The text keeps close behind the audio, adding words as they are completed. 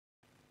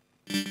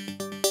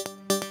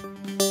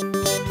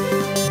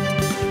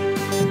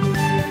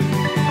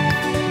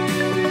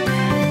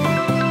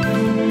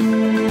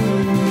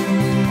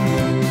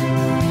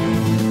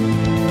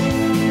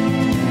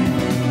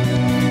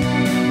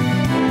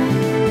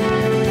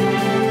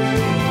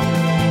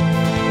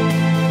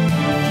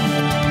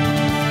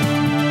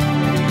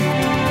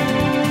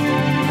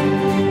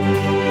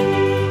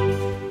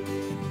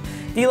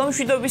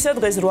მშვიდობისა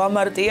დღეს 8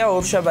 მარტია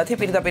ორშაბათი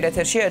პირდაპირ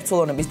ეთერში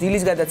ერთსულოვნების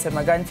დილის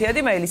გადაცემა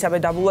განთიადი მე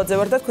ელისაბედ დაბულაძე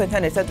ვარ და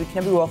თქვენთან ერთად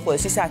ვიქნები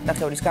უახლოესი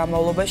საათნახევრის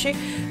განმავლობაში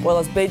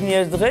ყველას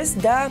ბედნიერ დღეს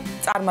და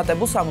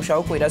წარმატებულ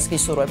სამუშაო კვირას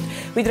გისურვებთ.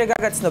 ვიდრე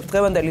გაგაცნობთ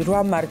დღევანდელი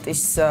 8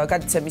 მარტის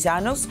გადაცემის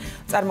ანონსს,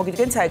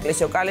 წარმოგიდგენთ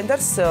საეკლესიო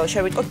კალენდარს,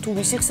 შევიტყოთ თუ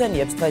ვისი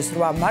ხსენიებს დღეს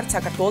 8 მარტს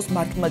საქართველოს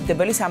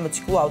მართლმადიდებელი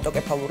სამოციქულო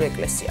ავტოკეფალური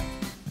ეკლესია.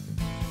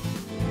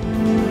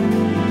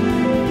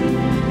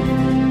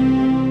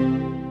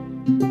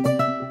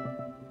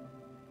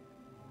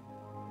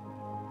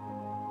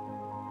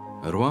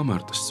 8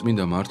 მარტს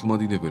წმინდა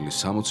მართლმადიდებელი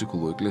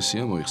სამოციქულო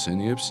ეკლესია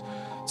მოიხსენიებს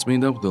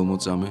წმინდა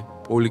მღვდელმოწამე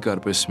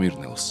პოლიკარპეს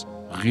სმირნელს,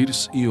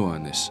 ღირს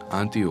იოანეს,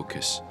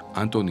 ანტიოქეს,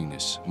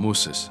 ანტონინეს,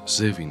 მოსეს,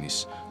 ზევინის,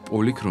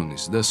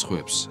 პოლიქრონის და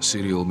სხვებს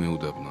სირიელ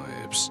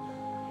მეუდაბნოეებს,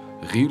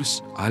 ღირს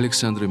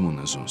ალექსანდრე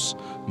მონაზონს,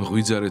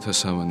 მღვიძარეთა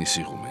სავანის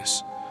იღუმენს,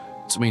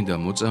 წმინდა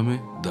მოწამე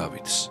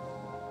დავითს.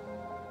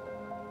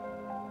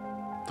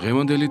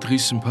 დღევანდელი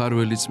დღის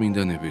მფარველი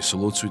წმინდანების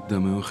ლოცვით და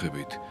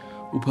მეოხებით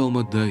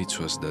უფალმა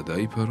დაიცვას და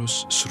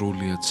დაიფაროს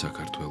სრულიად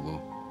საქართველო.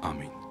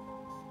 ამინ.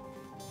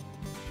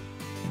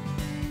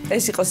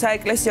 ეს იყო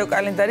საეკლესიო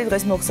კალენდარი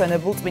დღეს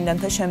მოხსენებულ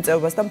წმინდანთა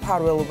შემწეობას და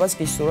მფარველობას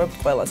გისურვებთ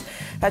ყველას.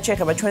 რაც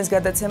შეეხება ჩვენს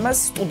გადაცემას,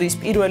 სტუდიის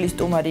პირველი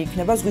სტუმარი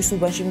იქნება ზღვის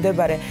უბანში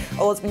მდებარე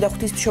ყოველწმინდა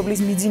ღვთისმშობლის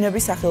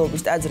მიძინების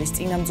სახელობის ტაძრის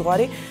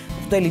წინამძღვარი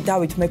მღვდელი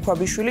დავით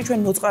მექვაბიშვილი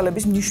ჩვენ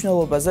მოწყალების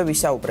მნიშვნელობაზე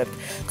ვისაუბრებთ.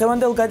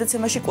 დღევანდელ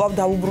გადაცემაში კვლავ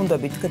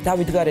დავუბრუნდებით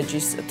დავით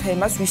გარეჯის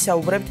თემას,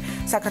 ვისაუბრებთ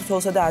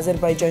საქართველოსა და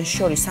აზერბაიჯანს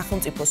შორის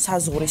სახელმწიფო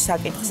საზღვრის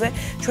საკითხზე.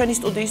 ჩვენი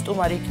სტუდიის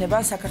სტუმარი იქნება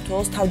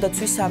საქართველოს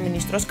თავდაცვის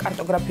სამინისტროს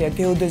კარტოგრაფია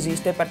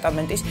გეოდეზიის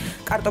დეპარტამენტის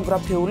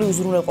კარტოგრაფიული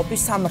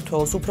უზრუნველყოფის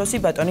სამმართველოს უფროსი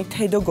ბატონი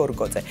თედო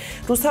გორგოძე.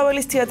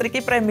 რუსთაველის თეატრი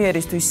კი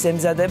პრემიერისთვის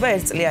ემზადება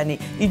ერთწლიანი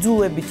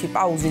იძულებითი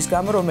პაუზის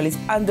გამო, რომელიც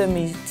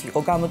პანდემიით იყო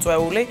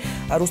გამოწვეული.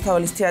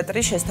 რუსთაველის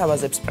თეატრი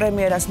შესთავაზებს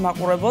პრემიერას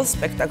მაყურებელს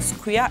სპექტაკლს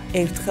ჰქვია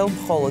ერთხელ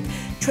მხოლოდ.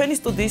 ჩვენი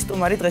სტუდიის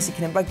სტუმარი დღეს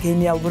იქნება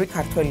გენიალური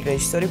ქართველი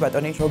რეჟისორი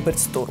ბატონი რობერტ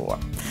სტურუა.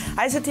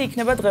 აი ესეთი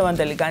იქნება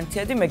დღევანდელი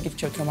განთიადი, მე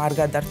გირჩევთ რომ არ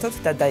გადართოთ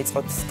და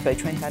დაიწყოთ დღე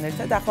ჩვენთან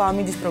ერთად. ახლა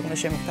ამინდის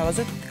პროგნოზს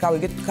შემოგთავაზოთ,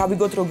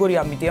 გავიგოთ როგორი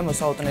ამიდია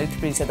მოსალოდნელი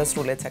თბილისსა და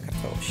სრულიად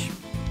საქართველოში.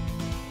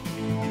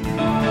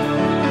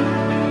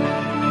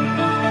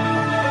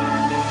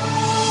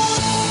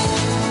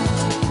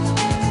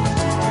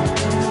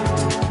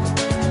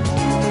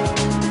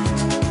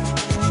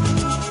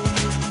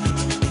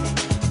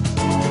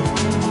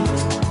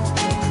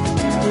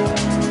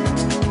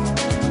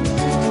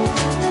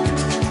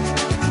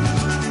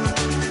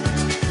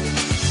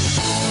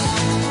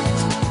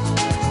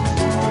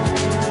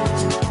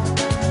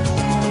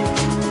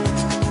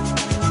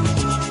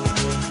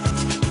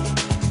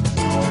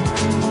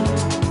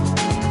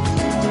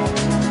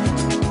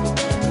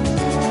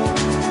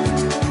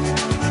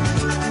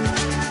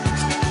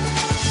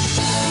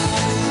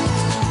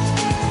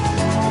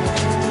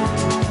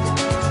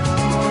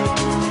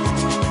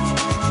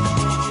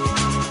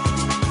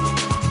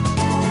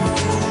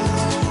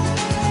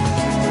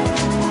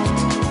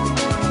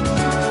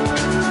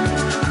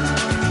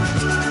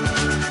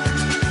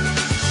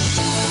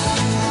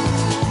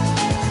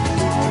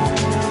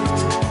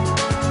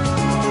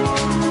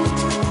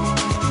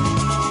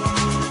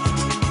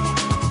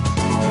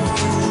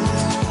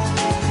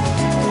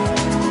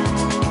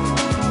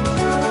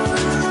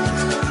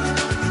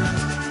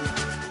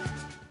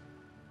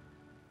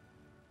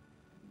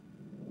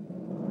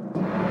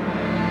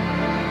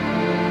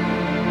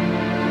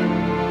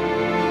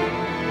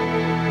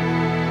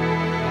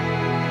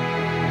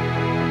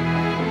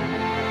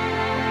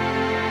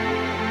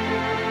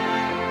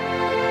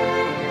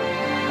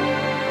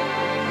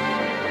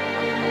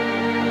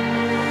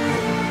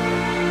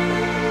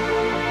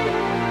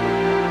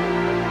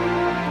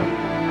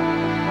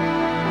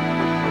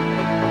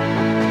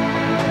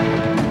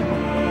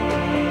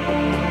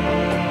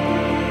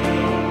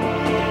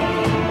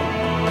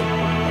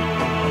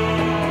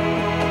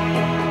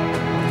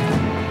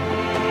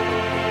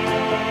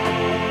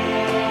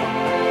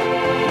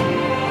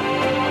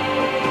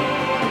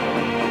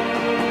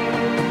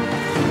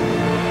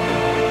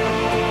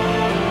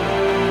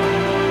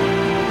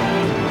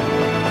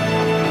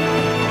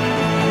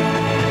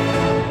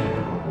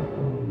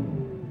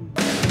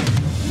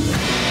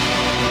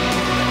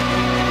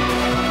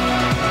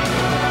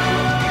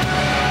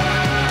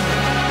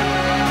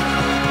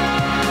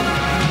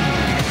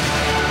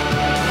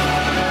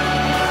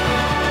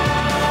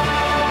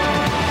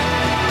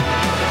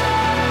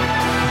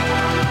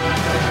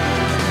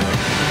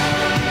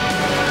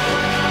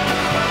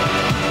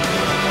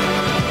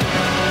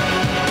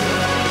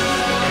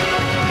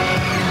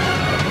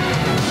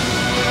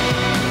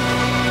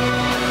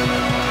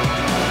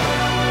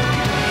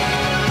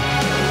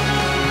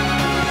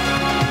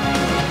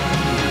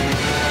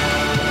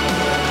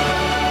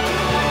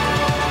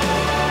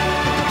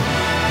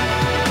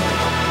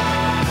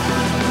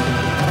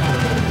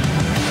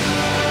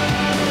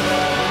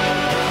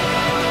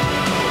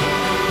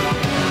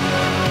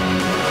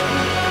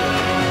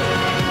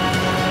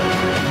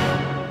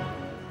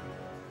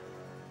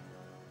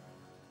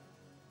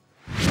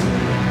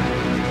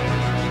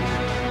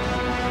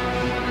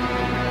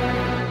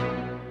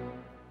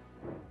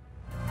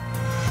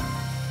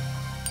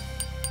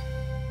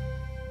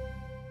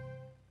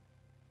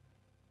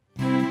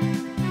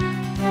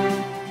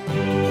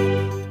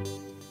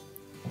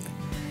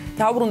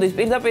 დაუბრუნდით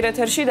პირდაპირ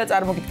ეთერში და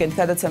წარმოგიდგენთ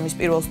გადაცემის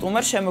პირველ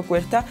სტუმარს,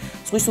 შემოგვერთა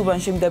ზღვის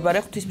უბანში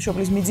მდებარე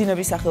ღვთისმშობლის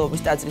მიძინების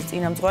სახელობის ტაძრის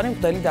წინამძღვარი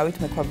მღვდელი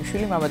დავით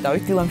მექვაბიშვილი. მამა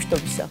დავით,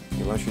 დილამშვიდობისა.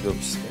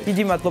 დილამშვიდობისა.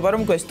 დიდი მადლობა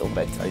რომ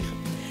გვესტუმრეთ.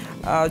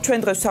 ჩვენ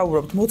დღეს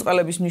ვსაუბრობთ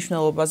მოწყალების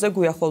მნიშვნელობაზე,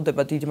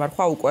 გვიახლოვდება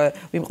დიდმარხვა, უკვე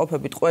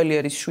ვიმყოფებით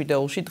ყველიერის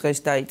შვიდეულში, დღეს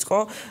დაიწყო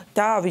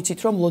და ვიცით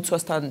რომ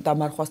ლოცვასთან და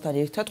მარხვასთან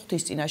ერთად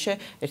ღვთის წინაშე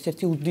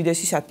ერთ-ერთი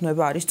უდიდესი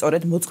სათნოება არის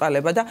სწორედ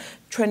მოწყალება და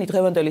ჩვენი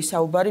დღევანდელი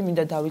საუბარი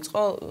მინდა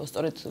დავიწყო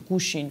სწორედ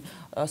გუშინ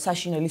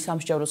საშინელი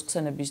სამსჯავროს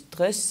ხსენების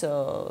დღეს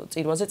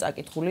წირვაზე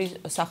წაკითხული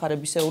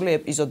სახარებისეული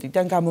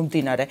ეპიზოდიდან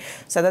გამომდინარე,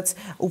 სადაც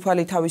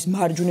უფალი თავის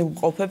მარჯვნივ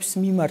მყოფებს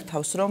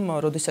მიმართავს, რომ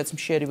როდესაც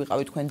მშიერი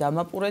ვიყავი თქვენ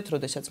დამაპურეთ,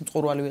 როდესაც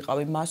მწყურვალი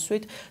ვიყავი მას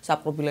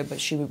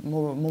საპრობილებაში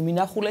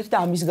მომინახულეთ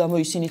და ამის გამო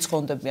ისინი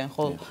ცხონდებიან,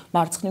 ხო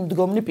მარცხნივ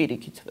მდგომნი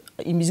პირიქით.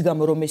 იმის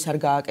გამო რომ ეს არ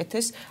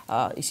გააკეთეს,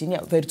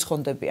 ისინი ვერ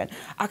ცხონდებიან.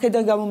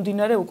 აქედან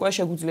გამომდინარე უკვე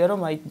შეგვიძლია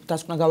რომ აი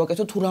დასკვნა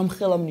გავაკეთოთ თუ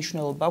რამხელა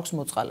მნიშვნელობა აქვს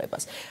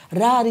მოწყალებას.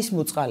 რა არის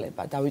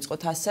მოწყალება?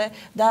 დავიწყოთ ასე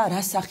და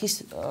რა სახის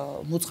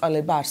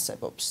მოწყალება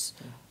არსებობს?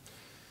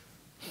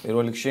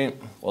 პირველ რიგში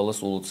ყოველს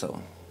ულოცავ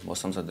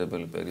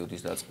მოსამზადებელი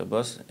პერიოდის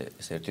დაწყებას,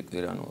 ეს ერთი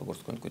კვირა, როგორც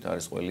თქვენ თქვით,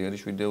 არის ყველიერი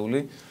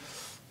შვიდეული.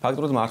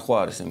 ფაქტობრივად მარხვა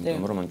არის,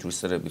 იმიტომ რომ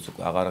ჯვრისწერებიც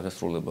უკვე აღარ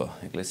აღესრულება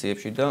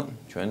ეკლესიებში და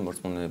ჩვენ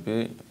მორწმუნეები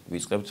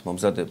ვიწყებთ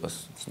მომზადებას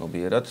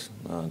ცნობიერად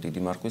დიდი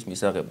მარხვის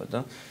მისაღებად და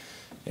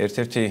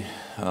ერთ-ერთი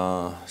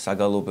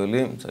საგალობელი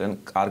ძალიან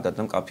კარგად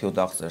და მკაფიოდ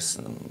აღწერს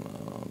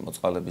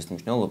მოწყალების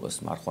მნიშვნელობას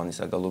მარხვანის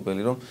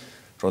საგალობელი, რომ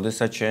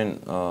როდესაც შენ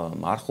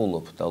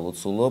მარხულობ და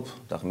ლოცულობ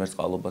და ღმერთს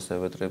წყალობას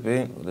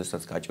ევეტრები,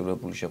 როდესაც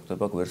გაჭირვებული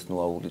შეხვდება გვერდს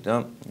ნუაული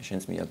და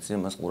შენს მიაქცია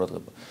მას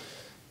ყურადღება.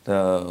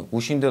 და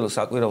გუშინდელ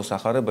საკვირაო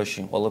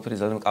სახარებაში ყველაფერი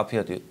ძალიან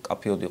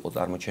მკაფიოდ იყო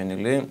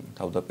წარმოჩენილი,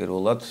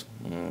 თავდაპირველად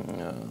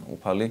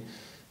უფალი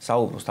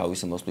საუბრობს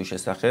თავისი მოსვლის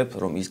შესახებ,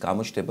 რომ ის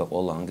გამოჩნდება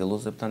ყველა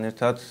ანგელოზებთან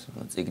ერთად,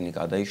 წიგნი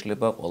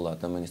გადაიშლება, ყველა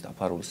ადამიანის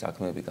დაფარული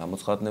საქმეები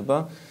გამოცხადნება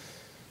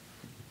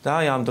და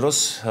ამ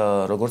დროს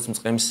როგორც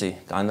მწყემსი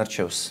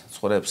განარჩევს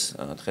ცხვრებს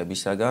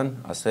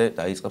თხებისაგან, ასე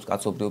დაიწყებს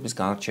კაცობრიობის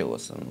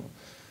განარჩევას.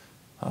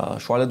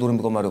 შუალედური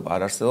მდგომარეობა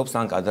არ არსებობს,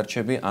 ან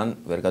გადარჩები, ან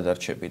ვერ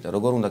გადარჩები და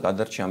როგორ უნდა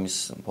გადარჩი ამის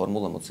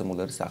ფორმულა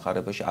მოცემული არის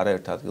სახარებაში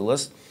არაერთ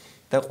ადგილას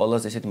და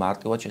ყველაზე ისეთ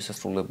მარტივად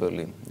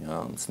შესასრულებელი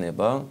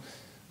მცნება,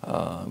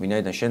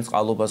 ვინაიდან შენ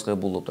წყალობას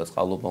ღებულობ და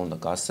წყალობა უნდა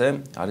გასე,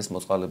 არის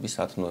მოწყალების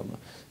სათნოება.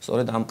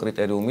 სწორედ ამ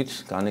კრიტერიუმით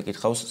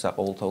განეკითხავს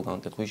საყოველთაო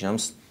განკითხვის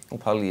ჟამს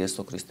უფალი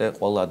იესო ქრისტე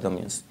ყველა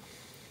ადამიანს.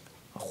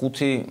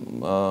 ხუთი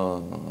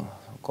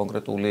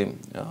კონკრეტული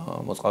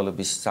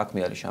მოწყალების საქმე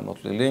არის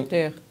შემოთვლილი.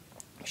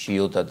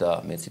 შიოდა და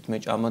მეცითმე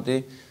ჭამადი,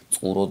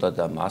 წყუროდა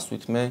და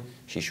მასვითმე,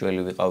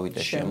 შიშველი ვიყავი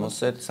და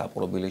შემოსეთ,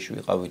 საპრობილეში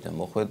ვიყავი და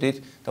მოხვედით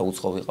და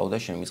უცხო ვიყავ და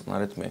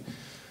შემისყნარეთ მე.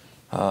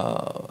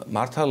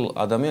 მართალ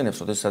ადამიანებს,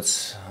 როდესაც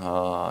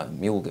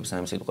მიუგებს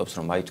ამ სიტყვებს,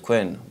 რომ აი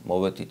თქვენ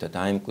მოვედით და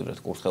დაიმკვიდრეთ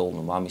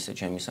კურთხეულნო მამისე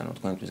ჩემისანო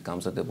თქვენთვის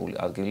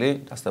გამზადებული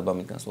ადგილი,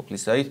 დასაბამიდან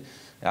სოფლისაით,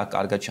 აქ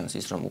კარგად ჩანს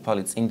ის, რომ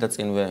უფალი წინ და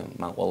წინვე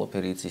მან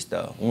ყველაფერი იცის და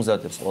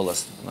უმზადებს ყველას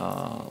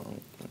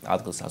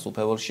ადგილს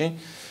სასუფეველში.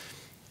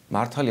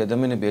 მართალი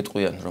ადამიანები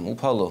ეტყვიან, რომ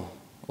უფალო,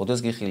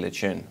 ოდეს გიხილეთ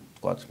შენ,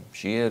 თქვათ,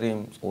 მშიერი,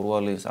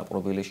 მწყურვალი,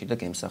 საპრობილეში და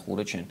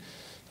გემსახურე შენ.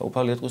 და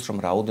უფალი ეტყვის, რომ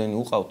რაოდენი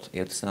უყავთ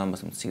ერთ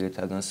სამას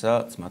მცირეთაგანსა,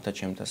 ძმათა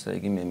ჩემთასა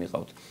იგი მე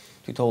მიყავთ.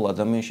 თითოეულ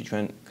ადამიანში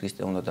ჩვენ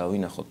ქრისტე უნდა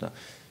დავინახოთ და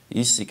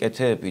ის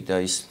სიკეთეები და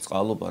ის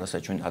წყალობა,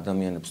 რასაც ჩვენ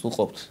ადამიანებს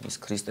ვუყობთ, ის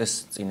ქრისტეს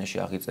წინაშე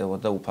აღიწევა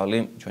და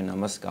უფალი ჩვენ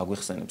ამას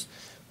გაგვიხსენებს.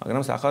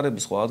 მაგრამ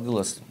სახარების სხვა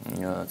ადგილას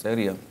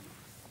წერია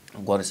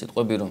გვარი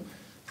სიტყვები, რომ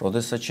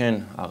როდესაც შენ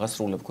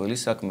აღასრულებ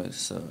ქველის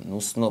საქმეს,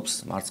 ნუსნობს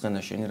მარცხენა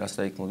შენი,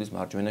 რასაც იქ მოდის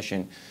მარჯვენა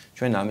შენი.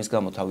 ჩვენ ამის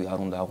გამო თავი არ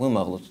უნდა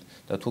აღვიმაღლოთ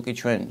და თუ კი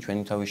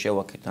ჩვენი თავი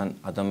შევაქეთ ან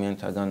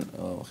ადამიანთაგან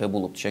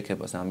ღებულობთ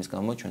შექებას ამის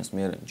გამო, ჩვენს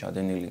მიერ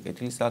ჩადენილი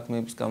კეთილის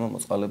საქმეების გამო,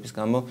 მოწყალების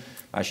გამო,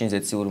 მაშინ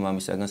ზეციური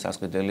მამისაგან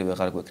სასყიდელი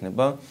ვეღარ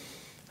გვექნება,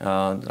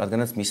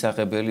 რადგანაც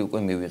მისაღებელი უკვე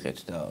მივიღეთ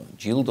და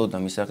ჯილდო და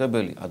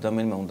მისაღებელი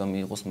ადამიანმა უნდა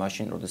მიიღოს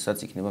მაშინ, როდესაც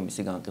იქნება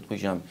მისი განკითხვის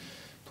ჟამი.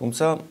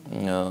 თუმცა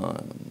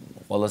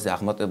ყველაზე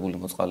აღმატებული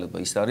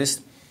მოწყალება ის არის,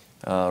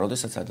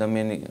 როდესაც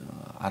ადამიანი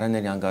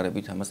არანაირი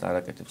ანგარებით ამას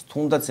არ აკეთებს.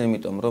 თუნდაც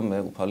იმიტომ, რომ მე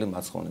უფალი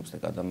მაცხოვნებს და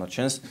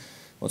გადამარჩენს,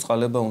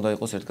 მოწყალება უნდა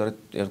იყოს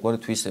ერთგვარი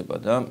თვისება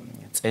და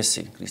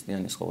წესი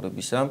ქრისტიანის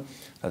ცხოვრებისა,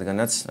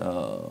 რადგანაც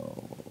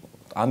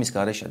ამის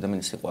გარეშე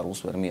ადამიანის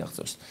სიყვარულს ვერ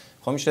მიაღწევს.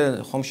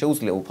 ხომ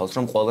შეუძლია უფალს,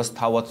 რომ ყველას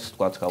თავად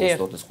თქვათ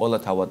გაუსწორდეს, ყველა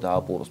თავად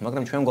დააპუროს,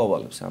 მაგრამ ჩვენ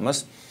გვავალებს ამას.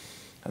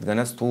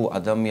 რადგანაც თუ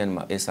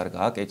ადამიანმა ეს არ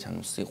გააკეთა,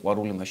 ნუ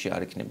სიყვარული მასში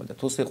არ იქნება და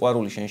თუ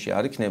სიყვარული შენში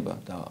არ იქნება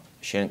და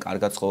შენ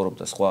კარგად ცხოვრობ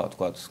და სხვა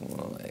თქვათ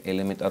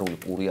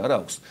ელემენტარული პური არ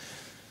აქვს,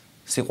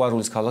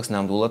 სიყვარულის ქალაქს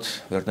ნამდვილად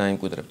ვერ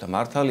დაიმკვიდრებ და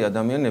მართალი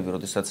ადამიანები,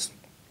 როდესაც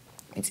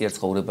მიწიერ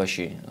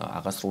ცხოვრებაში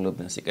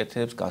აღასრულებდნენ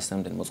სიკეთეებს,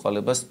 გასცემდნენ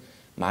მოწყალებას,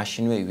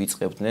 მაშინვე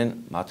ივიწყებდნენ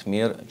მათ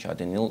მიერ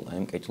ჩადენილ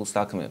ამ კეთილ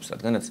საქმეებს,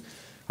 რადგანაც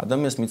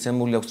ადამიანს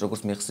მიცემული აქვს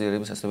როგორც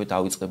მეხსიერების, ასევე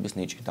დავიწყების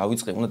ნიჭი.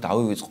 უნდა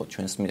დავივიწყოთ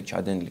ჩვენს მიერ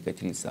ჩადენილი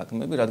კეთილის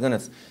საქმეები,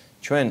 რადგანაც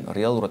ჩვენ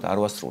რეალურად არ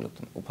ვასრულებთ.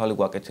 უფალი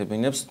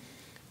გვაკეთებინებს,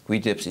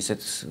 გვიდებს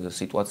ისეთ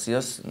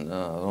სიტუაციას,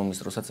 რომლის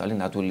დროსაც ძალიან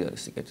ადვილი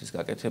არის სიკეთის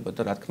გაკეთება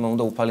და რა თქმა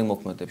უნდა უფალი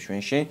მოქმედებს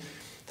ჩვენში.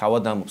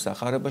 თავად ამობს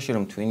ახარებაში,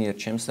 რომ თქვენი ერთ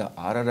ჩემსა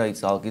არ არის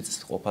ძალგიც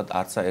ყოფად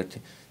არცა ერთი.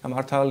 და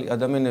მართალი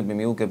ადამიანები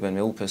მიუგებენ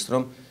მეუფეს,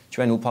 რომ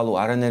ჩვენ უფალო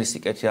არანაირი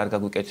სიკეთე არ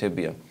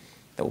გაგვიკეთებია.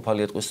 და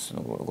უფალი ეტყვის,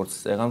 როგორც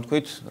წეგან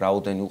თქვით,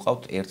 რაოდენი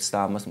უყავთ ერთს და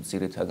ამას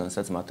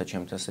მცირეთაგანსაც მათა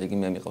ჩემთას იგი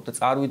მე მიყავთ და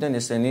წარვიდან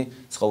ესენი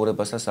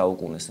ცხოვრებასა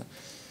საუკუნესა.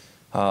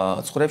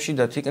 ცხოვრებში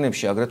და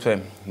თიკნებში აგრეთვე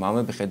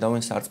მამები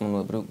ხედავენ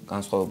სარწმუნოებრივ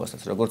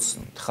განსხვავებასაც, როგორც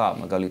თხა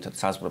მაგალითად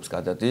საზღვრებს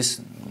გადადის,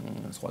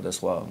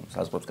 სხვადასხვა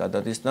საზღვრებს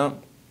გადადის და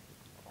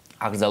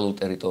აკრძალულ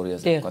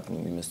ტერიტორიაზე, ვთქვათ,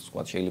 იმას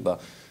ვთქვათ, შეიძლება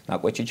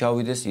ნაკვეთში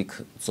ჩავიდეს, იქ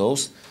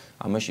ძოვს,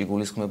 ამაში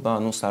იგულისხმება,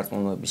 ანუ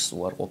სარწმუნოების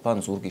უარყოფა,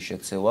 ზურგის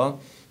შექცევა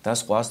და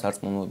სხვა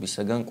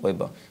სარწმუნოებისაგან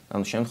კვება.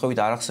 ანუ შემთხვევით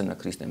არ ახსენა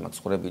ქრისტემ აქ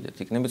ცხოვრები და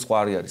თიკნები,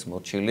 ზღვარი არის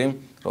მორჩილი,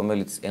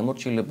 რომელიც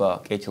ემორჩილება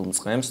კეთილ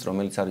მწყემს,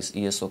 რომელიც არის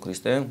იესო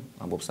ქრისტე,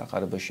 ამბობს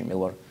ახარებაში, მე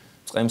ვარ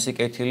მწყემსი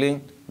კეთილი,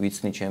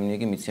 ვიცნი ჩემნი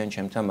იგი, მიციან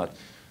ჩემთა მათ.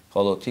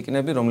 ხოლო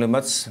თიკნები,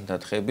 რომლებმაც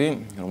დათხები,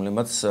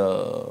 რომლებმაც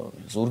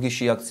ზურგი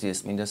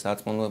შეაქციეს წმინდა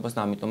სარწმუნოებას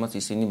და ამიტომაც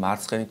ისინი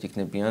მარცხენით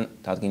იქნებიან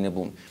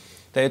დადგინებულნი.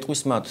 და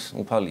ეტყვის მათ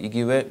უფალი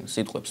იგივე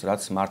სიტყვებს,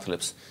 რაც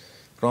მართლებს,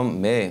 რომ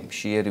მე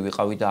მშიერი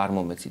ვიყავი და არ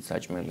მომეცით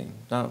საჭმელი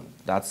და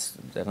რაც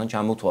ზეგან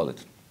ჩამოთვალეთ.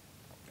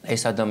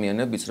 ეს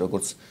ადამიანებიც,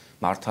 როგორც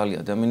მართალი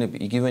ადამიანები,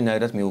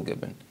 იგივენაირად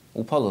მიუგებენ.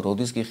 უფალო,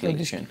 როდის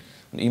გიხილეთ შენ?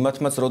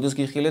 იმათმაც როდის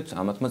გიხილეთ,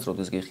 ამათმაც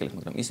როდის გიხილეთ,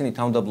 მაგრამ ისინი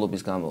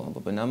თავმდაბლობის გამო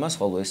ამბობენ ამას,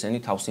 ხოლო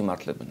ესენი თავს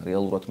იმართლებენ.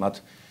 რეალურად მათ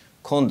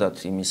ქონდათ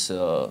იმის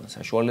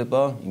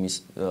საშუალება, იმის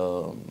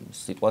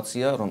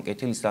სიტუაცია, რომ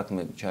კეთილი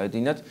საქმეები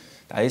ჩაედინათ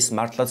და ეს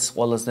მართლაც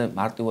ყველაზე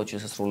მარტივად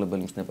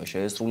შესაძლებელი მცნება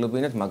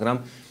შეესრულებინათ, მაგრამ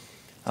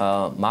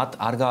მათ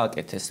არ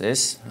გააკეთეს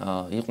ეს,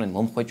 იყვნენ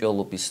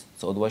მომხვეჭელობის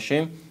წოდვაში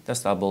და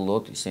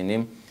საბოლოოდ ისინი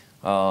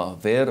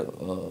ვერ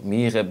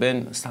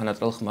მიიღებენ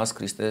სანატრელ ხმას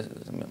ქრისტეს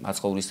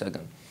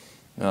მაცხოვრისაგან.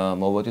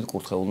 მოვედით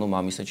კურთხეულნო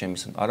მამისა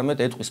ჩემისა. არამედ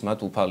ეტყვის მათ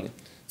უფალი.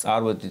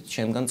 წარვედით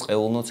ჩემგან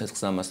წყეულნო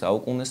ცეცხლსამას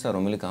აუკუნესა,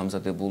 რომელიც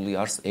გამზადებული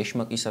არის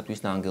ეშმაკისათვის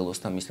და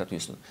ანგელოსთა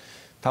მისათვის.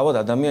 თავად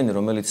ადამიანი,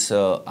 რომელიც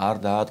არ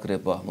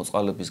დაადგრება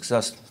მოწყალების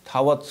გზას,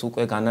 თავად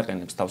უკვე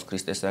განაყენებს თავს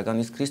ქრისტესაგან,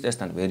 ის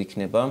ქრისტესთან ვერ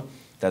იქნება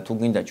და თუ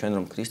გინდა ჩვენ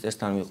რომ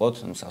ქრისტესთან ვიყოთ,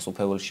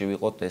 სასუფეველში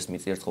ვიყოთ, ეს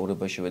მიწიერ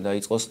ცხოვრებაშივე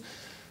დაიწყოს,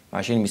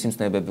 მაშინ მისი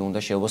მცნებები უნდა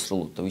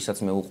შევასრულოთ და ვისაც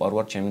მე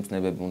უყვარვარ, ჩემი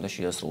მცნებები უნდა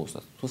შეასრულოს.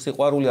 თუ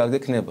სიყვარული არ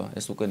გექნება,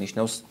 ეს უკვე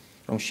ნიშნავს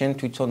რომ შენ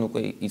თვითონ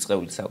უკვე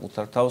იწყევლი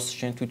საკუთარ თავს,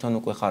 შენ თვითონ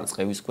უკვე ხარ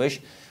წყევის ქვეშ,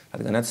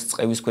 რადგანაც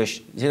წყევის ქვეშ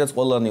ისედაც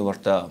ყველანი ვარ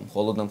და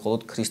მხოლოდ და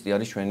მხოლოდ ქრისტე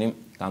არის ჩვენი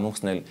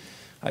გამომხსნელი.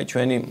 აი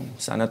ჩვენი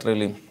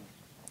სანატრელი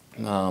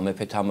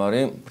მეფე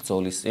თამარი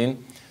ბრძოლის წინ,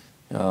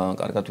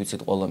 კარგად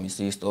ვიცით ყველა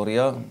მისი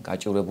ისტორია,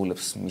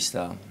 გაჭირებულებს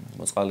მისცა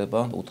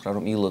მოწყალება, უთხრა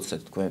რომ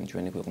ილოცეთ თქვენ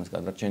ჩვენი ქვეყნის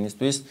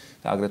გადარჩენისთვის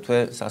და აგრეთვე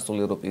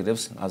სასულიერო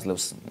პირებს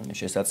აძლევს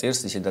შესაწირს,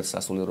 ისედაც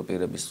სასულიერო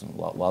პირების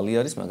ვალი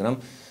არის, მაგრამ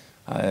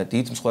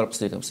დიდ მსხვერპლს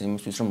იღებს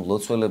იმისთვის, რომ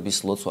ლოცველების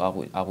ლოცვა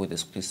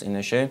აღვიდეს ღვთის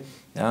წინაშე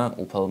და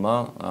უფალმა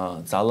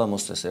ძალა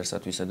მოსცეს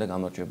ერთსათვისა და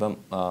გამარჯვება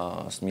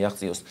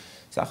მიაღწიოს.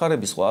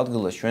 სახარების სხვა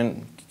ადგილას ჩვენ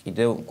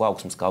კიდევ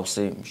გვაქვს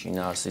მსგავსი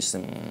შინაარსის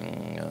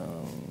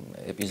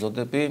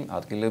ეპიზოდები,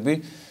 ადგილები,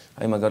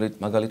 აი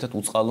მაგალითად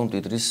უწყალო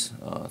მდიდრის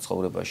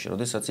ცხოვრებაში,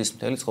 როდესაც ის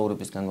მთელი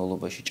ცხოვრების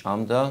განმავლობაში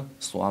ჭამდა,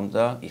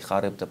 სვამდა,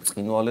 იხარებდა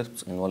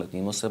ბრწყინვალედ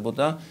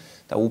იმოსებოდა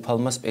და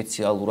უფალმა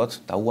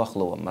სპეციალურად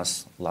დაუახლოვა მას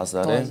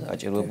ლაზარე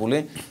გაჭირვებული,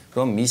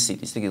 რომ მისით,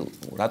 ისე იგი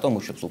რატომ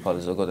უშვებს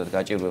უფალი ზოგადად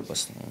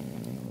გაჭირვებას?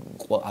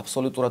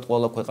 აბსოლუტურად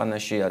ყველა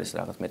ქვეყანაში არის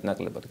რაღაც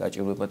მეტნაკლებად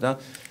გაჭირვება და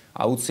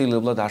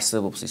აუცილებლად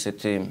არსებობს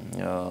ისეთი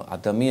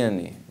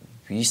ადამიანი,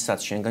 ვისაც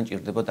შენგან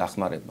ჭირდება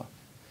დახმარება.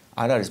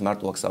 არ არის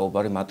მარტო აქ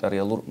საუბარი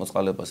მატერიალურ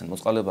მოწყალებაზე,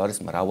 მოწყალება არის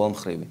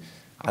მრავალმხრივი.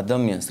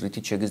 ადამიანს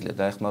რითიც შეგიძლია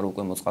დაეხმარო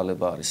უკვე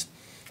მოწყალება არის.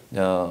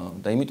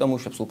 და იმიტომ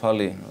უშვებს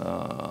უფალი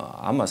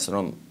ამას,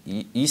 რომ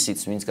ისიც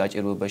ვინც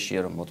გაჭირვებაშია,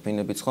 რომ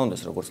მოთმინებიც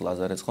ხონდეს, როგორც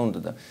ლაზარეც ხონდა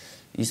და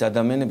ის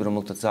ადამიანები,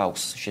 რომელთაც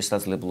აქვს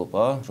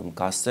შესაძლებლობა, რომ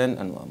გასცენ,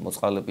 ანუ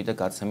მოწყალები და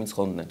გაცემით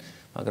ხონდნენ,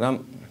 მაგრამ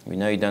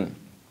ვინაიდან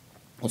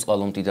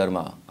მოწყალო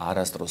მდიდარმა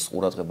არასდროს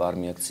ყურადღება არ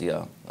მიაქცია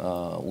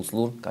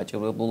უძლურ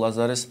გაჭირვებულ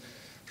ლაზარეს,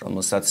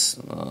 რომელსაც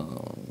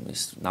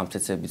ის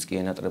ნამთეცებიც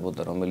კი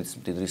ენატრებოდა, რომელიც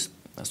მდიდრის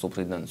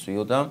სუფრიდან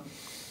წვიოდა.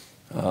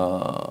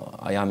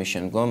 აი ამის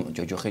შემდგომ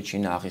ჯოჯოხეთ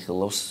ჩინა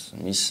აღიხილავს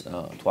მის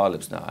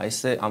თვალებს და აი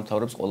ესე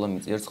ამთავრებს ყველა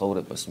მიწიერ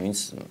ცხოვრებას, ვინც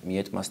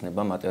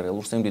მიეტმასნება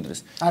მატერიალურ სიმდიდრეს.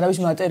 არავის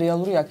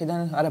მატერიალური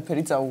აქედან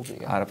არაფერი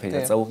წაუღია.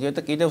 არაფერი წაუღია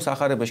და კიდევ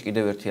სახარებაში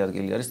კიდევ ერთი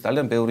ადგილი არის,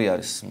 ძალიან ბევრი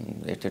არის.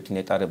 ერთ-ერთი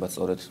ნეტარება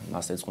სწორედ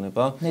მას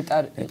ეძღვნება.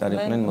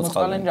 ნეტარებდნენ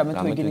მოწყალენ, რამე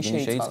თუ იგივე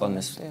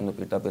შეიწყალნეს, ნუ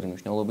პირდაპირ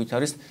მნიშვნელობით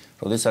არის,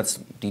 როდესაც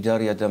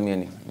დიდარი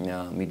ადამიანი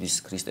მიდის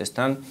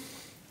ქრისტესთან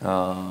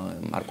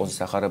მარკოზის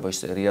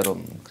სახარებაში წერია, რომ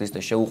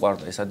ქრისტე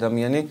შეუყვარდა ეს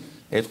ადამიანი,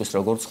 ეტყვის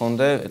როგორც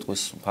ხონდე,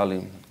 ეტყვის ფალი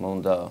თქმა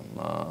უნდა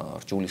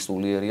რჯული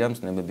სულიერია,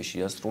 მცნებები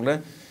შეასრულე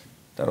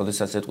და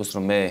როდესაც ეტყვის,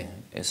 რომ მე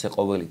ესე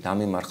ყოველი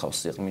დამიმარხავს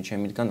სიყრმით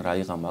ჩემიდან, რა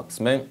იღამ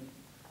აქცმე,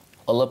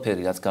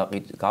 ყველაფერი რაც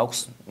გაქვს,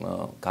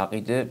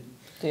 გაყიდე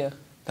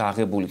და და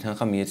აღებული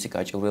თანხა მიეცი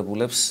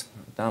გაჭირვებულებს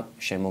და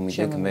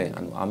შემომიდექ მე,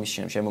 ანუ ამის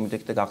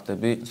შემომიდექ და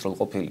გახდები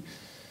სრულყოფილი.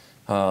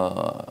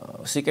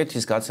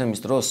 სიკეთის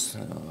გაცემის დროს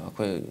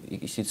აქვე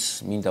ისიც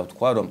მინდა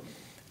ვთქვა, რომ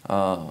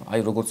აი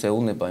როგორც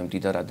ეუბნება იმ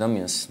დიდარ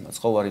ადამიანს,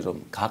 მაცხოვარი რომ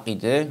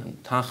გაყიდე,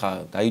 თანხა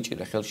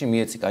დაიჭირე ხელში,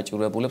 მიეცი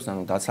გაჭირვებულებს,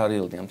 ანუ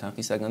დაცარიელდი ამ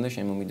თანხისაგან და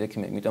შემომიდექ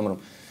მე, იმიტომ რომ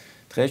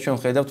დღეს ჩვენ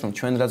ხედავთ, რომ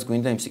ჩვენ რაც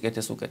გვინდა იმ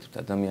სიკეთეს უკეთებთ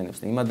ადამიანებს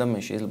და იმ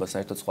ადამიანს შეიძლება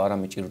საერთოდ სხვა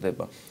რამე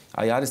ჭირდება.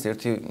 აი არის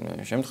ერთი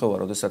შემთხვევა,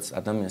 როდესაც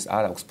ადამიანს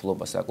არ აქვს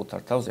ფლობა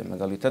საკუთარ თავზე,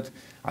 მაგალითად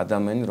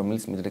ადამიანი,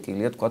 რომელიც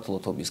მიდრეკილია თქვა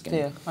ლოთობისკენ.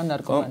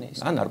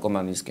 ან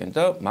ნარკომანიისკენ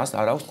და მას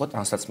არ აქვს თქვა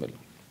ანსაცმელი.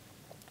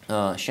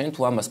 შენ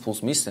თუ ამას ფულს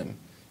მისცემ,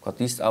 თქვა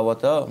ისწავა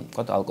და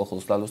თქვა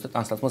ალკოჰოლს დალოს და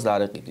ანსაცმელს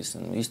არ ეყიდის.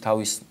 ის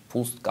თავის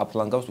ფულს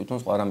კაფლანგავს თვითონ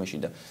სხვა რამეში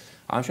და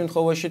ამ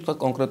შემთხვევაში თქვა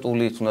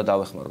კონკრეტული უნდა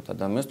დავეხმაროთ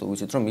ადამიანს, თუ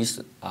ვიცით რომ ის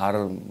არ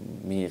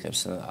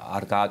მიიღებს,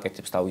 არ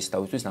გააკეთებს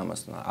თავისთვის ამას,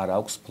 არ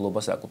აქვს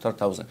ფლობა საკუთარ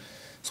თავზე.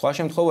 სხვა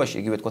შემთხვევაში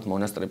იგივე თქვა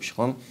მონასტრებში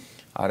ხომ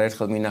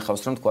არაერთხელ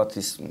მინახავს რომ თქვა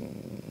ის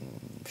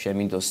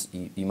შემინდოს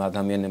იმ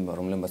ადამიანებმა,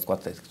 რომლებმაც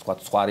თქვა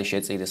სხვარი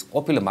შეწირეს,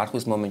 ყოფილი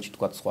მარხვის მომენტში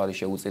თქვა სხვარი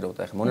შეუწირავდა,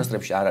 ეხლა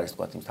მონასტრებში არ არის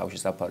თქვა იმ თავში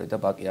საფარი და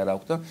ბაკი არ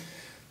აქვს და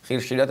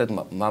ხშირად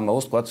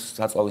მამაოს თქვა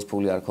საწვავის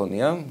ფული არ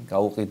ქონია,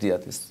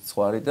 გაუყიდიათ ეს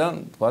სხვარი და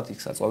თქვა იქ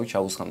საწვავი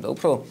ჩაუსხამდა.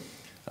 უფრო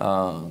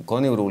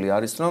გონივრული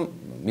არის რომ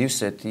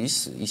მივსეთ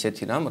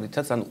ისეთი რამ,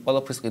 რითაც ანუ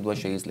ყველაფრის ყიდვა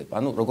შეიძლება.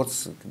 ანუ როგორც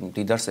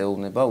დიდარს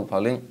ეუბნება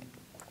უფალი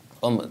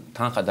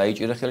თანხა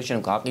დაიჭირე ხელში,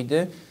 რომ გაყიდე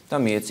და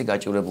მიეცი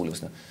გაჭირვებულებს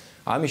და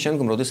ამის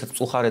შემდგომ როდესაც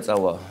წუხარ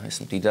ეწავა ეს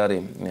მდიდარი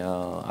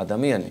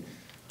ადამიანი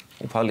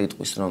უფალი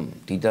იტყვის რომ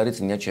დიდარი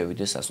წინათ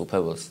შევიდეს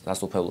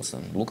სასუფეველს.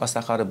 ლუკას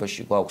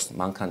სახარებაში გვაქვს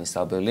მანქანის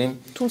საბელი.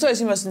 თუმცა ეს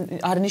იმას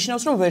არ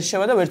ნიშნავს რომ ვერ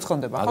შევა და ვერ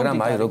ცხონდება. მაგრამ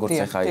აი როგორც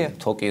ახლა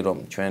თოკი რომ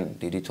ჩვენ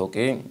დიდი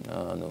თოკი,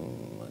 ანუ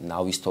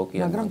ნავის თოკი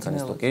ან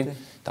მანქანის თოკი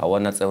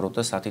დავანაწევროთ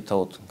და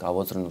სათითაოდ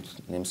გავაძრნოთ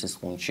ნემსის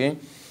ყუნჩი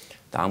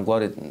და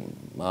ამგვარი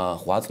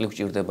 8 წელი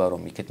გვჭირდება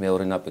რომ იქეთ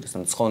მეორე ნაპირის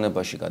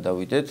ცხონებაში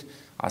გადავიდეთ,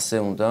 ასე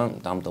უნდა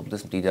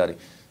დამდობდეს მდიდარი.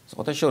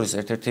 სხვათა შორის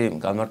ერთ-ერთი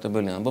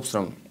განმარტებელი ამბობს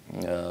რომ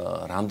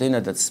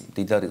რამდენადაც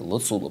მდიდარი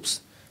ლოცულობს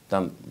და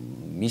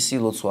მისი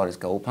ლოცვა არის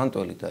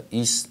გაუფანტველი და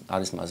ის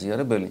არის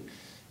მაზიარებელი,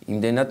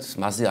 იმდენად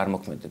მასზე არ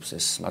მოქმედებს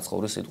ეს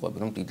მაცხოვრის სიტყვები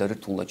რომ მდიდარი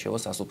რთულად შევა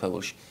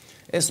სასუფეველში.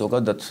 ეს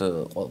ზოგადად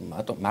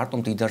მარტო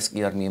მდიდარს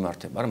კი არ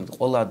მიემართება, არამედ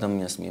ყველა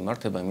ადამიანს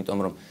მიემართება, იმიტომ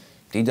რომ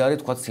მდიდარი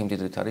თქვა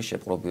სიმდიდრით არის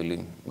შეპყრობილი,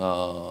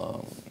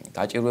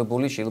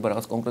 გაჭირვებული შეიძლება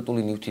რაღაც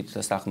კონკრეტული ნივთით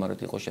და სახმარით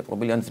იყოს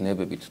შეპყრობილი ან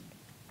ძნებებით.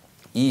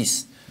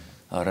 ის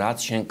რაც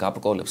შენ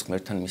გაბრკოლებს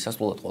ღმერთთან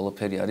მისასვლელად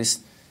ყველაფერი არის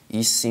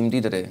ის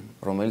სიმდიდრე,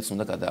 რომელიც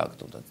უნდა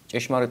გადააგდო და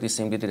ჭეშმარიტი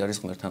სიმდიდრე არის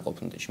ღმერთთან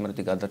ყოფნა.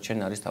 ჭეშმარიტი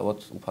გადარჩენა არის თავად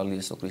უფალი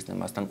იესო ქრისტე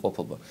მასთან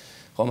ყოფობა.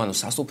 ხომ ანუ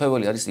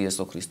სასუფეველი არის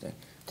იესო ქრისტე.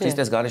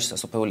 ქრისტეს გარეშე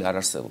სასუფეველი არ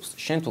არსებობს.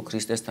 შენ თუ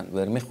ქრისტესთან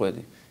ვერ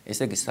მიხვედი,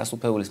 ესე იგი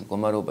სასუფეველის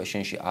მდგომარეობა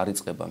შენში არ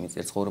იწყება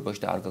მიწის ცხოვრებაში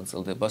და არ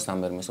გაგრძელდება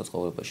სამერმესო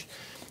ცხოვრებაში.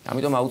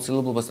 ამიტომ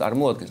აუცილებლობას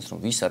წარმოადგენს, რომ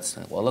ვისაც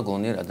ყველა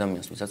გონიერ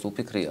ადამიანს, ვისაც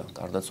უფიქრია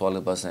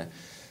გარდაცვალებაზე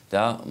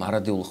და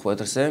მარადიულ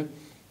ხვედრზე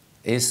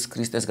ეს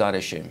ქრისტეს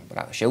გარეშე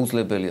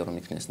შეუძლებელია რომ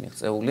იქნეს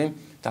მიღწეული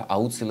და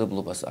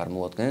აუცილებლობას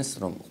წარმოადგენს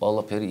რომ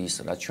ყველაფერი ის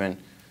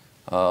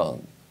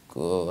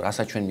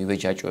რასაც ჩვენ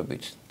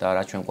მივეჯაჭვებით და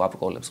რაც ჩვენ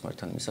გვაბრკოლებს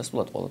ღმერთთან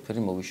მისასვლელად ყველაფერი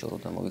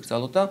მოვიშოროთ და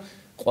მოვიგზავნოთ და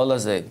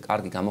ყველაზე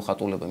კარგი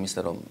გამოხატულება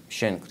იმისა რომ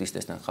შენ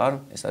ქრისტესთან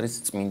ხარ ეს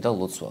არის წმინდა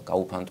ლოცვა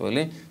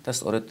გაუფანტველი და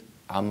სწორედ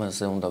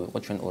ამაზე უნდა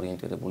ვიყოთ ჩვენ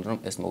ორიენტირებული რომ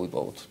ეს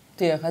მოვიპოვოთ.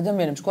 დიახ,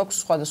 ადამიანებს გვაქვს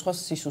სხვადასხვა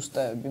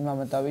სისუსტეები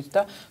მამა დავით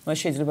და მას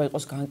შეიძლება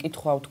იყოს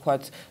განკითხვა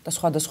ვთქვათ და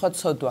სხვადასხვა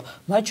ცოდვა.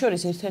 მათ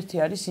შორის ერთ-ერთი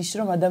არის ის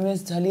რომ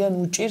ადამიანს ძალიან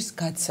უჭირს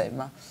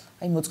გაცემა,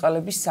 აი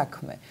მოწყალების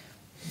საქმე.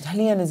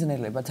 ძალიან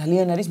ეძნელება,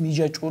 ძალიან არის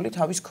მიჯაჭვული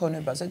თავის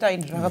ქონებაზე და აი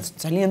რაღაც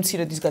ძალიან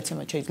მცირედის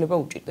გაცემა შეიძლება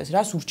უჭირდეს.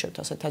 რას ურჩევთ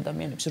ასეთ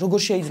ადამიანებს? როგორ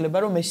შეიძლება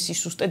რომ ეს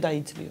სისუსტე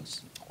დაიძლიოს?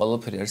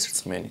 ყველაფერი არის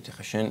რწმენით.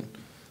 ეხლა შენ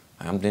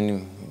ამდენი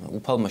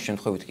უფალმა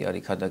შემთხვევით კი არ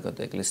იქადაგა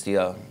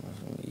ეკლესია,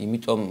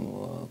 იმიტომ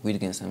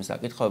გვიდგენს ამ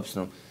საკითხებს,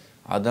 რომ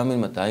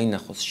ადამიანმა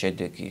დაინახოს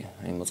შედეგი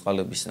აი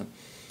მოწყალებისა.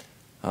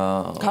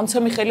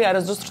 გამცემი ხელი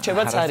არასდროს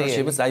რჩება цаრიელი.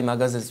 არასდროს აი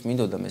მაგაზეც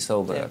მინდოდა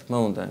მესაუბრე, რა თქმა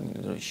უნდა,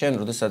 შენ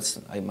როდესაც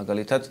აი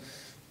მაგალითად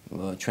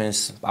ჩვენს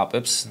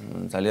პაპებს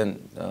ძალიან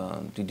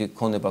დიდი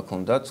ქონება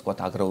ჰქონდათ, თქვა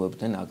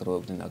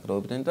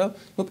აგროვებდნენ და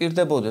ნუ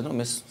პირდებოდნენ, რომ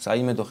ეს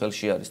საიმედო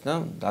ხელში არის და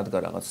დადგა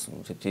რაღაც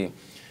ისეთი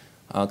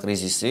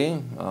კრიზისი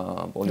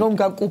რომ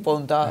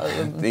გაკუპონდა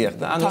დიახ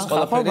და ანუ ეს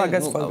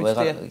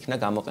ყველაფერი იქნა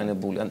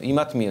გამოყენებული ანუ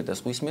იმათ მიერ და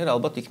სხვის მიერ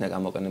ალბათ იქნა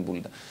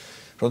გამოყენებული და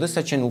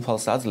როდესაც ჩვენ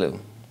უფალს აძლევ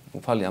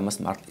უფალი ამას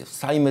მარტივ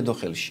საიმედო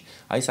ხელში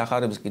აი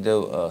სახარების კიდევ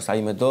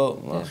საიმედო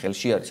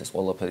ხელში არის ეს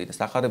ყველაფერი და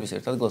სახარების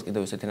ერთ ადგილას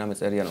კიდევ ესეთი რამე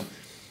წერია რომ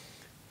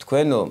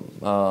თქვენო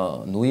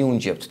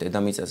ნუიუნჯებთ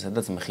დედამიწას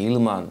სადაც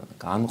მხილმან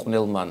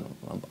განყვნელმან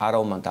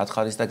პარავმან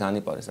დათხარის და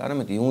განიპარეს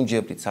არამედ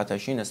იუნჯებთ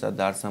ცათაშინასა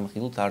და არც ამ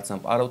ხილთ არც ამ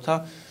პარავთა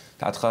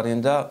დათხარიან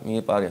და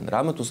მიეპარიან.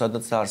 რამე თუ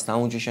სადაც არის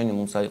საუნჯი შენი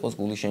მუნცა იყოს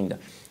გული შენი და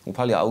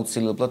უფალი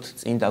აუცილებლად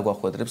წინ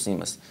დაგვახვედრებს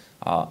იმას,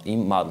 იმ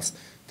მადლს.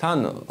 თან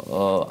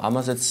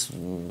ამაზეც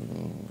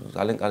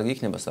ძალიან კარგი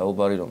იქნება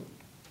საუბარი რომ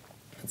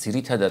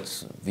ძირითადად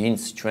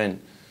ვინც ჩვენ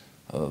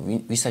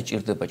ვისაც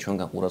ჭირდება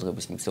ჩვენგან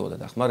ყურადღების მიქცევა და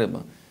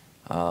დახმარება,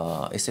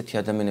 ესეთი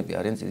ადამიანები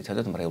არიან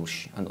ძირითადად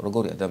მრევლში. ანუ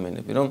როგორი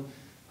ადამიანები, რომ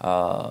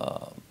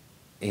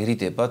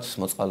ერიდებათ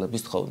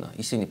მოწყალების თხოვნა.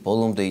 ისინი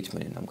ბოლომდე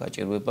ითმენენ ამ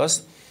გაჭირვებას,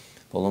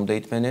 ბოლომდე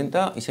ითმენენ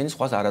და ისინი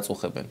სხვას არ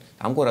აწუხებენ.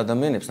 ამგვარ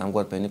ადამიანებს,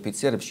 ამგვარ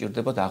ბენეფიციარებს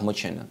ჭირდებათ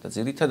აღმოჩენა და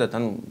ძირითადად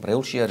ანუ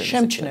მრევლში არის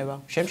შემჩნევა.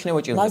 შემჩნევა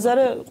ჭირდება.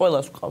 ლაზარე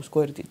ყველას გვყავს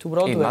გვერდით,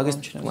 უბრალოდ ვერ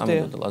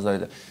მომჩნევს. ლაზარე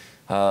და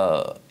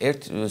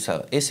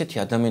ესეთი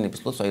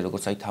ადამიანების ლოცვა, აი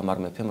როგორც აი თამარ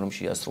მეფემ რომ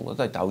შეასრულა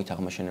და დავით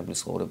აღმაშენებლის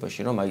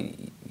ცხოვრებაში, რომ აი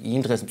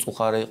იმ დღეს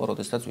მწუხარე იყო,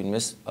 როდესაც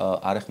ვინმეს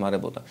არ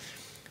ეხმარებოდა.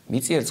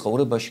 მიწიერ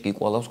ცხოვრებაში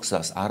გიკვალავს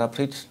გზას,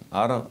 არაფრით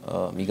არ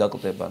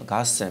მიგაკლდება,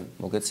 გასცემ,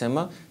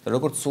 მოგეცემა და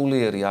როგორც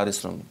სულიერი არის,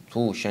 რომ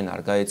თუ შენ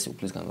არ გაეცი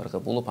უფლისგან ვერ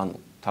ღებულობ, ანუ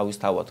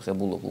თავისთავად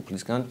ღებულობ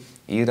უფლისგან,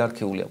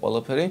 იერარქიულია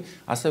ყველაფერი,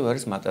 ასევე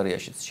არის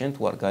მატერიაშიც. შენ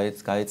თუ არ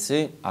გაეცი,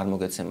 არ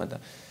მოგეცემა და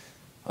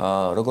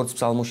როგორც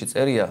ფსალმოში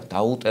წერია,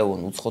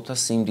 დაუტევონ უცხოთა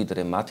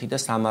სიმდიდრე მათი და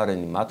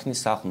სამარენი მათნი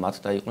სახლ მათ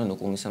დაიყვნენ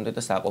უკუნისამდე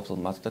და საყოფილ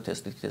მათ და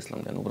თესლით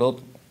თესლამდე. უბრალოდ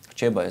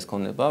რჩება ეს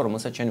ქონება,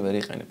 რომელსაც შენ ვერ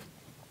იყენებ.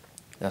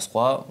 და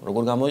სხვა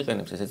როგორ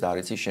გამოიყენებს, ესეც არ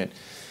იცი შენ.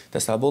 და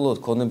საბოლოოდ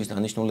ქონების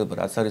დანიშნულება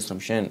რაც არის, რომ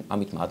შენ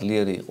ამით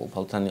მადლიერი იყო,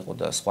 უფალთან იყო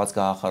და სხვაც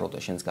გაახარო და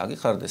შენც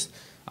გაგიხარდეს,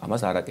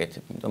 ამას არ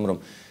აკეთებ, იმიტომ რომ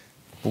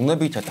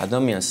ბუნებითად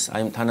ადამიანს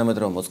აი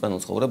თანამედროვე მოწყენილ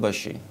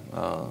ცხოვრებაში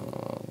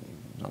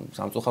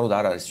სამწუხაროდ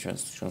არ არის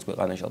ჩვენს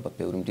ქვეყანაში ალბათ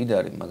ბევრი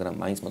მდიდარი, მაგრამ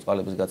მაინც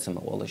მოწყალების გაცემა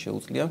ყველა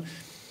შეუძლია.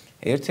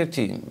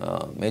 ერთ-ერთი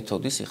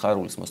მეთოდი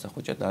სიხარულის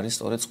მოსახვეჭად არის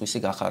სწორედ სხვისი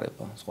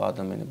გახარება, სხვა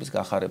ადამიანების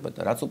გახარება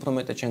და რაც უფრო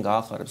მეტად შენ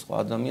გაახარებ სხვა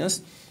ადამიანს,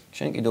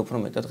 შენ კიდევ უფრო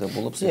მეტად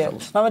ღებულობ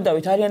სიხარულს. მამად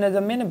დავით, არიან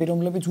ადამიანები,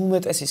 რომლებიც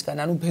უმეტესისგან,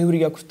 ანუ ბევრი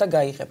აქვთ და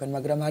გაიღებენ,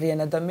 მაგრამ არიან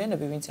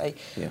ადამიანები, ვინც აი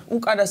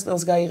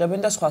უკანასკნელს გაიღებენ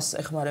და სხვას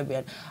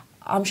ეხმარებიან.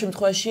 ამ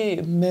შემთხვევაში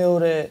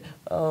მეორე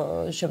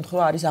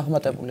შემთხვევა არის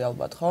აღმატებული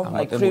ალბათ, ხო?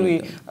 აი ქრივი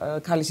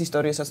ქალის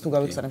ისტორიასაც თუ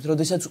გავიხსენებთ,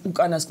 როდესაც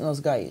უკანასკნელს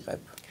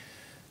გაიღებ.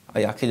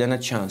 აი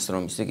აქედანაც ჩანს,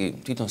 რომ ისე იგი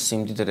თვითონ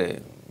სიმდიდრე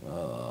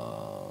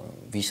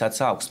ვისაც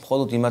აქვს,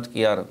 მხოლოდ იმათ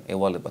კი არ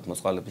ევალებათ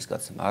მოწყალების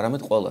გაცემა,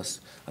 არამედ ყველას.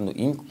 ანუ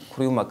იმ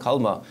ქრივმა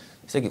ქალმა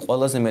ესე იგი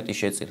ყველაზე მეტი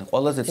შეწირა,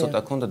 ყველაზე ცოტა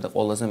ქონდა და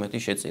ყველაზე მეტი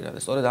შეწირა. და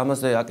სწორედ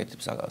ამაზე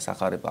აკეთებს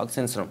სახარება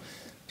აქცენტს, რომ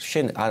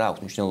შენ არ აქვს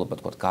მნიშვნელობა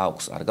თქვა,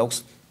 გააქვს, არ გაქვს,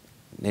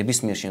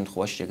 ნებისმიერ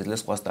შემთხვევაში შეგიძლია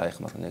სხვას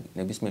დაეხმარო,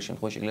 ნებისმიერ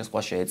შემთხვევაში შეგიძლია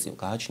სხვა შეეწიო.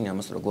 გააჩნი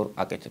ამას როგორ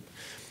აკეთებ.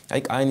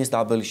 აი კაინის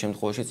დაბელის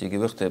შემთხვევაშიც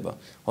იგივე ხდება.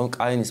 ხომ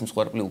კაინის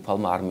მსხვერპლი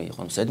უფალმა არ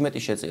მიიღო,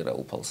 ზედმეტი შეწირა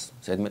უფალს,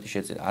 ზედმეტი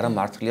შეწირა. არა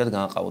მართლიად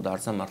გააყაო და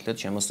არც მართლიად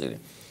შემოსწირი.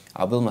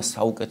 აბელმა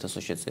საუკეთესო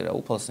შეწირა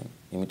უფალს,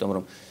 იმიტომ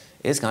რომ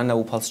ეს განა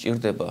უფალს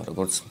ჭირდება,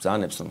 როგორც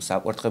ბრძანებს, რომ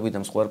საკვერთხები და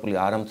მსხვერპლი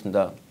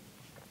არამთნდა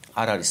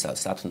არ არის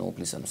სათნო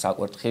უფლის, ანუ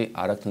საკვერთხი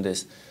არაქნდეს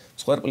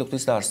მსხვერპლი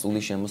ღვთის და არსული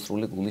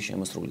შემოსრული, გული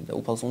შემოსრული და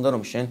უფალს უნდა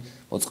რომ შენ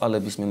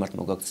მოწყალების მიმართ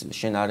მოგაქცევი,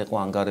 შენ არ იყო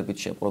ანგარებით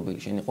შეპყრობილი,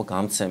 შენ იყო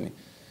გამცემი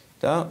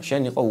და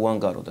შენ იყო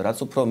უანგარო და რაც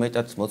უფრო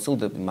მეტად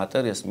მოცილდები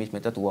მატერიას, მით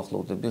მეტად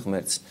უახლოვდები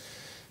ღმერთს.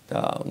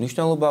 და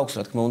მნიშვნელობა აქვს,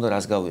 რა თქმა უნდა,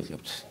 რას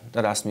გავიღებთ და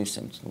რას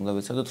მივსემთ. უნდა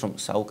ვეცადოთ, რომ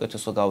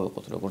საუკეთესო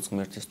გავიყოთ, როგორც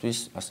ღმერთისთვის,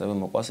 ასევე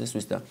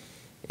მოყვასისთვის და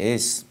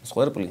ეს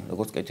მსხვერპლი,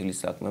 როგორც კეთილის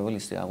საკმეველი,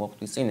 ისე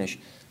აღვახვის წინაშე.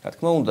 რა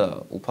თქმა უნდა,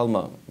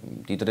 უფალმა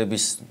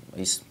დიდრების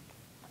ის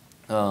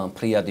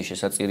ფრიადი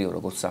შესაწირიო,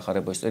 როგორც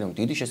სახარება ისტორია, რომ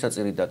დიდი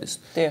შესაწირი დადეს.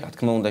 რა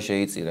თქმა უნდა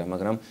შეიწირა,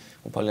 მაგრამ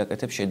უფალი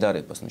აკეთებს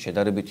შედარებას,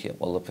 შედარებითია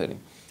ყველაფერი.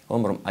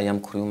 რომ აი ამ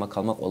ქრივმა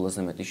ქალმა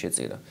ყველაზე მეტი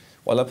შეწირა.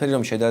 ყველაფერი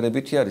რომ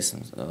შედარებითი არის,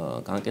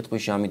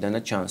 განკითხვის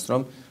ჟამიდანაც ჩანს,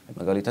 რომ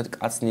მაგალითად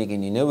კაცნიგი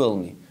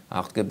ნინეველნი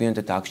აღდგებიან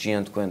და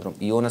დაგჭიან თქვენ, რომ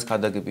იონას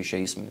ქადაგები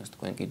შეისმინოს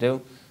თქვენ კიდევ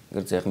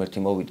გრძე ღმერთი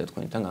მოვიდა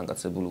თქვენთან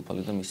განკაცებული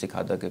უფალი და მისი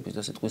ქადაგების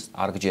და სიტყვის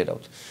არ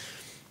გჯერავთ.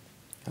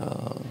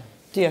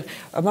 დიახ,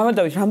 მამად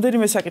დავით,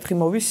 რამდენიმე საკითხი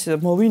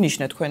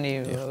მოვინიშნა თქვენი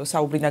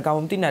საუბრიდან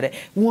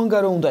გამომდინარე.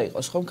 უანგარო უნდა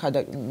იყოს, ხომ,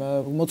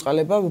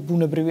 მოწყალება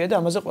ბუნებრივია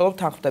და ამაზე ყველაფერ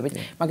თანხმდებით.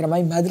 მაგრამ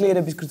აი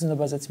მადლიერების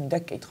გრძნობაზეც მინდა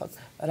გკითხოთ,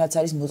 რაც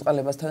არის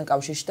მოწყალებასთან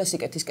კავშირში და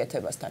სიკეთის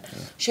კეთებასთან.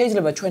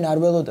 შეიძლება ჩვენ არ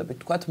ველოდებით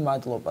თქვათ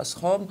მადლობას,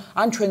 ხომ?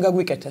 ან ჩვენ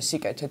გაგვიკეთეს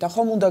სიკეთე და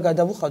ხომ უნდა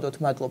გადავუხადოთ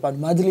მადლობა, ან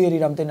მადლიერი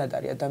რამდენად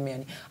არის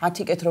ადამიანი.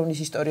 10 კეთროვნის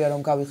ისტორია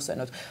რომ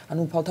გავიხსენოთ, ანუ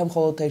უფალთან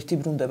მხოლოდ ერთი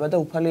ბრუნდება და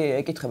უფალი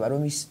ეკითხება,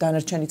 რომ ის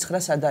დანარჩენი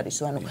 9 სად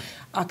არისო, ანუ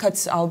აქაც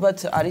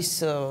ალბათ არის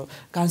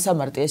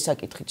განსამარტი ეს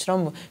საკითხიც,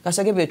 რომ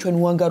გასაგებია ჩვენ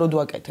უანგაროდ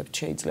ვაკეთებთ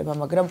შეიძლება,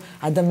 მაგრამ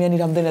ადამიანი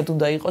რამდენად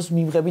უნდა იყოს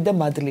მიმღები და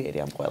მადლიერი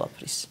ამ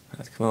ყველაფრის.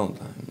 რა თქმა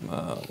უნდა,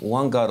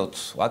 უანგაროდ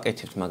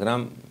ვაკეთებთ, მაგრამ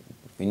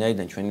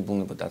ვინაიდან ჩვენი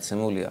ბუნება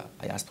დაცემულია,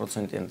 აი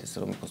 100%-იანად ის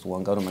რომ იყოს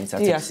უანგარო, მაინც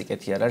არც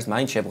სიკეთი არ არის,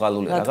 მაინც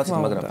შებრალულია რაღაცა,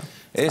 მაგრამ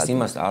ეს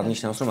იმას არ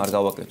ნიშნავს, რომ არ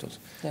გავაკეთოთ.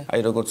 აი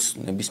როგორც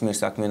ნებისმიერ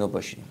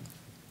საქმიანობაში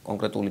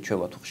კონკრეტული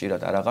ჩვევა თუ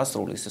ხშირად არ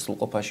აღასრული, ის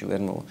სრულყოფაში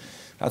ვერ მოვა.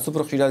 რაც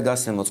უფრო ხშირად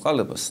გასცემ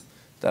მოწყალებას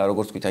და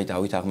როგორც ვთქვით, აი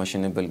დავით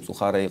აღმაშენებელი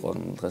მწუხარე იყო,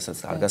 რომ დღესაც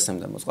არ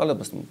გასცემდა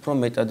მოწყალებას, უფრო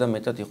მეტად და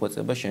მეტად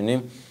იხვეწება შენი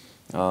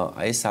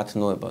აი ეს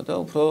სათნოება და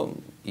უფრო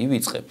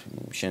ივიწყებ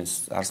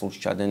შენს არსულში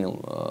ჩადენილ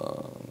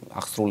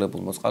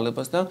აღსრულებულ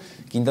მოწყალებას და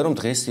გინდა რომ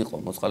დღეს იყო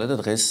მოწყალე და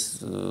დღეს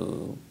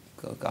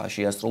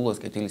შეასრულო ეს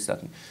კეთილის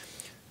საქმე.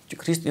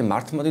 ქრისტიან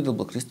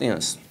მართლმადიდებელ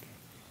ქრისტიანს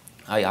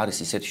აი არის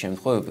ისეთი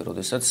შემთხვევები,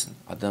 როდესაც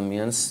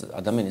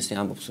ადამიანს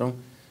ამბობს, რომ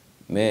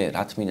მე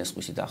რა თმინეს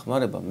ხვისი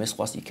დახმარება, მე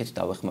სხვას იქეთ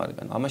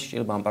დავეხმარებიან. ამაში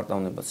შეიძლება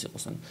ამპარტავნებაც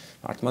იყოს.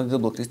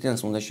 მართლმადიდებელ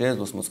ქრისტიანს უნდა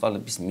შეეძლოს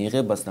მოწყალების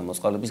მიღებაც და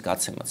მოწყალების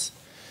გაცემაც.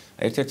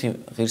 ერთ-ერთი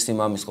ღირსი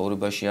მამის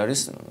ცხოვრებაში არის,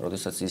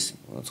 როდესაც ის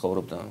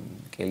ცხოვრობდა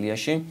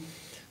კელიაში,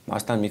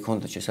 მასთან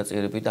მიქონდა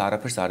შესაძლებლობა და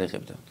არაფერს არ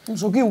იღებდა.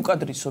 ზოგი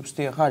უკადრისობს,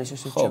 დიახ, არის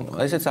ესეც შემდგომ.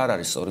 ხო, ესეც არ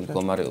არის სწორი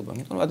მდგომარეობა.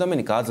 იმიტომ რომ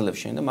ადამიანი გააძლევს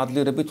შენ და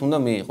მადლიერებით უნდა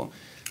მიიღო.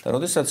 და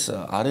როდესაც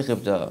არ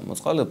იღებდა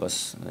მოწყალებას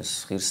ეს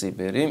ღირსი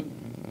ბერი,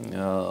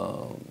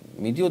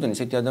 მიდიოდნენ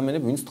ისეთი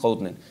ადამიანები, ვინც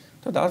თხოვდნენ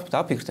და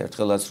დაფიქრდა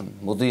ერთხელაც რომ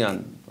მოდიან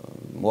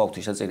მოაქვთ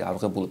შესაძლებელი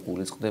აღებული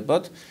ყულის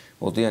ყდებათ,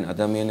 მოდიან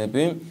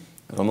ადამიანები,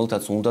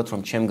 რომელთაც უნდათ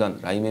რომ ჩემგან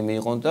რაიმე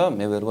მიიღონ და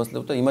მე ვერ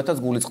ვაძლევ და იმათაც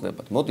გული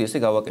ყდებათ. მოდი ესე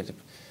გავაკეთებ.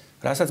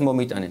 რასაც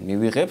მომიტანენ,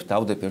 მივიღებ,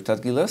 დავდებ ერთ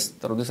ადგილას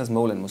და როდესაც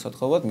მოვლენ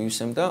მოსათხოვად,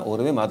 მივისემ და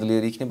ორივე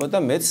მადლიერი იქნება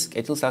და მეც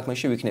კეთილ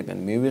საქმეში ვიქნებიან.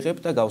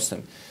 მივიღებ და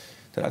გავსემ.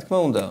 და რა თქმა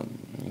უნდა,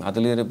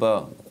 მადლიერება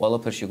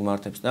ყველაფერში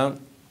გმართებს და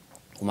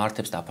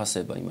გმართებს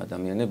დაფასება იმ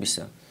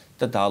ადამიანებისა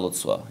და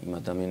დაალოცვა იმ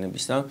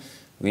ადამიანებისა,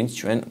 ვინც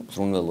ჩვენ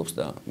ზრუნველობს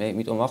და მე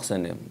იმიტომ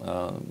ვახსენე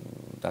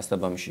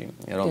დასაბამში,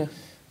 რომ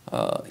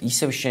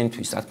ისევ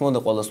შენთვის, რა თქმა უნდა,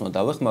 ყველას უნდა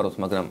დავეხმაროთ,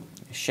 მაგრამ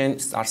შენ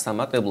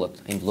წარსამატებლად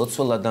იმ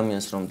ლოცველ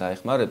ადამიანს რომ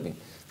დაეხმარები,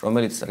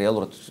 რომელიც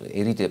რეალურად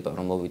ერიდება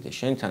რომ მოვიდეს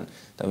შენთან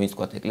და ვინც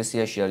თქვა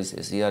ეკლესიაში არის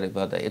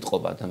ეზიარება და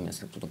ეთყობა ადამიანს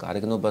თუ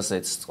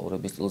გარეგნობაზეც,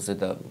 ცხოვრების სტილზე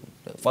და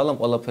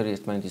ყველაფერი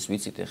ერთმანეთის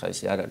ვიცით, ეხა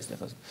ისე არ არის,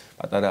 ეხა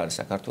პატარა არის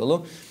საქართველო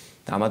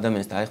და ამ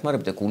ადამიანს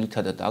დაეხმარებ და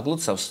გულითა და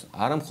დაგლოცავს,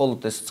 არა მხოლოდ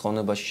ეს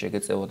ცხოვრებაში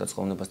შეგეწევა და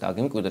ცხოვრებას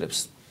დაგიმკვიდრებს,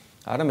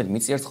 არამედ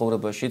მიწიერ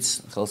ცხოვრებაშიც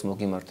ხელს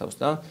მოგიმართავს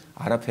და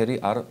არაფერი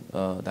არ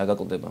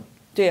დაგაკლდება.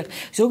 დიახ,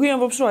 ზოგი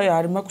ამბობს, რომ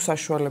არ მაქვს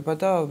საშუალება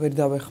და ვერ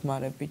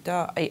დავეხმარები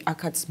და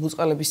აქაც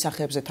მოწყალების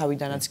სახეებზე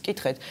თავიდანაც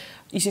კითხეთ,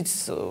 ისიც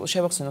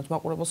შევახსენოთ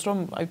მაყურებელს, რომ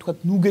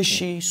თქვათ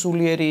ნუგეში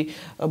სულიერი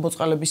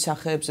მოწყალების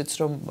სახეებზეც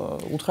რომ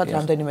უთხრათ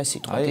რამდენიმე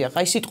სიტყვა. დიახ,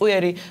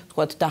 სიტყვიერი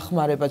თქვათ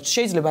დახმარებაც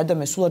შეიძლება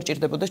ადამიანს სულ არ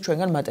ჭირდებოდეს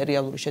ჩვენგან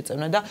მატერიალური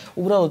შეწევნა და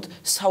უბრალოდ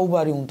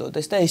საუბარი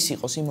უნდოდეს და ეს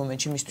იყოს იმ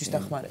მომენტში მისთვის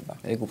დახმარება.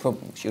 ეგ უფრო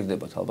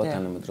ჭირდებათ ალბათ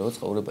თანამედროვე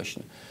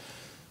ცხოვრებაში.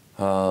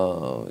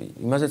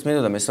 იმაზეც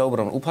მინდოდა მესაუბრა,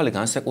 რომ უფალი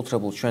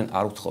განსაკუთრებულ ჩვენ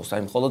არ ვთხოვს,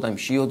 აი მხოლოდ აი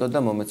შიოდა და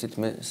მომეცით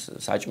მე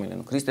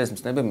საჭმელი. ქრისტეს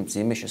მცნებები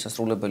მძიმე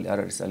შესასრულებელი არ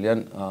არის, ძალიან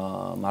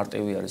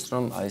მარტივი არის,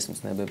 რომ აი ეს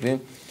მცნებები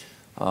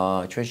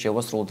ჩვენ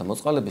შევასრულოთ და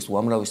მოწყალების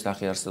უამრავი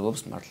სახე არსებობს,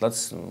 მართლაც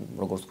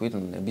როგორც თქვით,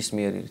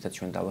 ნებისმიერი რითაც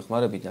ჩვენ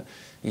დავეხმარებით და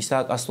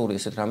ისაა კასტური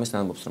ესეთ რამეს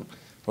ამბობს, რომ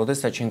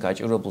როდესაც ჩვენ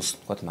გაჭირებულს,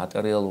 თქვათ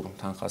მატერიალურ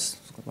თანხას,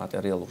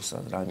 მატერიალურ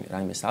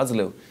რაიმეს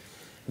აძლევ,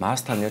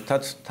 მასთან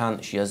ერთად თან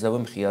შეაზავე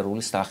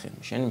მხიარული სახე.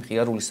 შენი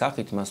მხიარული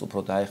სახით მას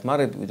უფრო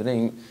დაეხმარები, ვიდრე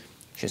იმ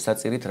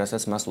შესაწირით,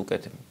 რასაც მას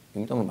უკეთებ.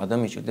 იმიტომ რომ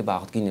ადამიანს ჭირდება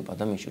აღდგინება,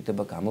 ადამიანს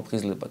ჭირდება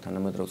გამოფხიზლება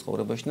თანამედროვე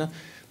ცხოვრებაში და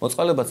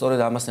მოწყალება სწორედ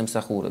ამას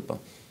ემსახურება.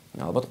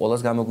 ალბათ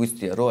ყველას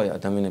გამოგვიცდია, რომ აი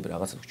ადამიანები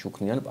რაღაცას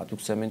ჩუქნიან,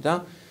 პატივცემენ და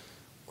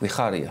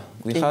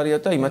გვიხარია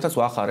და იმათაც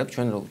ვახარებ,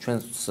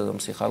 ჩვენ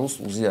სიხარულს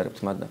უზიარებთ,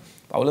 მაგრამ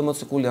პავლე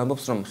მოციქული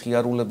ამბობს, რომ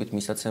მხიარულებით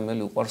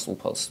მისაცემელი უყვარს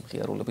უფალს,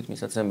 მხიარულებით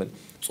მისაცემელი.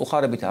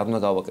 წუხარებით არ უნდა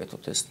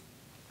გავაკეთოთ ეს.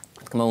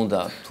 თქმა უნდა,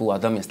 თუ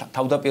ადამიანს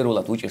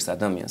თავდაპირველად უჭირს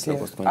ადამიანს,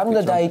 როგორც თქვენ არ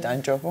უნდა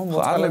დაიტანჯო, ხო,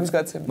 მოწყალების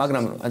გაცემა.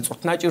 მაგრამ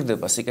წვრთნა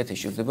ჭირდება, სიკეთე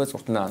ჭირდება,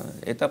 წვრთნა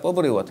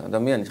ეტაპობრივად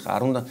ადამიანი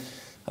არ უნდა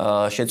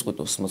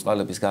შეწყვიტოს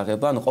მოწყალების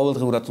გაღება, ანუ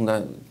ყოველდღიურად უნდა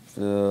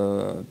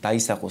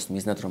დაისახოს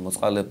მიზნად, რომ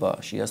მოწყალება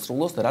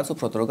შეასრულოს და რაც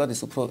უფრო დრო გადის,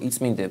 უფრო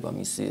იწმინდება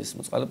მისი ეს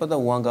მოწყალება და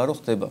უანგარო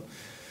ხდება.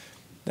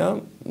 და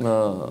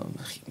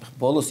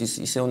ბოლოს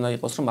ისე უნდა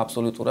იყოს, რომ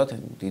აბსოლუტურად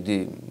დიდი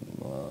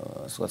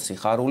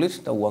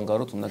სიხარულით და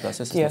უანგაროდ უნდა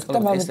გასცეს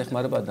მოწყალება, ეს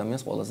ეხმარება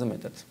ადამიანს ყველაზე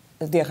მეტად.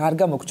 დიახ, არ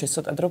გამოგჩეს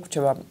ცოტა დრო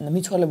გვჩება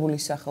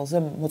მიცვალებულის სახელზე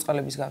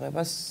მოწყალების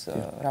გაღებას,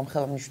 რამ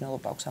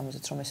ხელმისაწვდომობა აქვს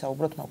ამაზეც რომ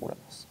ესაუბროთ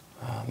მაყურებელს.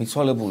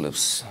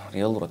 მიცვალებულებს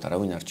რეალურად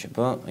არავინ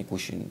არჩება, აი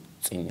გუშინ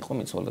წინ იყო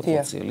მიცვალებულ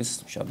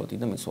წილის შაბათი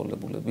და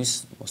მიცვალებულების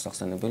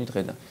მოსახსენებელი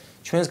დღე და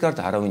ჩვენს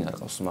გარდა არავინ არ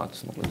ყავს მათ,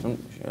 მოკლედ რომ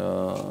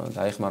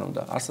დაეხმარონ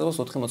და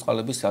არსებობს 4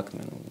 მოწყალების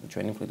საქმე,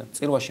 ჩვენი მხრიდან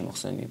წირვაში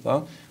მოხსენება,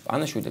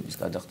 პანაშვიდების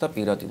გადახდა,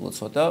 პირადი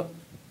ლოცვა და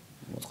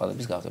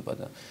მოწყალების გაღება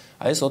და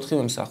აი ეს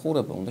 4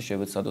 მსახურება უნდა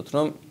შევეცადოთ,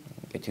 რომ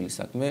კეთილი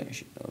საქმე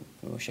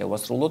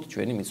შევასრულოთ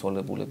ჩვენი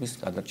მიცვალებულების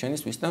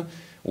გადარჩენისთვის და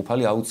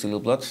უფალი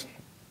აუცილებლად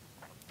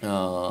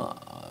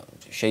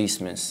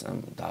შეისმენს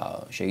და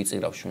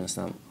შეიწირავს ჩვენს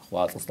ამ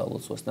ხვაწლს და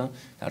ლოცვას და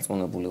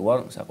დარწმუნებული ვარ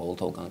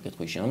საყოველთაო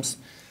განკითხვის ჟამს,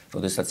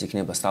 როდესაც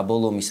იქნება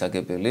საბოლოო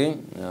მისაგებელი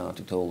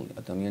თითოეულ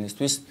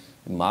ადამიანისთვის,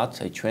 მათ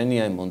აი ჩვენი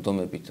აი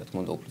მონდომებით, რა თქმა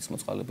უნდა, უფლის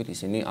მოწყალებით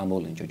ისინი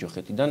ამოვლენ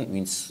ჯოჯოხეთიდან,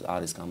 ვინც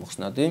არის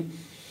გამოხსნადი,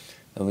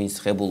 ვინც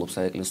ხებულობს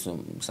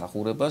საეკლესიო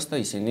მსახურებას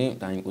და ისინი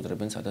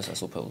დაიმკვიდრებენ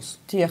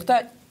სადასასოფლოს. დიახ და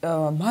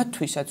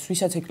მათთვისაც,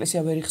 ვისაც ეკლესია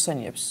ვერ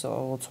იხსენიებს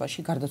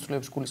ლოცვაში,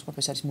 გარდაცვლილების გულისხმობ,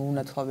 ეს არის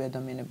მოუნათლავი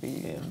ადამიანები,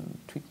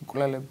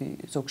 თვითმკვლელები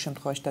ზოგ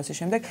შემთხვევაში და ასე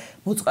შემდეგ,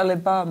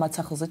 მოწყალება მათ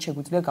სახელზე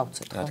შეგვიძლია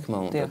გავცეთ. რა თქმა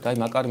უნდა, და აი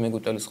მაკარი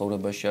მეგვიტელი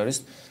ცხოვრებაში არის,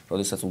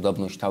 როდესაც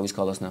უდაბნოში თავის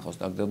ქალას ნახავს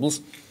დაგდებულს,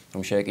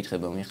 რომ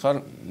შეეკითხება, მე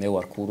ხარ, მე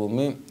ვარ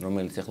ქურუმი,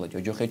 რომელიც ახლა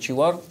ჯოჯოხეთში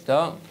ვარ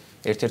და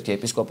ერთ-ერთი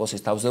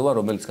ეპისკოპოსის თავზე ვარ,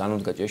 რომელიც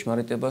განუდგა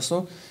ჭეშმარიტებასო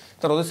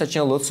და როდესაც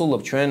ჩვენ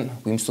ლოცულობ, ჩვენ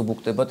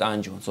გვიმსუბუქდება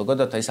ტანჯვა.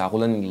 ზოგადად ეს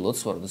აღვლენილი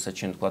ლოცვა, როდესაც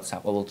ჩვენ თქვა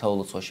საყოველთაო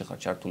ლოცვაში ხარ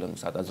ჩართული,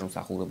 სადაზრო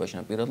მსახურებაში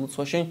ან პირად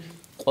ლოცვაში,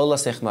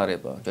 ყველას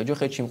ეხმარება.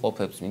 ჯოჯოხეთში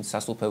მყოფებს, ვინც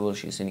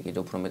სასულფეველში, ისინი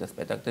კიდევ უფრო მეტად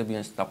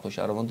სპექტაკლებიან საფრთხეში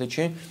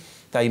არამონდეჩი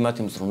და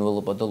იმათი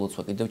მზრუნველობა და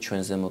ლოცვა კიდევ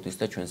ჩვენზე მოდის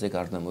და ჩვენზე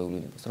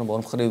გარდამოევლინებას. რომ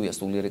ორმხრივია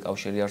სულიერი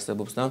კავშირი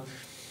არსებობს და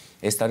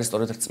ეს არის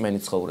სწორედ რწმენი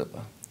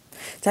ცხოვრება.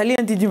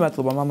 ძალიან დიდი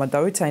მადლობა მამა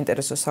დავით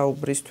საინტერესო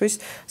საუბრისთვის.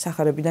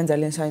 სახარებიდან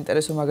ძალიან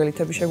საინტერესო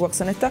მაგალითები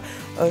შეგვახსენეთ და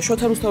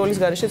შოთა რუსთაველის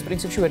გარეშეც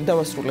პრინციპში ვერ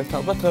დავასრულებთ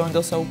ალბათ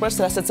დღევანდელ საუბარს,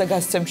 რასაც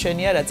გასცემ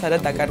შენია, რაც არა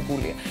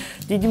დაკარგულია.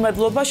 დიდი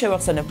მადლობა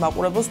შევახსენებ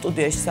მაყურებელს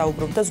სტუდიაში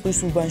საუბრობდა ზღვის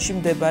უბანში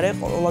მდებარე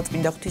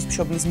ყოვლადწმინდა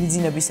ღვთისმშობლის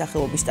მიძინების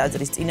სახელობის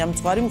ტაძრის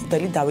წინამძღვარი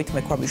მღვდელი დავით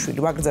მექვაბიშვილი.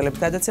 ვაგრძელებთ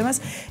გადაცემას,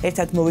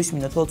 ერთად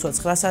მოვისმინოთ ლოცვა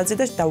 9 საათზე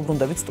და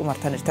დავუბრუნდებით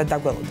სტუმართან ერთად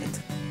დაგველოდეთ.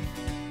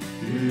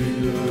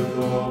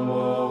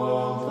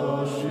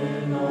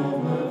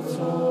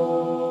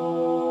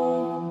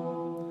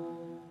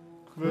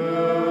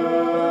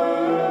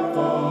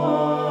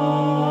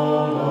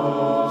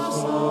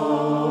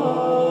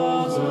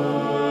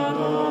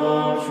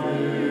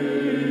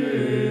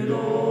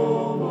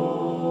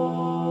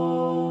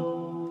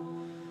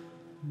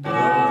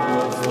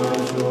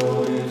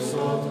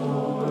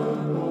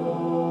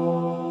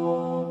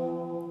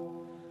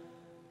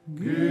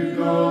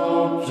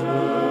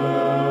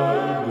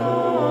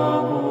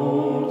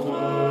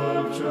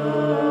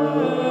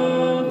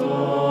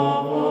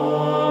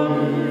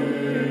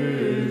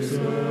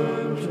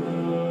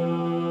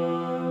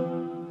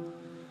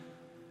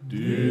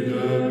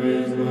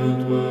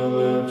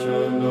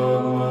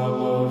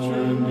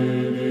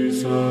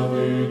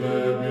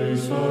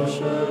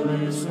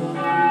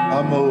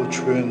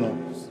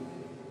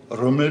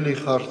 რომელი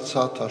ხარ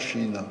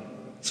ცათაშინა,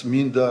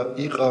 წმინდა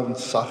იყავ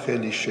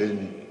სახელი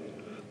შენი,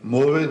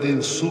 მოვედინ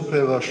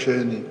სუფევა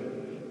შენი,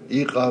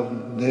 იყავ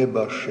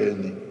ნება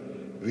შენი,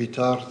 ვით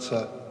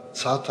არცა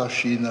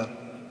ცათაშინა,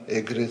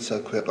 ეგრეცა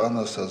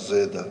ქვეყანასა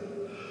ზედა,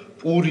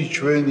 პური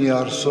ჩვენი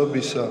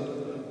არსობისა,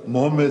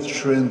 მომეც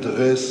ჩვენ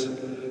დღეს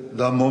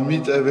და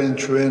მომიტევენ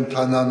ჩვენ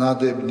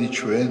თანანადებნი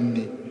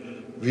ჩვენი,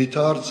 ვით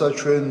არცა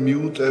ჩვენ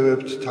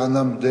მიუტევებთ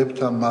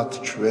თანამდებთა მათ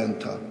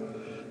ჩვენთა.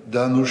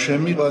 და ნუ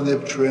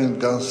შემიყანებ ჩვენ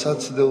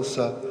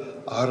განსაცდელსა,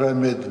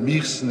 არამედ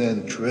მიხსნენ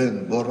ჩვენ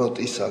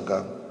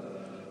ბოროტისაგან.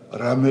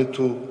 რამე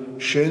თუ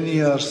შენი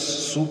არს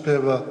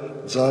სუფევა,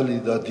 ძალი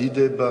და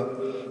დიდება,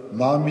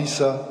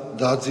 მამისა,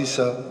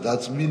 დაძისა და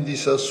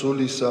წმინდისა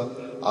სულისა,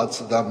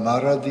 აწდა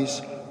მარადის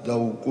და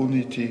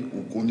უკუნითი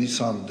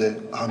უკუნისამდე.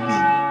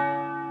 ამინ.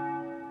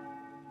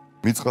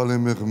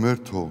 მიწყალემე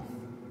ღმერთო,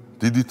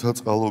 დიდითა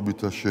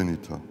წყალობითა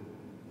შენითა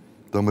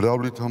და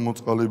მრავლითა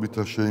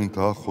მოწყალებითა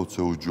შენითა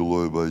ახოცე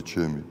უჯულოებაი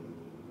ჩემი.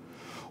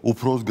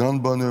 უფროს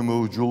განბანემე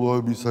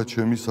უჯულოებისა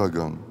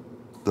ჩემისაგან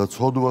და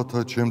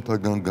ცოდვათა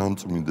ჩემთაგან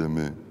გამწმინდე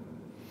მე.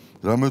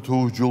 რამე თუ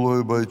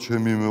უჯულოებაი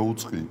ჩემი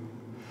მეუწყი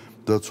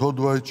და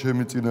ცოდვაი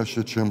ჩემი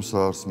წინაშე ჩემსა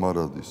არს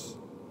მარადის.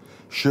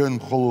 შენ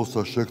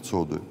მხოლოსა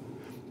შეგცოდე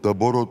და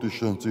ბოროტი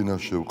შენ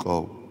წინაშე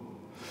ვყავ,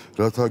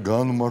 რათა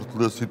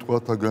განმართლე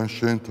სიტყვათაგან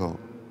შენთა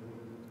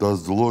და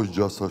ზლოს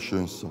ჯასა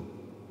შენსა.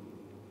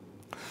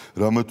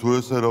 რამე თუ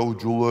ესერა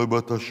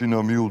უჯულოებათა შინა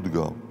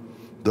მიუდგა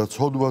და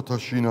ცოდვათა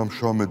შინა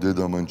მშამე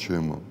დედამან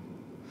ჩემა.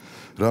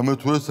 რამე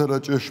თუ ესერა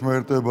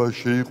ჭეშმარიტება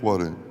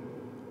შეიყვარე,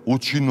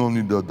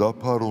 უჩინონი და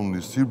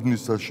დაფარონი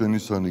სიბნისა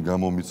შენისანი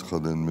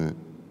გამომიცხადენ მე.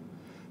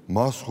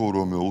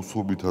 მასხოვრო მე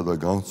უსუბითა და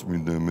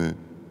განწმინდე მე.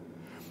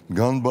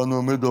 განბანო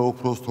მე და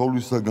ოქროს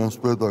თოვლისაგან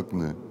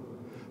სპეტაკნე,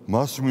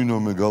 მასმინო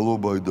მე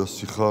გალობაი და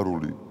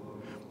სიხარული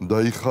და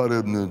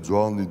იხარებნე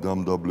ძვალნი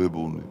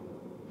დამდაბლებულნი.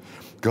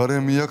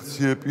 გარე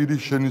მიაქციე პირი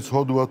შენი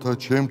ცოდვათა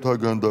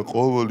ჩემთაგან და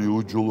ყოველი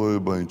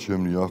უჯულოებაი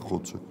ჩემნი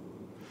ახოცე.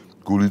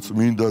 გული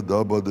წმინდა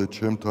დაბადე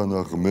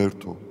ჩემთანა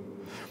ღმერთო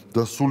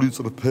და სული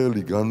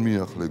წრფელი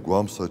განმიახლე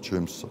გვამსა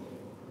ჩემსა.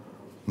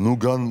 ნუ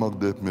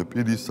განმაგდებ მე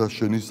პირისა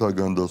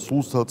შენისაგან და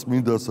სულსა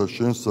წმინდასა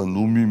შენსა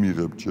ნუ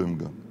მიმიღებ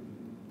ჩემგან.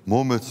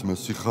 მომეცმე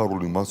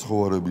სიხარული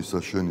მაცხოვარებისა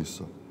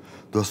შენისა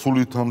და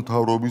სულითა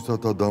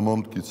მთავრობისათა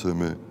დამამტკიცე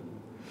მე.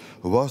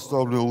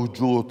 ვასწავლე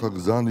უჯულოთა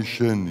გზანი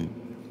შენი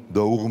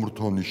და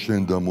უღმრთონი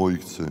შენ და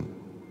მოიქცენ.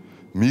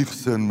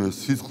 მიხსენ მე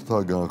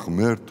სიცხთაგან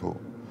ღმერთო,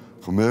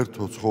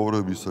 ღმერთო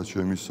ცხოვრებისა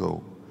ჩემისაო.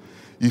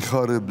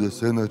 იხარებდეს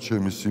ენა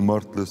ჩემი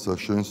სიმართლესა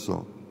შენსა.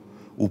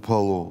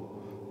 უფალო,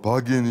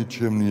 ბაგენი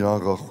ჩემნი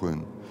აღახვენ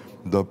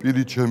და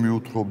პირი ჩემი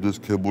უთხრობდეს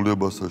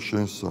ქებულებასა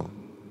შენსა.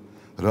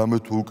 რამე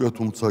თუ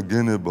უკეთუმცა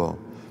გენება,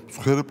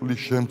 მსხვერპლი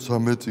შემცა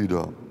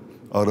მეწირა,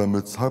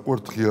 არამედ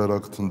საკვერთხი არ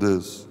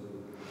აგთნდეს.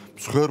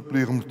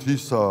 მსხვერპლი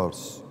ღმრთისა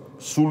არს,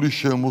 სული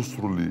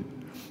შემოსრული,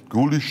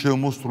 გული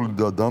შემოსრული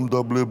და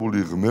დამდაბლებული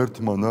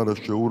ღმერთმან არა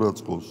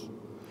შეურაცხყოს.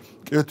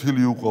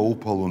 კეთილი უყვა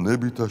უფალო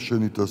ნებითა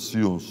შენითა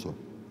სიონსა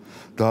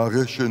და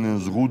აღეშენენ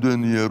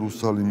ზღუდენი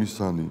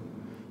იერუსალიმისანი.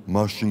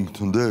 მაშინ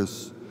გთნდეს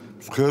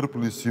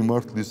მსხვერპლი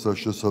სიმართლისა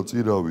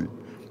შესაწირავი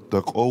და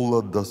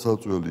ყოვლად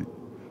დასაწველი.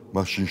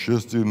 მაშინ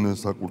შესწირნენ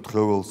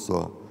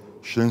საკურთხეველსა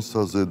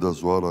შენსა ზედა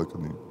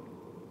ზვარაკნი.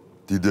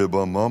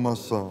 დიდება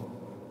მამასა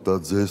და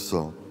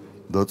ძესა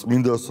და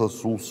წმინდასა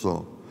სულსა,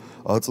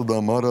 აწდა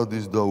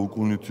მარადის და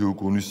უკუნითი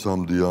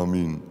უკუნისამდე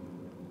ამინ.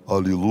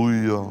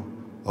 ალილუია,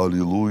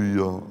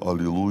 ალილუია,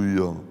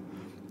 ალილუია,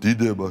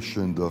 დიდება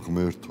შენ და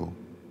ღმერთო.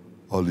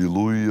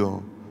 ალილუია,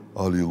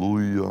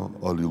 ალილუია,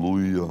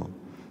 ალილუია,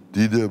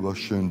 დიდება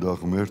შენ და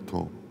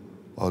ღმერთო.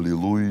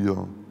 ალილუია,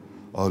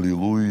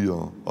 ალილუია,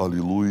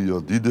 ალილუია,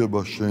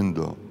 დიდება შენ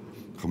და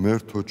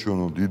ღმერთო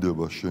ჩვენო,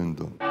 დიდება შენ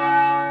და.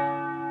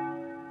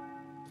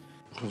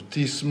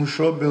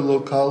 ღვთისმშობელო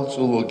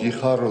ქალწულო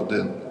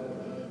გიხაროდენ,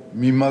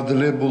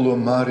 მიმადლებულო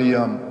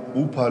მარიამ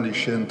უფალი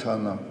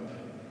შენთანა,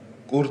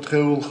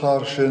 კურთხეულ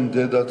ხარ შენ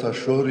დედათა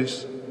შორის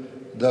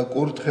და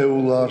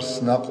კურთხეულ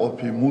არს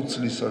ნაყოფი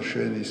მუცლისა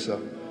შენისა,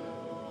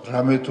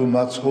 რამე თუ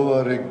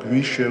მაცხოვარე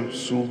გვიშევ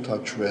სულთა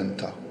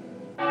ჩვენთა.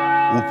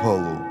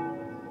 უფალო,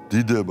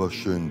 დიდება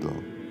შენ და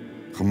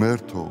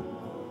ღმერთო,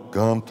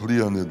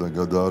 გაამთლიანე და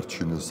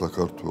გადაარჩინე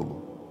საქართველო.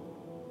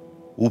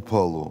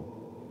 უფალო,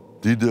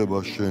 დიდება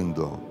შენ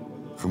და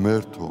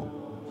ღმერთო,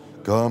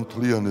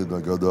 გაამთლიანე და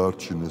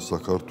გადაარჩინე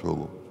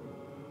საქართველო.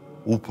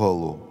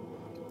 უფალო,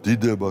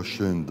 დიდება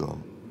შენ და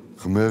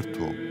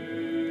ღმერთო,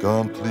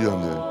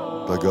 გაამთლიანე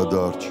და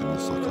გადაარჩინე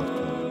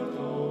საქართველო.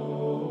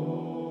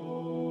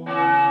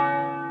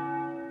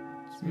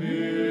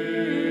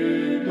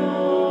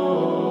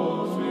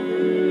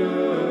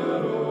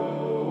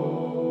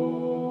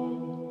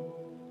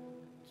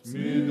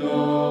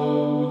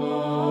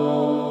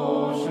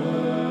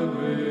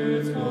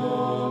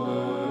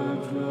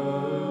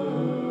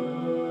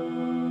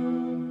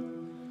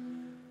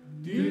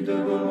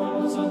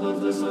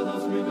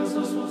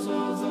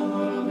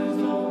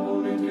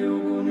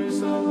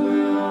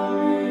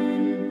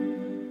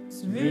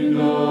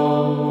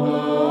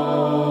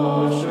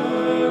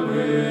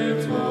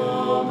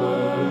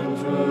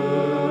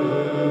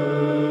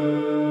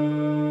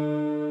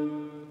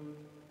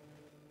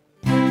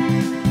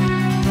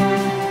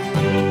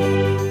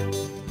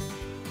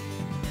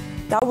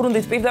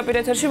 დაუბრუნდით პირდაპირ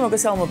ეთერში,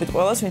 მოგესალმებით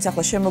ყველას, ვინც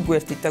ახლა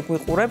შემოგვიერთით და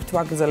გვიყურებთ,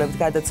 ვაგრძელებთ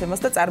გადაცემას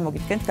და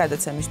წარმოგიდგენთ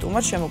გადაცემის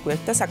სტუმარს,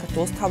 შემოგვიერთთ და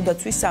საქართველოს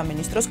თავდაცვის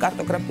სამინისტროს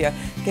კარტოგრაფია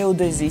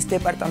გეოდეზიის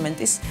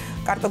დეპარტამენტის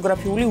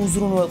კარტოგრაფიული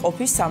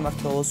უზრუნველყოფის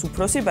სამმართველოს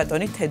უფროსი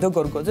ბატონი თედო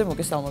გორგოძე.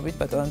 მოგესალმებით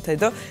ბატონო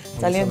თედო.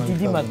 ძალიან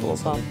დიდი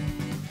მადლობა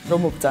რომ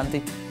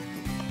მოგწანდით.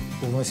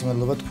 უღმესი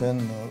მადლობა თქვენ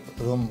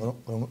რომ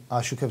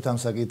აშუქებთ ამ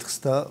საკითხს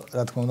და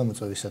რა თქმა უნდა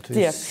მოწვევისათვის.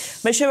 დიახ.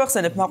 მე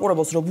შევახსენებ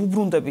მაყურებელს, რომ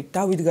ვუბრუნდებით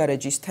დავით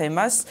გარეჯის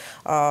თემას,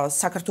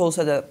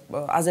 საქართველოსა და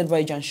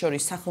აზერბაიჯანს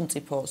შორის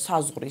სახელმწიფო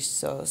საზღვრის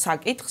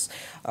საკითხს.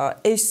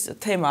 ეს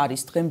თემა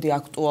არის დღემდე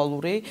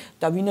აქტუალური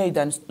და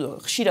ვინაიდან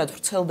ხშირად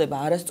ვრცელდება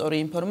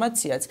არასწორი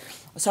ინფორმაციაც,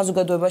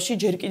 საზოგადოებაში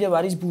ჯერ კიდევ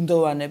არის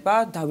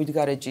ბუნდოვანება დავით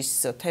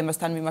გარეჯის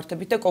თემასთან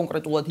მიმართებით და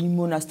კონკრეტულად იმ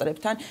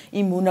მონასტრებთან,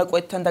 იმ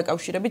მონაკვეთთან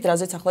დაკავშირებით,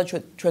 რაზეც ახლა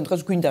ჩვენ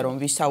დღეს გვინდა რომ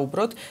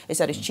ვისაუბროთ.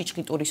 ეს არის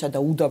ჩიჩხიტურისა და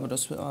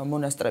უდაბნოს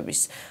მონასტრების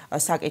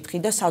საკითხი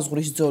და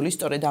საზღვრის ძოლი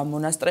სწორედ ამ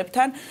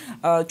მონასტრებთან.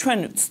 ჩვენ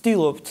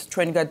ვცდილობთ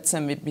ჩვენი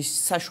გადაცემების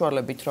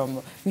საშუალებით რომ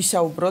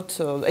ვისაუბროთ,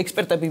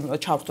 ექსპერტები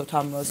ჩავრთოთ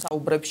ამ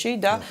საუბრებში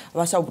და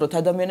ვასაუბროთ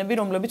ადამიანები,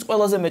 რომლებიც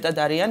ყველაზე მეტად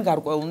არიან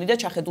გარკვეულნი და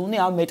ჩახედულნი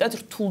ამ მეტად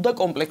რთულ და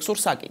კომპლექსურ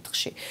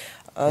საკითხში.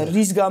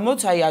 რის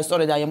გამოც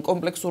სწორედ ამ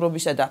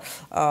კომპლექსურობისა და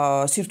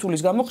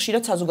სირთულის გამო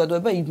ხშირად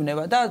საზოგადოება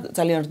იბნევა და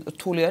ძალიან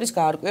რთული არის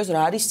გაარკვიოს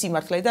რა არის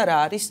სიმართლე და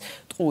რა არის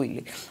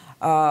ტყუილი.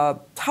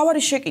 თავარი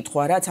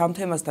შეკითხვა, რაც ამ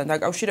თემასთან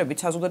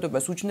დაკავშირებით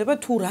საზოგადოებას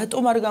უჩნდება, თუ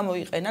რატომ არ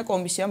გამოიყენა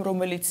კომისიამ,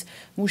 რომელიც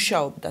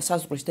მუშაობდა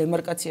საზღვრის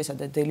დემარკაციასა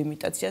და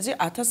დელიმიტაციაზე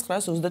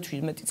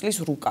 1937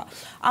 წლის რუკა.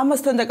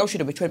 ამასთან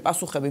დაკავშირებით ჩვენ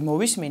პასუხები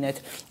მოვისმინეთ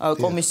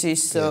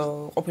კომისიის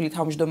ყოფილი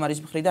თავმჯდომარის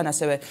მხრიდან,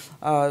 ასევე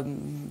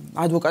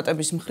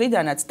ადვოკატების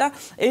მხრიდანაც და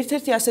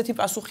ერთ-ერთი ასეთი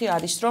პასუხი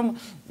არის, რომ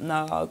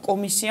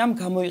კომისიამ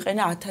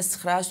გამოიყენა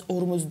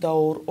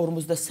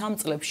 1942-43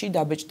 წლებში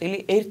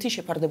დაბეჭდილი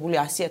ერთი შეფარდებული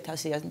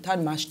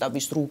 100,000-თან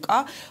მასშტაბის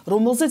რუკა,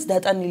 რომელზეც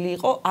დატანილი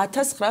იყო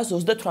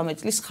 1938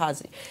 წლის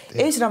ხაზი.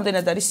 ეს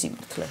რამდენად არის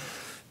სიმართლე?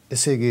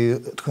 ესე იგი,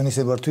 თქვენ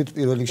ისე ვართვით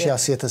პირველ რიგში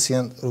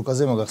 100,000-იან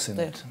რუკაზე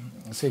მოგახსენებთ.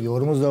 ესე იგი,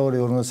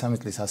 42-43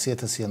 წლის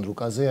 100,000-იან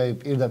რუკაზე,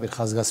 პირდაპირ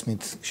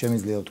ხაზგასმით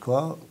შემიძლია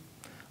ვთქვა,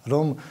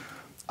 რომ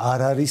არ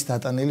არის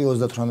დატანილი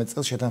 38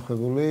 წელს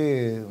შეთანხმებული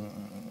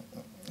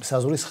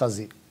საზღვრის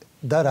ხაზი.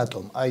 და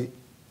რატომ?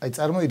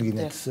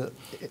 წარმოიდგინეთ,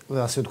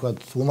 ასე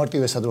ვთქვათ,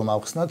 უმარტივესად რომ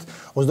ავხსნათ,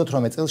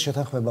 38 წელს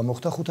შეთანხმება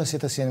მოხდა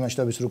 500,000-იანი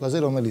მასშტაბის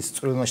რუკაზე, რომელიც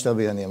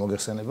წვრილმასშტაბიანია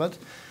მოგეხსენებათ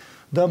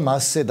და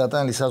მასზე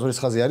დატანილი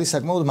საზღვრის ხაზი არის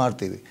საკმაოდ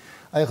მარტივი.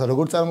 ახლა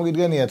როგორ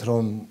წარმოგიდგენიათ,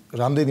 რომ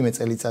რამდენიმე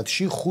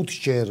წელიწადში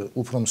 5-ჯერ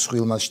უფრო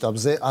მსხვილ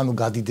მასშტაბზე, ანუ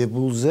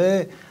გადიდებულზე,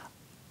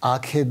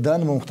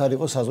 აქედან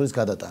მომხდარიყო საზღვრის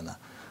გადატანა.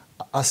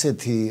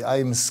 ასეთი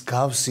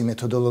მსგავსი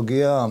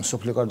მეთოდოლოგია ამ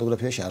სოფლიო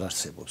კარტოგრაფიაში არ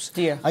არსებობს.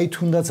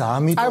 თუნდაც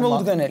ამიტომ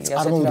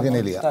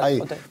წარმოუდგენელია.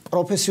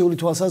 პროფესიული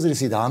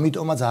თვალსაზრისით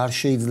ამიტომაც არ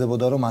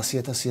შეიძლებოდა რომ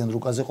 100,000-იან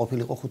რუკაზე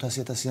ყოფილიყო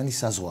 500,000-იანი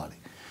საზღვარი.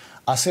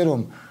 ასე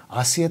რომ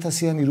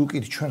 100,000-იანი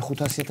რუკით ჩვენ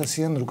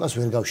 500,000-იან რუკას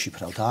ვერ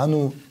გავშიფრავთ.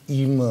 ანუ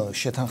იმ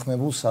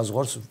შეთანხმებულ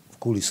საზღვარს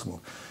გულისხმობ.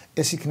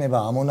 ეს იქნება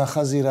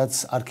ამონახაზი, რაც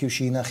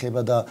არქივში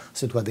ინახება და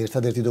ასე ვთქვათ,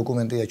 ერთადერთი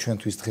დოკუმენტია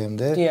ჩვენთვის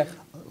დღემდე,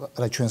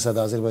 რაც ჩვენსა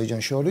და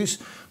აზერბაიჯანს შორის.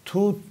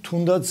 თუ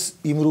თუნდაც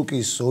იმ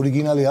რუკის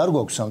ორიგინალი არ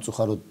გვაქვს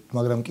სამწუხაროდ,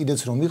 მაგრამ კიდეც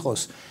რომ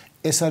იყოს,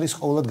 ეს არის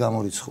ყოველად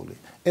გამორიცხული.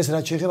 ეს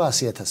რაც შეეხება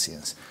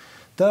 100.000-იანს.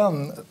 და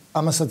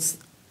ამასაც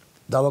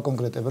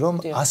დავაკონკრეტებ, რომ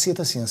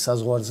 100.000-იან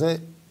საზღვარზე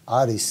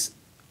არის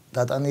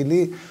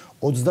დატანილი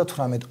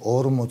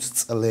 38-40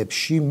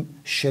 წლებში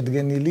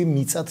შედგენილი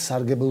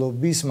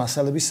მიწათსარგებლობის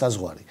მასალების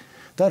საზღვარი.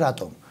 და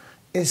რატომ?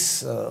 ეს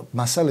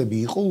მასალები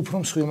იყო უფრო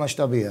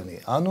მსხვილმასშტაბიანი.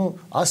 ანუ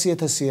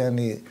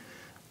 100.000-იანი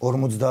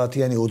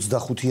 50-იანი,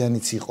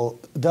 25-იანიც იყო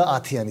და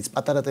 10-იანიც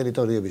პატარა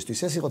ტერიტორიებისთვის.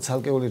 ეს იყო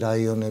ცალკეული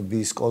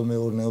რაიონების,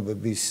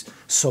 კოლმეურნეობების,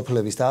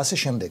 სოფლების და ასე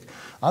შემდეგ.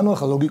 ანუ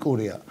ახლა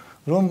ლოგიკურია,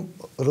 რომ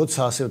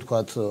როცა ასე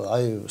ვთქვათ,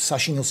 აი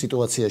საშინელ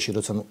სიტუაციაში,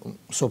 როცა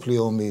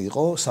სოფლიო ომი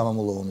იყო,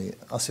 სამამულო ომი,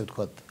 ასე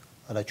ვთქვათ,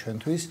 რა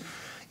ჩვენთვის,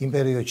 იმ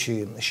პერიოდში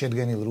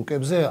შედგენილ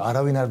რუკებზე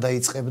არავინ არ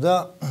დაიწყებდა,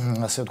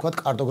 ასე ვთქვათ,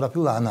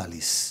 კარტოგრაფიულ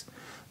ანალიზს.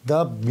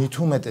 და მით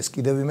უმეტეს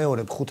კიდევ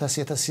ვიმეორებ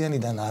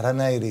 500.000-იანიდან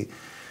არანაირი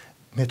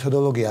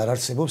მეთოდოლოგია არ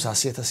არსებობს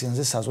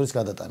 100.000-იანზე საზღვრის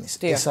გადატანის.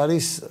 ეს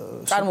არის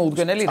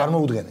წარმოუდგენელი.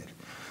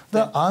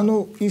 და ანუ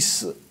ის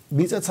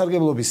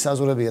მიწათსარგებლობის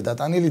საზღვრებია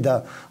დატანილი და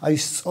აი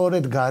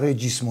სწორედ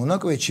გარეჯის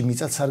მონაკვეთში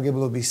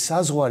მიწათსარგებლობის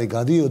საზღვარი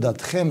გადიოდა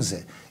თხემზე.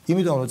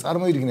 იმიტომ რომ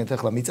წარმოიდგინეთ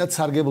ახლა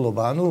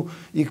მიწათსარგებლობა, ანუ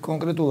იქ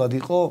კონკრეტულად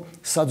იყო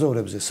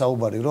საძოვრებზე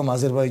საუბარი, რომ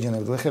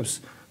აზერბაიჯანელ გლეხებს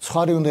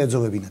ცხარი უნდა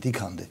ეძოვებინათ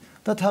იქამდე.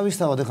 და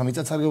თავისთავად ახლა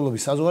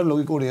მიწათსარგებლობის საზღვარი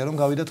ლოგიკურია რომ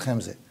გავიდა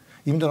თხემზე.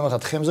 იმიტომ რომ ახლა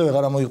თხემზე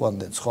ვეღარ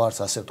ამოიყვანდნენ სხვა არც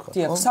ასე ვთქვა.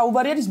 დიახ,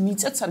 საუბარი არის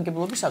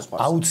მიწათსარგებლობის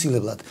საზღვარზე.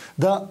 აუცილებლად.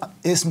 და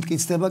ეს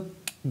მტკიცდება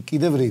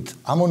კიდევ რით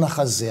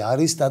ამონახაზზე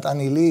არის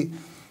დატანილი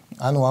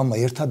ანუ ამ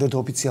ერთადერთ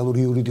ოფიციალურ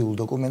იურიდიულ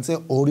დოკუმენტზე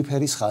ორი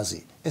ფერის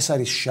ხაზი. ეს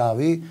არის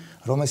შავი,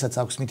 რომელსაც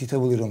აქვს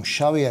მითითებული რომ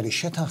შავი არის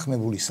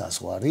შეთანხმებული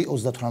საზღვარი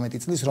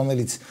 38 წლის,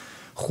 რომელიც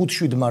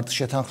 5-7 მარტს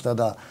შეთანხმდა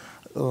და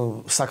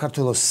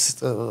საქართველოს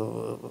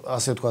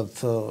ასე ვთქვათ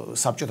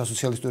საბჭოთა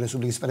სოციალისტური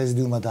რესპუბლიკის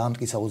პრეზიდიუმმა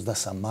დაამტკიცა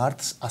 23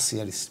 მარტს, ასე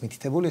არის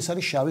მითითებული, ეს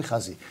არის შავი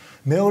ხაზი.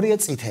 მეორეა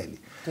წითელი.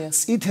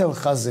 წითელ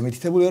ხაზზე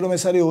მითითებულია რომ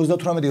ეს არის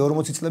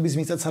 38-40 წლების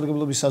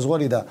მიწათსარგებლობის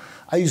საზღვარი და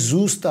აი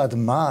ზუსტად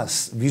მას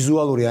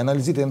ვიზუალური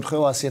ანალიზით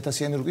ემთხვევა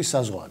 100.000-იანი რუკის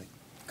საზღვარი.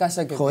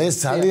 გასაგებია. ხო, ეს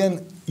ძალიან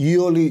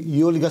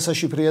იოლი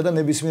გასაშიფრია და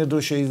ნებისმიერ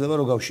დროს შეიძლება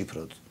რომ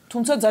გავშიფროთ.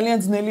 თუმცა ძალიან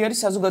ძნელი არის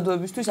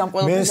საზოგადოებისთვის ამ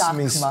ყველაფრის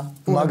აღქმა.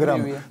 მაგრამ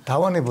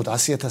დავანებოთ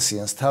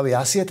 100.000-იანს თავი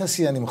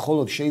 100.000-იანი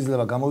მხოლოდ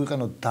შეიძლება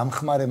გამოვიყენოთ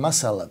დამხმარე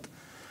მასალად.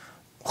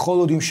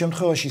 მხოლოდ იმ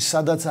შემთხვევაში,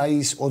 სადაც აი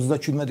ის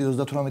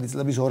 27-38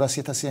 წლების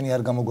 200.000-იანი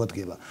არ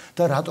გამოგვადგება.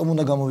 და რატომ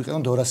უნდა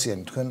გამოვიყენოთ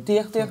 200-იანი?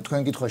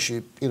 თქვენ კითხვაში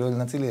პირველი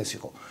ნაწილი ეს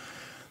იყო.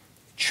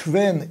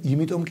 ჩვენ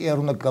იმიტომ კი არ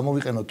უნდა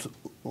გამოვიყენოთ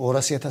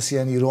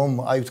 200.000-იანი, რომ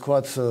აი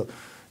ვთქვათ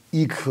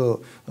იქ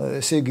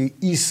ესე იგი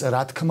ის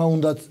რა თქმა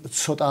უნდა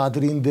ცოტა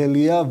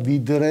ადრინდელია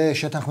ვიდრე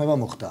შეთანხმება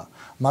მოხდა.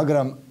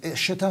 მაგრამ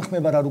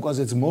შეთანხმება რა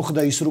რუკაზეც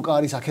მოხდა, ის რუკა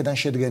არის აქედან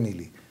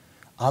შედგენილი.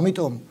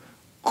 ამიტომ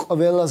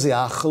ყველაზე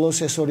ახლოს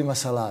ეს ორი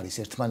მასალა არის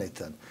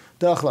ერთმანეთთან.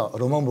 და ახლა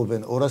რომ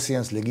ამბობენ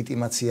 200-იანს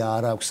ლეგიტიმაცია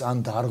არ აქვს, ან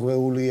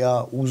დარღვეულია,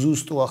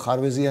 უზუსტოა,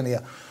 ხარვეზიანია,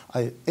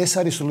 აი ეს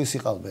არის სრული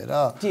სიყალბე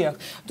რა. დიახ.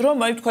 რომ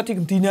აი ვთქვათ იქ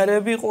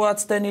მდინარეები იყო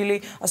აცდენილი,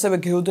 ასევე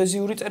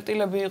გეოდეზიური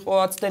წერტილები იყო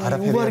აცდენილი,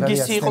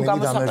 უვარგისი იყო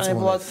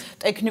გამოსაყენებლად,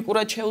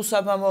 ტექნიკურად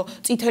შეუსაბამო,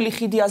 წითელი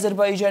ხიდი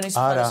აზერბაიჯანის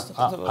მხარეს.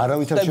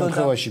 არავითარ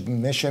შემთხვევაში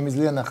მე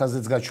შემიძლია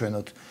ნახაზეც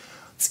გაჩვენოთ.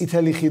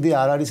 წითელი ხიდი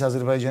არ არის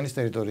აზერბაიჯანის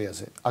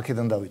ტერიტორიაზე.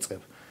 აქედან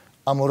დავიწყებ.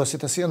 ამ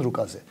 200.000-იან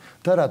რუკაზე.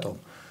 და რატომ?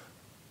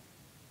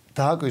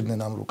 დააკვირდნენ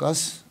ამ რუკას,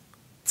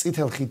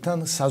 წითელ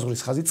ხიდთან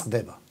საზღვრის ხაზი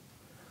წყდება.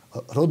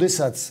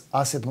 როდესაც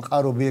ასეთ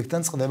მყარ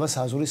ობიექტთან წყდება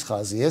საზღვრის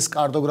ხაზი, ეს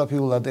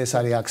კარტოგრაფიულად ეს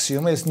არის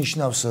აქსიომა, ეს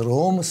ნიშნავს,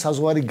 რომ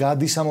საზღვარი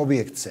გადის ამ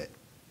ობიექტზე.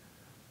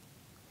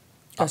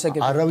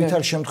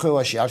 არავითარ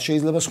შემთხვევაში არ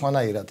შეიძლება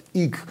სხვანაირად.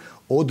 იქ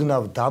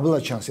ოდნავ დაბლა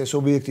ჩანს ეს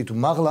ობიექტი თუ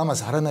მაღლა, ამას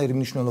არანაირი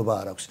მნიშვნელობა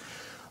არ აქვს.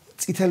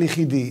 წითელი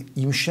ხიდი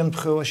იმ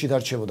შემთხვევაში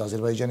დარჩებოდა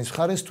აზერბაიჯანის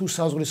მხარეს, თუ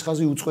საზღვრის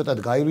ხაზი უწყვეტად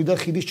გაივლიდა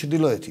ხიდის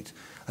ჩრდილოეთით.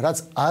 რაც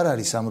არ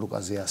არის ამ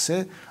რუკაზე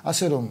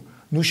ასე რომ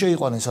ნუ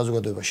შეიყვანენ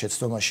საზოგადოება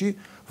შეცდომაში,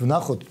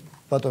 ვნახოთ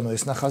ბატონო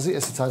ეს ნახაზი,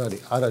 ესეც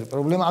არ არის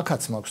პრობლემა,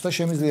 აქაც მაქვს და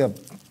შემიძლია,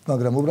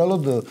 მაგრამ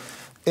უბრალოდ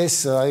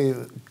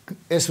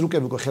ეს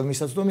რუკები უკვე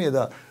ხელმისაწვდომია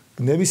და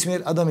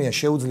ნებისმიერ ადამიანს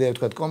შეუძლია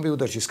ვთქვათ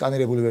კომპიუტერში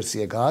სკანირებული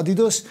ვერსია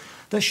გაადიდოს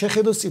და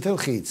შეხედოს წითელ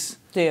ხიდს.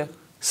 დიახ.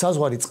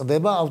 საზღვარი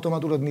წყდება,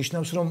 ავტომატურად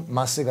ნიშნავს, რომ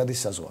მასზე გადის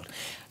საზღვარი.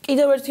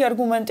 კიდევ ერთი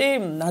არგუმენტი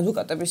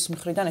ადვოკატების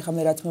მხრიდან, ეხლა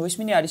მე რაც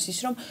მოვისმინე, არის ის,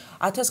 რომ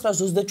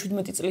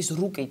 1927 წლის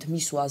რუკით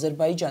მისვა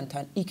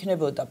აზერბაიჯანთან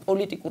იქნებოდა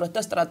პოლიტიკურად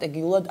და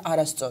სტრატეგიულად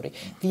არასწორი.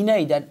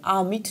 ვინაიდან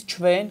ამით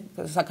ჩვენ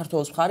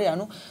საქართველოს მხარე,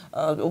 ანუ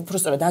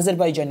უბრალოდ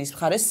აზერბაიჯანის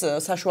მხარეს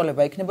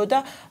საშუალება ექნებოდა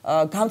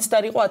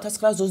გამცდარიყო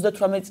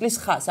 1928 წლის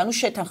ხაზს, ანუ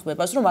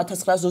შეთანხმებას, რომ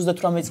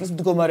 1928 წლის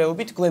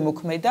მდგომარეობით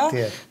გვემოქმედა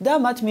და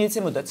მათ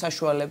მიეცემოდათ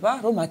საშუალება,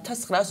 რომ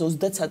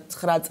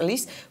 1929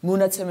 წლის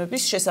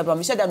მონაცემების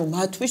შესაბამისად, ანუ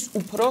მათთვის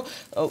უფრო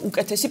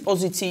უკეთესი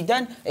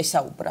პოზიციიდან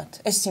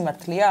ესაუბრათ. ეს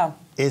სიმართლეა?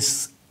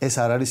 ეს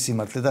არ არის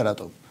სიმართლე და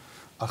რატომ?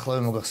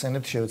 ახლავე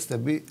მოგახსენებთ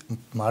შევეცდები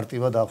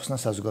მარტივად ახსნა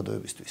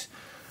საზოგადოებისთვის.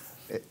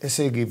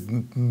 ესე იგი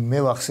მე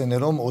ვახსენე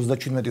რომ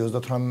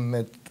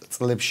 27-38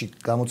 წლებში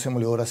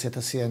გამოცემული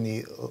 200.000-იანი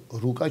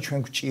რუკა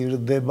ჩვენ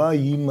გვჭირდება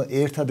იმ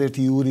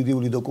ერთადერთი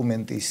იურიდიული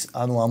დოკუმენტის,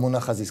 ანუ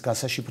ამონახაზის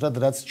გასაშიფრად,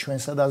 რაც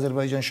ჩვენსა და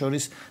აზერბაიჯანს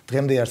შორის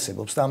დღემდე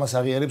არსებობს და ამას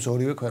აღიარებს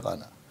ორივე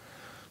ქვეყანა.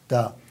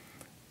 და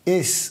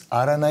ეს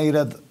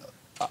არანაირად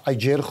აი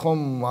ჯერ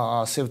ხომ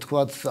ასე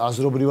ვთქვათ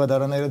აზრობრივად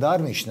არანაირად არ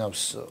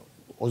ნიშნავს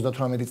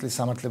 38 წლის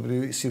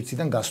სამართლებრივი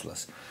სივრციდან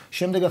გასვლას.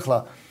 შემდეგ ახლა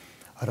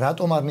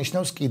რატომ არ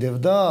ნიშნავს კიდევ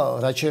და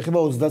რაც შეეხება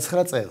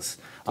 29 წელს.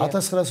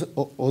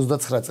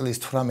 1929 წლის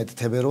 18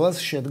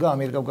 თებერვალს შედგა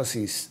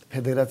ამიერკავკასიის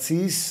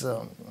ფედერაციის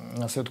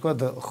ასე ვთქვათ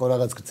ხო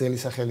რაღაც გრძელი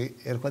სახელი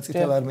ერქვა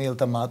წითელ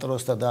არმიელთა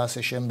მატროსთა და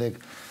ასე შემდეგ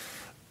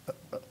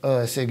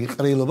ესე იგი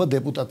ყრილობა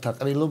დეპუტატთა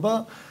ყრილობა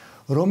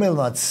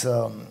რომელმაც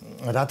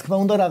რა თქმა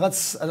უნდა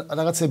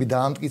რაღაცები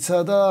დაამტკიცა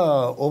და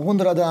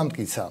ოღონდ რა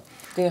დაამტკიცა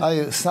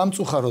აი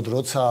სამწუხაროდ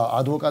როცა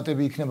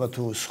ადვოკატები იქნება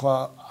თუ სხვა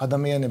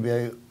ადამიანები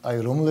აი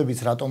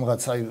რომლებიც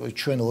რატომღაც აი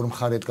ჩვენ ორ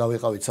მხარეთ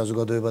გავიყავით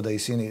საზოგადოება და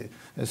ისინი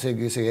ესე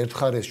იგი ერთ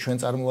მხარეს ჩვენ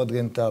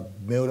წარმოვადგენთ და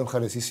მეორე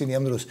მხარეს ისინი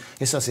ამ დროს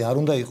ეს ასე არ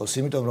უნდა იყოს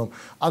იმიტომ რომ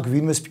აქ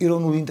ვინმეს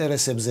პიროვნულ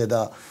ინტერესებზე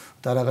და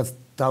რაღაც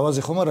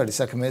დავაზე ხომ არ არის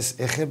საქმე ეს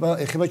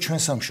ეხება ჩვენ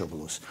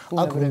სამშობლოს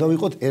აქ უნდა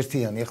ვიყოთ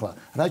ერთიანი ახლა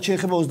რაც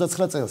შეეხება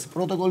 29 წელს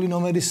პროტოკოლი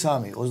ნომერი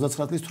 3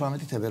 29 წლის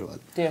 18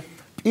 თებერვალი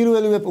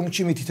პირველივე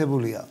პუნქტში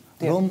მითითებულია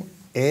რომ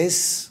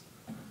ეს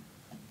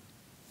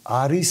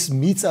არის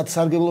მიწად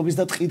სარგებლობის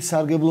და ტყით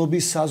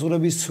სარგებლობის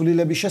საზღვრების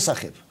ცვლილების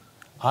შესახებ.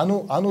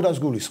 ანუ რას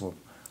გულისხმობ?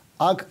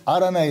 აქ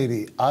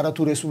არანაირი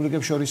არათუ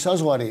რესპუბლიკებს შორის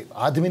საზღვარი,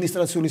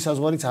 ადმინისტრაციული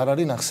საზღვარიც არ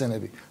არის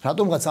ნახსენები.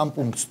 რატომღაც ამ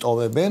პუნქტს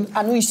ტოვებენ?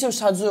 ანუ ისევ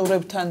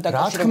საძოვრებთან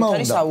დაკავშირებით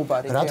არის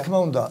საუბარი. რა თქმა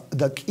უნდა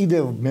და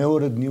კიდევ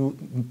მეორე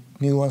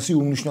ნიუანსი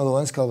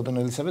უმნიშვნელოვანეს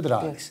ქალბატონ ელისაბედ რა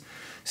არის?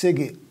 ესე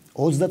იგი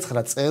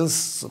 29 წელს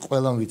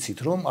ყველამ ვიცით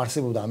რომ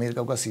არსებობდა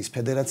ამიერკავკასიის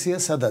ფედერაცია,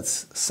 სადაც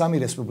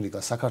სამი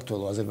რესპუბლიკა,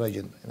 საქართველო,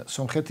 აზერბაიჯანი და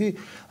სომხეთი,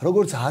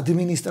 როგორც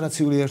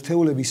ადმინისტრაციული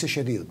ერთეულები ისე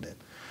შედიოდნენ.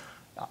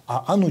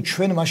 ანუ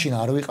ჩვენ მაშინ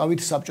არ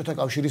ვიყავით საბჭოთა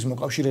კავშირის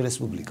მოკავშირე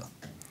რესპუბლიკა.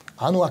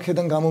 ანუ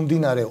აქედან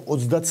გამომდინარე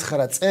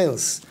 29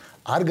 წელს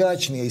არ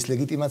გააჩნია ის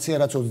ლეგიტიმაცია,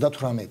 რაც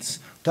 38-ს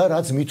და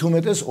რაც მით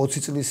უმეტეს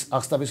 20 წლის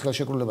აღსტაფის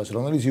ხელშეკრულებას,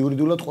 რომელიც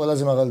იურიდიულად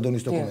ყველაზე მაღალი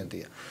დონის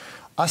დოკუმენტია.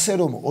 ასე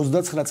რომ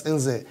 29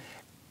 წელზე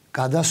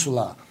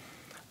გადასვლა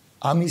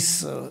ამის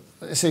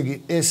ესე იგი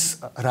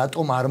ეს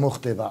რატომ არ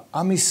მოხდება?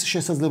 ამის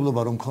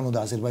შესაძლებლობა რომ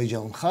ქონოდა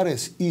აზერბაიჯანულ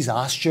მხარეს, ის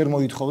 100-ჯერ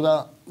მოითხოვდა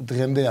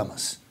დღემდე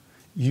ამას.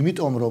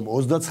 იმიტომ რომ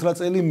 29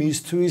 წელი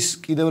მისთვის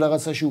კიდევ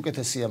რაღაცაში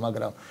უკეთესია,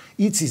 მაგრამ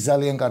იცის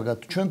ძალიან კარგად,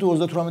 ჩვენ თუ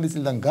 38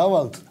 წლიდან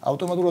გავალთ,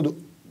 ავტომატურად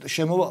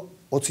შემოვა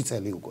 20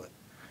 წელი უკვე.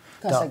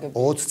 და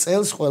 20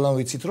 წელს ყველამ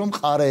ვიცით რომ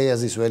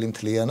ყარაეაზის ველი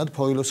მთლიანად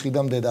ფოილოს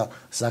ხიდამდე და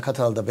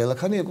ზაქათალ და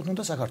ბელაქანი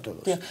ეკუთვნოდა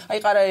საქართველოს. აი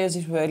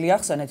ყარაეაზის ველი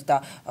ახსენეთ და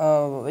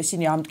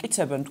ისინი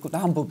ამტკიცებენ თქო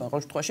ამბობენ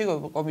ყოველ შემთხვევაში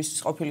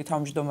კომისიის ყოფილი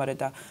თავმჯდომარე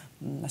და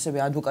ასევე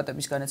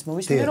ადვოკატების განაც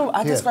მოვისმინე რომ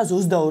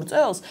 1922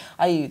 წელს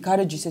აი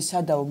გარეჯის ეს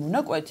სადაო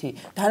მონაკვეთი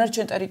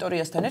დანარჩენ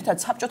ტერიტორიასთან ერთად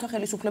საბჭოთა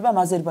ხელისუფლებამ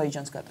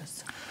აზერბაიჯანს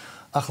გადასცა.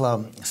 ახლა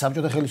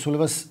საბჭოთა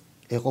ხელისუფლებას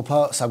ეყოფა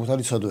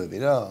საკუთარი ცოდვები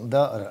რა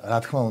და რა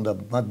თქმა უნდა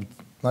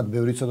მათ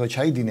ბევრი ცოდვა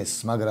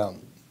ჩაიდინეს, მაგრამ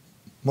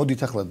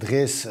მოდით ახლა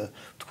დღეს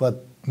თქვა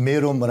მე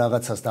რომ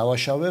რაღაცას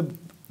დავაშავებ,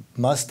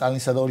 მას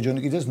სტალინსა და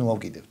ორჯონიკიძეს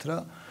ნუავკიდებთ რა.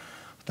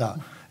 და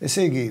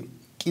ესე იგი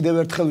კიდევ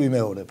ერთხელ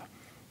ვიმეორებ.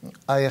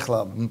 აი ახლა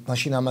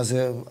მაშინ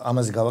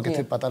ამაზე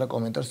გავაკეთებ პატარა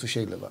კომენტარს თუ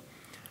შეიძლება.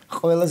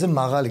 ყველაზე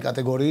მაღალი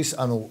კატეგორიის,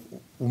 ანუ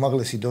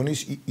უმაღლესი დონის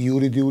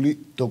იურიდიული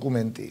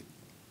დოკუმენტი.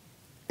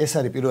 ეს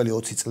არის პირველი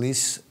 20 წლის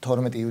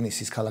 12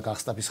 ივნისის ქალაქ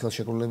აღსტაფის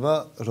ხელშეკრულება,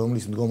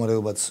 რომლის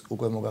მდგომარეობაც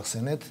უკვე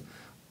მოგახსენეთ.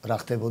 რა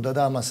ხდებოდა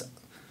და ამას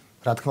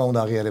რა თქმა უნდა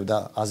აღიარებდა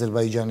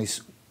აზერბაიჯანის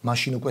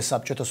მაშინ უკვე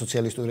საბჭოთა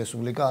სოციალისტური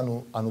რესპუბლიკა,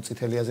 ანუ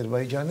წითელი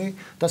აზერბაიჯანი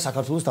და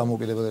საქართველოს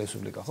დამოუკიდებელი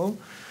რესპუბლიკა, ხო?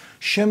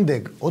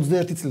 შემდეგ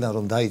 21 წლიდან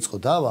რომ დაიწყო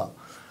დავა,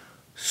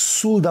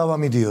 სულ დავა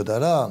მიდიოდა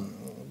რა.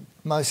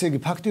 ესე იგი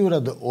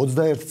ფაქტიურად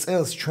 21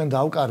 წელს ჩვენ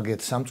დავკარგეთ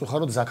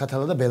სამწუხაროდ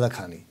ზაქათალა და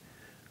ბელაქანი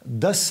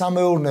და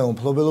სამეურნეო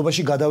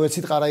მფლობელობაში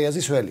გადავეცით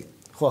ყარაიაზის ველი.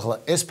 ხო, ახლა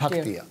ეს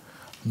ფაქტია.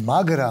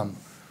 მაგრამ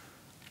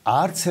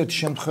არც ერთ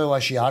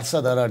შემთხვევაში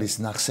არსად არ არის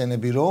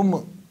ნახსენები რომ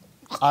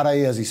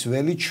ყარაიაზის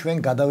ველი ჩვენ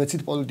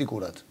გადავეცით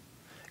პოლიტიკურად.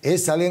 ეს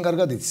ძალიან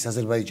კარგად იცის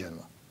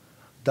აზერბაიჯანმა.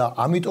 და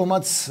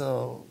ამიტომაც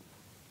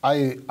აი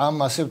ამ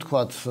ასე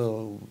ვთქვათ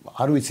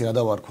არ ვიცი რა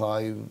დავარქვა,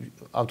 აი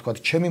ვთქვათ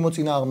ჩემი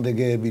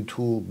მოწინააღმდეგეები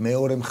თუ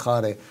მეორე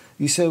მხარე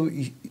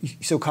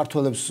ისევ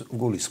ქართველებს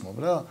გულისხმობ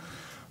რა.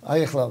 აი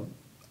ახლა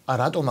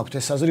რატომ აქვთ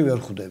ეს აზრი ვერ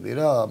ხვდები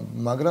რა,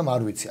 მაგრამ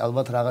არ ვიცი,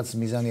 ალბათ რაღაც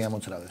მიზანი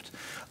ამოწრავებთ.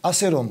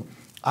 ასე რომ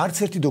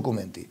არც ერთი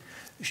დოკუმენტი.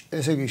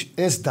 ესე იგი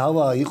ეს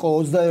დავა იყო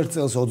 21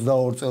 წელს,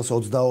 22 წელს,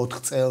 24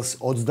 წელს,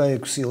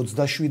 26,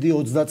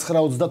 27,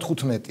 29,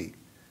 35.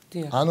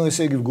 ანუ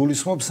ესე იგი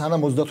გულისხმობ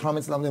სანამ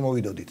 38 წლამდე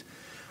მოვიდოდით.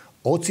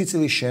 20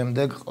 წლის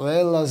შემდეგ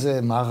ყველაზე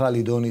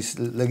მაღალი დონის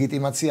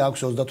ლეგიტიმაცია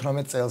აქვს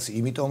 38 წელს,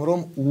 იმიტომ რომ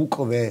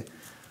უკვე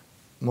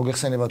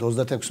მოგეხსენებათ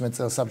 36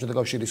 წელს საბჭოთა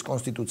კავშირის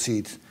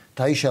კონსტიტუციით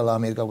დაიშალა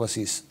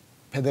ამიერკავკასიის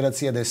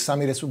ფედერაცია და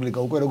სამი რესპუბლიკა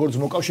უკვე როგორც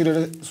მოკავშირე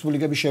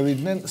რესპუბლიკები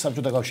შევიდნენ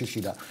საბჭოთა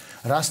კავშირში და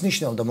რას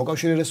ნიშნავდა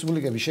მოკავშირე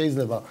რესპუბლიკები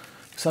შეიძლება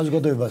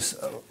საზოგადოებას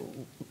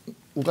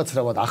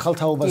უკაცრავად ახალ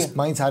თაობას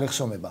მაინც არ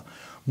ეხსომება.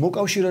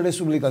 მოკავშირე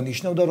რესპუბლიკა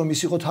ნიშნავდა რომ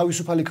ის იყო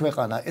თავისუფალი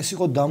ქვეყანა, ეს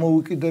იყო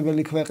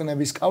დამოუკიდებელი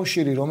ქვეყნების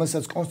კავშირი,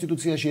 რომელსაც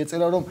კონსტიტუციაში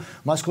ეწერა რომ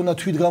მას ჰქონდა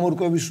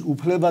თვითგამორკვევის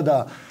უფლება და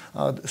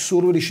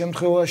სურვილის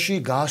შემთხვევაში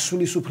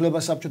გაასulis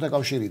უფლება საბჭოთა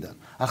კავშირიდან.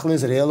 ახლა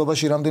ეს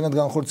რეალობაში რამდენად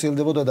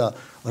განხორციელდებოდა და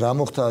რა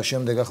მოხდა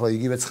შემდეგ ახლა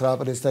იგივე 9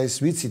 აპრილს და ეს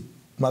ვიცით,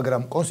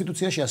 მაგრამ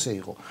კონსტიტუციაში ასე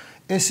იყო.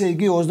 ესე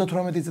იგი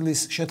 38 წლის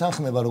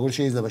შეთანხმება როგორ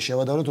შეიძლება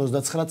შევადაროთ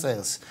 29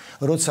 წელს,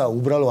 როცა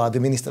უბრალო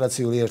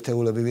ადმინისტრაციული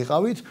ერთეულები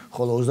ვიყავით,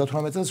 ხოლო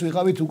 38 წელს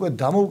ვიყავით უკვე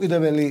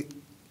დამოუკიდებელი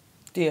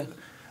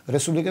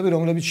რესპუბლიკები,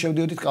 რომლებიც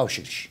შევდიოდით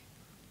კავშირში.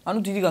 ანუ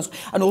დიდი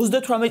განსხვავება. ანუ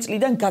 38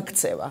 წლიდან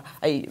გაქცევა.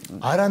 აი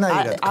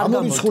არანაირად.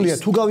 გამორიცხულია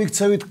თუ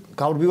გავიქცევით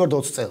გავდივართ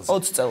 20 წელს.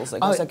 20 წელზე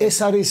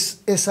გასაკეთებელი.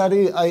 ეს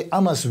არის აი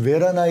ამას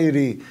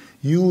ვერანაირი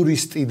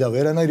იურისტი და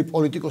ვერანაირი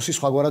პოლიტიკოსი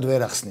სხვაგვარად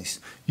ვერ ახსნის.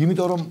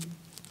 იმიტომ რომ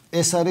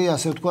ეს არის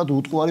ასე ვთქვათ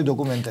უტყუარი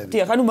დოკუმენტები.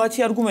 დიახ, ანუ მათი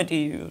არგუმენტი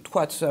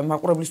ვთქვათ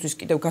მაყურებლისთვის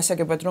კიდევ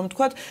გასაგებად რომ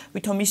ვთქვათ,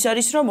 ვითომ ის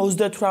არის რომ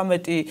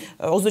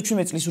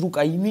 37 წლის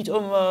რუკა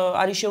იმიტომ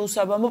არის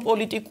შეუსაბამო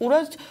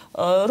პოლიტიკურად,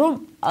 რომ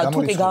თუ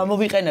კი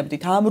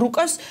გამოვიყენებდით ამ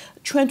რუკას,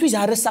 ჩვენთვის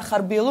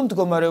არასახარბიელო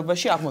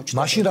მდგომარეობაში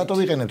აღმოჩნდა. მაშინ რატო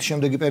ვიყენებთ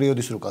შემდეგი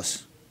პერიოდის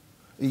რუკას?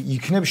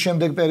 იქნებ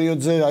შემდეგ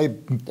პერიოდზე, აი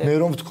მე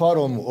რომ ვთქვა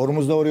რომ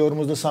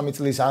 42-43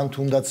 წლის ან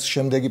თუნდაც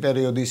შემდეგი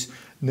პერიოდის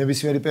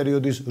ნებისმიერი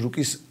პერიოდის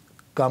რუკის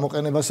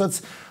გამოყენებასაც,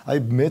 აი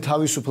მე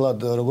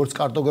თავისუფლად როგორც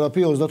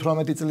კარტოგრაფი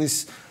 38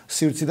 წლის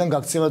სივრციდან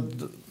გაქცევად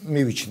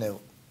მივიჩნევ.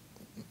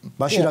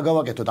 მაშინ რა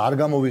გავაკეთოთ? არ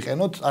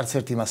გამოვიყენოთ არც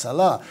ერთი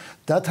მასალა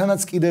და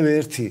თანაც კიდევ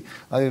ერთი,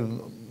 აი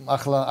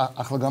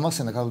ახლა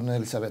გამახსენა ქალბატონი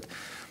ელისაბედ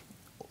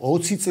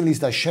 20 წლის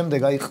და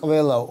შემდეგ აი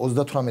ყველა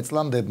 38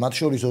 წლამდე, მათ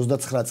შორის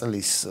 29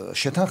 წლის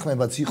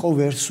შეთანხმებაც იყო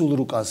ვერსულ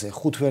რუკაზე,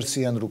 5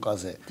 ვერსიან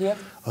რუკაზე,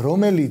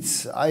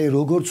 რომელიც აი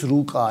როგორც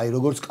რუკა, აი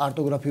როგორც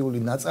კარტოგრაფიული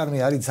ნაწარმი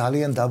არის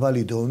ძალიან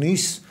დაბალი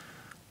დონის,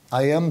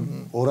 აი ამ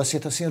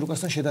 200.000-იან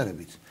რუკასთან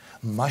შედარებით.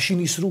 მაშინ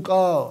ის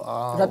რუკა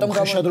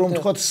ხეშად რომ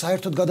ვთქვათ,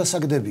 საერთოდ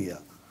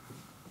გადასაგდებია.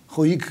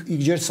 ხო, იქ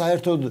ჯერ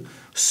საერთოდ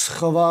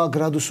სხვა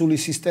გრადუსული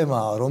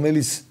სისტემაა,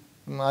 რომელიც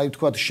აი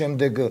ვთქვათ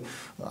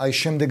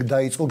შემდეგ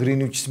დაიწყო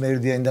გრინვიჩის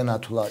მერიდინიდან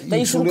ათვლა. და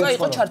ის რუკა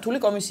იყო ჩართული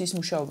კომისიის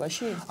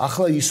მუშაობაში?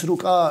 ახლა ის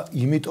რუკა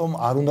იმიტომ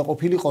არ უნდა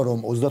ყოფილიყო რომ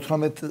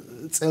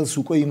 38 წელს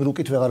უკვე იმ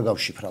რუკით ვეღარ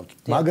გავშიფრავთ.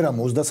 მაგრამ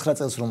 29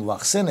 წელს რომ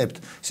ვახსენებთ,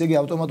 ესე იგი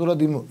ავტომატურად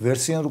იმ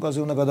ვერსიან რუკაზე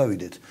უნდა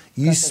გადავიდეთ.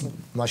 ის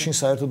მაშინ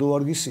საერთოდ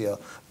უარგისია,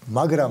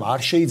 მაგრამ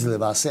არ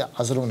შეიძლება ასე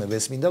აზროვნებ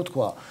ეს მინდა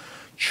ვთქვა.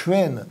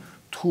 ჩვენ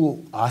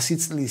თუ 100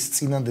 წლის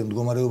წინანდელ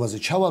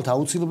მდგომარეობაზე ჩავალთ,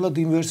 აუცილებლად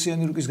იმ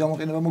ვერსიანი რუკის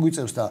გამოყენება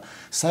მოგვიწევს და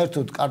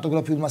საერთოდ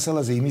კარტოგრაფიულ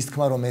მასალაზე იმის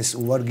თქმა, რომ ეს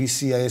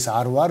უვარგისია, ეს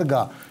არ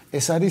ვარგა,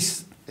 ეს არის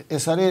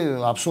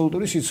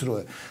აბსოლუტური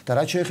სიცრუე. და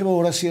რაც შეეხება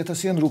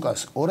 200.000-იან რუკას,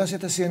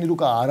 200.000-იანი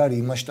რუკა არ არის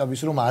იმ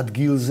მასშტაბის, რომ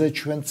ადგილზე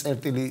ჩვენ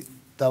წერტილი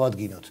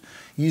დავადგინოთ.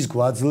 ის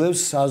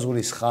გვაძლევს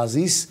საზღვრის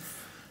ხაზის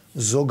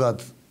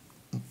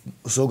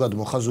ზოგად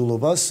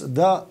მოხაზულობას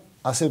და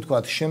ასე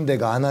ვთქვათ, შემდეგ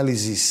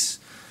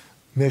ანალიზის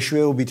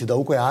მეშვეობით და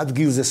უკვე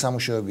ადგილზე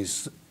სამუშაოების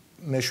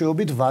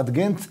მეშვეობით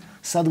ვადგენთ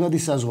სად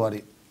გადის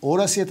საზღვარი.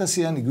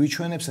 200.000-იანი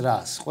გვიჩვენებს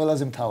რას?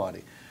 ყველაზე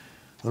მთავარი.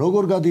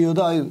 როგორ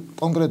გადიოდა აი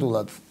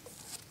კონკრეტულად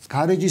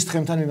გარეჯის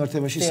თხემთან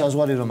მიმართებაში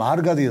საზღვარი რომ არ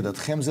გადიოდა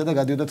თხემზე და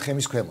გადიოდა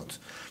თხემის ქვემოთ.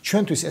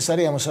 ჩვენთვის ეს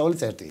არის ამოსავალი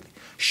წერტილი.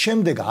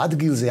 შემდეგ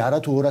ადგილზე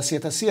არათუ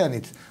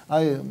 200.000-იანით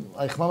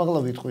აი ხმამაღლა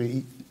ვიტყვი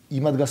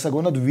იმად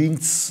გასაგონად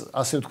ვინც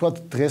ასე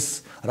ვთქვათ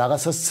დღეს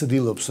რაღაცას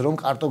ცდილობს რომ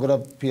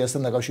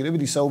კარტოგრაფიასთან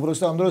დაკავშირებით ისაუბროს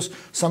და ამ დროს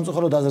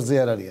სამწუხაროდ აზრზე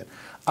არ არიან.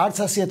 არც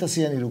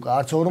 100.000-იანი რუკა,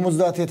 არც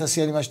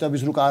 50.000-იანი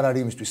მასშტაბის რუკა არ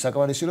არის იმისთვის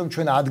საკმარისი რომ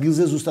ჩვენ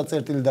ადგილზე ზუსტად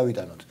წერტილი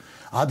დავიტანოთ.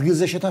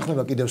 ადგილზე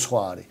შეთანხმება კიდევ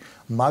სხვა არის,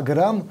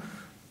 მაგრამ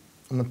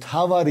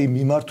მთავარი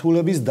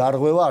მიმართულების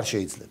დარღვევა არ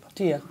შეიძლება.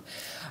 დიახ.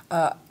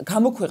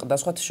 გამოქვეყნდა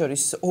სხვათა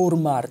შორის 2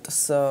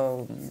 მარტს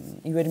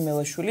ივერი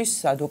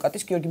მელაშვილის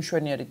ადვოკატის გიორგი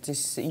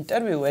მშვენიერიძის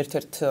ინტერვიუ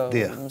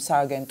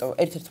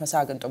ერთ-ერთმა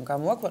სააგენტომ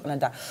გამოაქვეყნა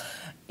და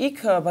იქ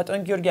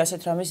ბატონი გიორგი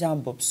ასეთ რამეს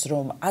ამბობს,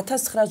 რომ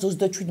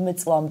 1937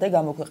 წლამდე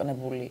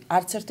გამოქვეყნებული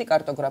არც ერთი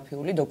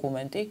კარტოგრაფიული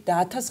დოკუმენტი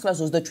და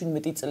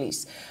 1937 წლის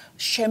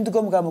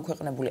შემდგომ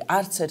გამოქვეყნებული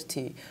არც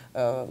ერთი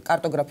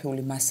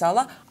კარტოგრაფიული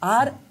მასალა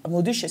არ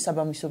მოდის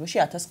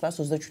შესაბამისობაში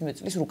 1937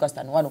 წლის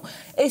რუკასთან. ანუ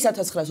ეს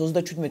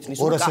 1937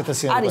 წლის რუკა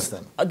არის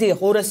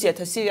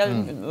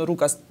 200.000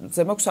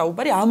 რუკაზე მაქვს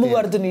საუბარი,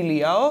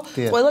 ამოვარდნილიაო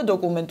ყველა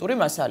დოკუმენტური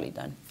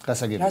მასალიდან.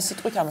 გასაგებია. რა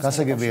სიტყვით ამას?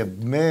 გასაგებია.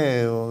 მე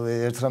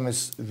ერთ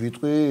რამეს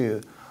ვიტყვი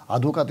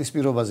ადვოკატის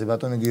პირობაზე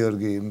ბატონი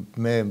გიორგი,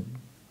 მე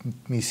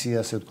მისი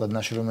ასე ვთქვათ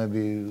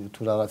ნაშრომები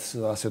თუ რაღაც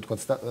ასე ვთქვათ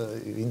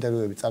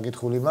ინტერვიუები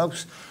წაკითხული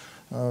მაქვს,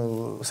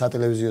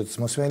 სატელევიზიოც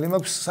მოსმენელი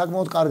მაქვს,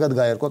 საკმაოდ კარგად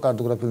გაერკვა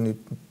კარტოგრაფიულ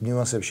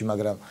ნიუანსებში,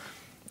 მაგრამ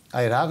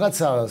აი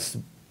რაღაცას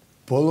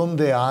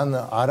ბოლომდე ან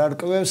არ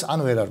არკვევს, ან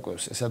ვერ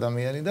არკვევს ეს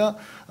ადამიანი და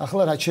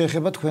ახლა რაც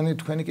შეეხება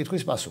თქვენი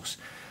კითხვის პასუხს.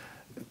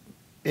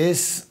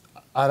 ეს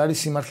არ არის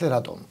სიმართლე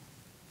რატომ?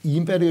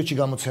 იმ პერიოდში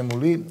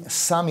გამოცემული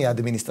 3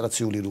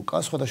 ადმინისტრაციული რუკა,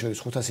 სხვადასხვა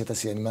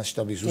 500.000-იანი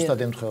მასშტაბის ზუსტად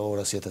ემთხვევა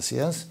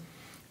 200.000-იანს.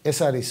 ეს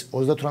არის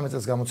 38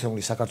 წელს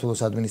გამოცემული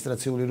საქართველოს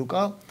ადმინისტრაციული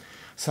რუკა,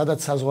 სადაც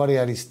საზღვარი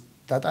არის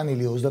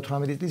დატანილი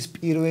 38 წლის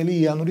 1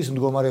 იანვრის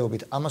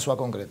მდგომარეობით. ამას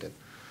ვაკონკრეტებ.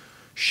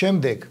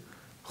 შემდეგ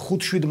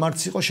 5-7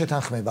 მარტს იყო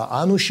შეთანხმება,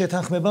 ანუ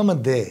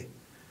შეთანხმებამდე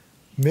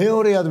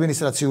მეორე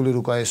ადმინისტრაციული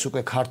რუკა ეს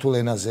უკვე ქართულ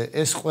ენაზე,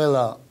 ეს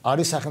ყველა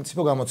არის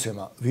სახელმწიფო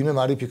გამოცემა. ვინმე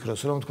არ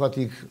იფიქროს, რომ თქვათ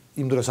იქ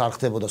იმ დროს არ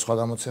ხდებოდა სხვა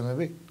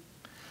გამოცემები.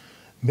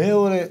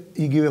 მეორე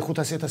იგივე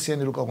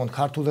 500.000-იანი რუკა ყოთ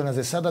ქართულ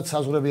ენაზე, სადაც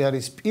საზღვრები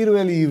არის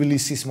 1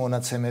 ივლისის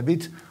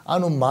მონაცემებით,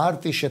 ანუ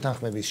მარტის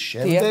შეთანხმების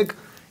შემდეგ,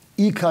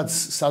 იქაც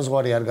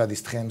საზღვარი არ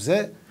გადის თხემზე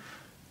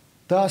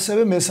და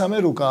ასევე მესამე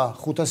რუკა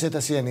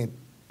 500.000-იანი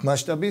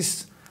მასშტაბის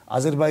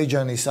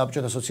აზერბაიჯანის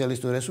საბჭოთა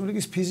სოციალისტური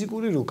რესპუბლიკის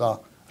ფიზიკური რუკა,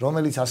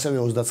 რომელიც ასევე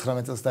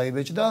 39 წელს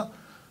დაიბეჭდა,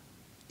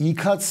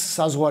 იქაც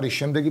საზღვარი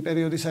შემდეგი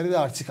პერიოდის არის და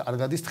არც იქ არ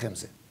გადის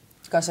თხემზე.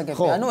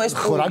 გასაგებია. ანუ ეს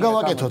ხო, რა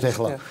გავაკეთოთ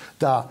ახლა?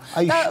 და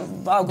აი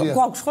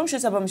გვაქვს ხომ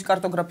შესაბამისი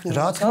კარტოგრაფიული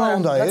რა თქმა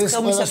უნდა, ეს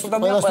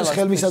ყველასთვის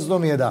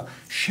ხელმისაწვდომია და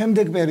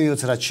შემდეგ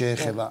პერიოდს რაც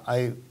შეეხება,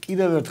 აი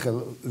კიდევ ერთხელ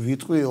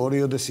ვიტყვი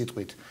ორიოდე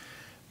სიტყვით.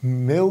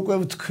 მე უკვე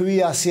ვთქვი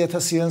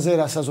 100.000-იანზე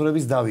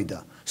რასაზღვრების დავიდა.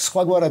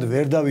 სხვაგვარად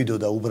ვერ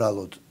დავიდოდა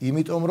უბრალოდ,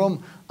 იმიტომ რომ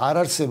არ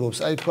არსებობს,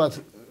 აი თქვათ,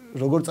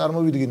 როგორ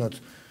წარმოვიდგინოთ,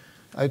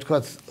 აი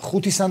თქვათ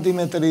 5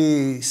 სანტიმეტრი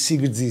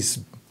სიგრძის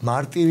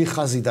მარტივი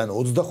ხაზიდან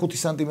 25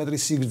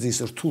 სანტიმეტრის სიგრძის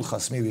რთულ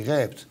ხაზს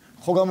მივიღებთ?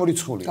 ხო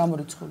გამორიცხულია.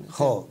 გამორიცხულია.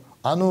 ხო,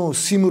 ანუ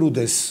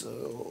სიმრუდეს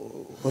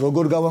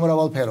როგორ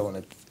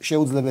გავამრავალფეროვნებთ,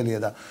 შეუძლებელია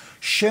და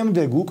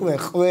შემდეგ უკვე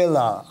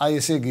ყველა, აი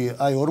ესე იგი,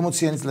 აი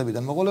 40-იანი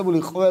წლებიდან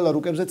მოყოლებული ყველა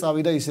რუკებზე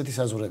წავიდა ისეთი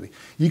საზღვრები.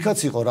 იქაც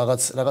იყო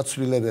რაღაც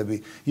ცვლილებები,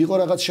 იყო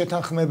რაღაც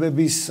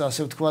შეთანხმებების,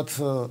 ასე ვთქვათ,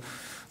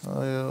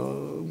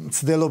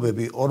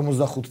 ცდილობები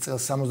 45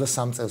 წელს,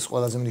 63 წელს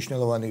ყველაზე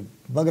მნიშვნელოვანი,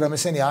 მაგრამ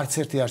ესენი არც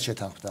ერთი არ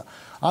შეთანხმდა.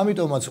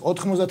 ამიტომაც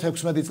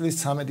 96 წლის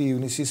 13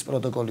 ივნისის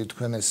პროტოკოლი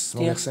თქვენეს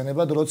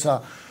მოიხსენებათ, როცა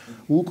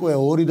უკვე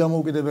ორი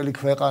დამოუკიდებელი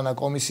ქვეყანა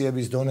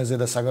კომისიების დონეზე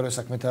და საგარეო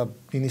საქმეთა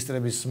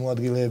მინისტრების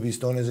მოადგილეების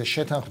დონეზე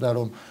შეთანხმდა,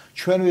 რომ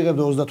ჩვენ ვიღებთ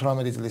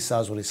 38 წლის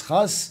საზღვრის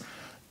ხაზს,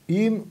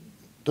 იმ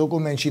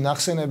დოკუმენტში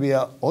ნახსენებია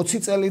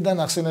 20 წელი და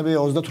ნახსენებია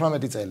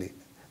 38 წელი.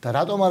 და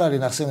რატომ არ არის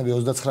ნახსენები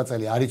 29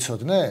 წელი, არ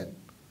იცოდნენ?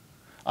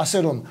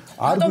 ასე რომ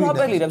არ გვინდა. რატომ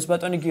აპელირებს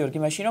ბატონი გიორგი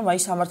მაშინ რომ აი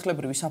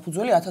სამართლებრივი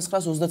საფუძველი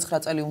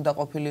 1929 წელი უნდა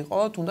ყოფილიყო,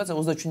 თუნდაც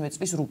 37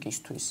 წლის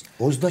რუკისთვის.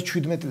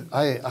 37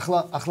 აი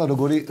ახლა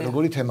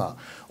როგორი თემაა.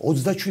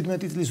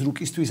 37 წლის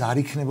რუკისთვის არ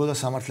იქნებოდა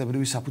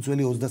სამართლებრივი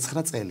საფუძველი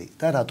 29 წელი.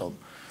 და რატომ?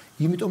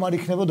 იმიტომ არ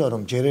იქნებოდა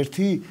რომ ჯერ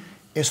ერთი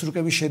ეს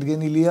რუკები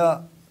შედგენილია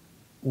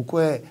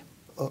უკვე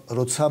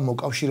როცა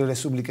მოკავშირე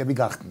რესპუბლიკები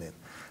გახდნენ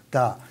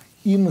და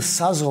იმ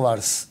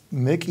საზღვარს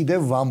მე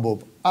კიდევ ვამბობ,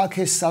 აქ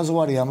ეს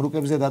საზღვარი ამ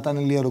რუკებზე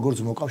დატანილია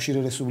როგორც მოკავშირე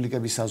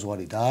რესპუბლიკების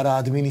საზღვარი და არა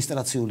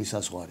ადმინისტრაციული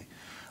საზღვარი.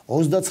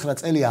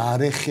 29 წელი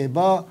არ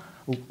ეხება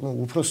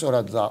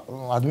უпроსორად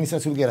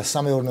ადმინისტრაციული კი არა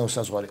სამეურნეო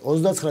საზღვარი.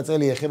 29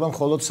 წელი ეხება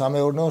მხოლოდ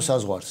სამეურნეო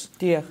საზღვარს.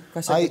 დიახ,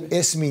 გასაგებია. აი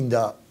ეს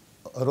მინდა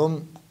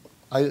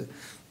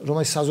რომ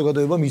ეს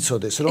საზოგადოება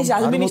მიცოდეს, რომ ეს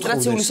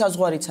ადმინისტრაციული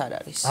საზღვარიც არ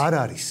არის. არ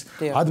არის.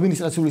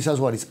 ადმინისტრაციული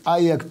საზღვარიც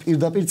აი აქ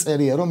პირდაპირ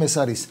წერია, რომ ეს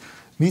არის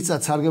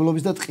მიწათ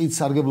სარგებლობის და ტყით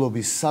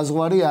სარგებლობის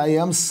საზღვარი აი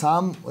ამ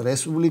სამ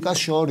რესპუბლიკას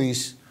შორის.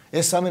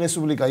 ეს სამი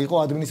რესპუბლიკა იყო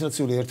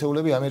ადმინისტრაციული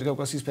ერთეულები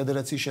ამიერკავკასიის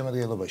ფედერაციის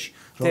შემადგენლობაში,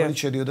 რომელიც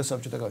შედიოდა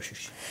საბჭოთა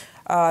კავშირში.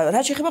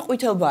 რაც შეეხება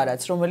ყვითელ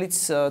ბარათს, რომელიც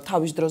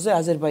თავის დროზე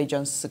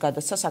აზერბაიჯანს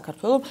გადასცა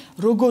საქართველოს,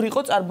 როგორ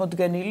იყო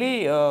წარმოდგენილი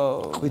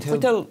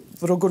ყვითელ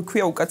როგორ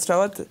ქვია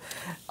უკაცრავად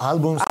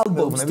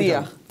ალბომს,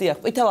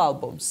 დიახ, ყვითელ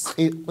ალბომს.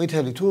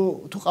 ყვითელი თუ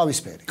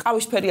ყავისფერი.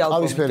 ყავისფერი ალბომი.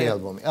 ყავისფერი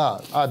ალბომი.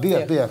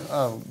 დიახ.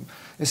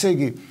 ესე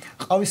იგი,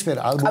 ყავისფერი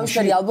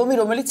ალბომი,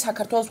 რომელიც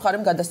საქართველოს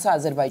მხარემ გადასცა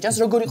აზერბაიჯანს,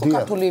 როგორ იყო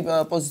ქართული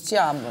პოზიცია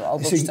ამ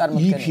ალბომში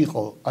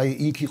წარმოდგენილი?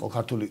 იქ იყო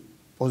ქართული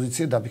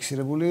პოზიცია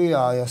დაფიქსირებული,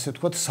 ასე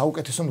ვთქვათ,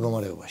 საუკეთესო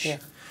მდგომარეობაში.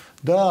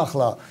 და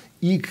ახლა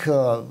იქ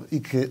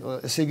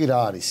ესე იგი რა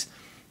არის?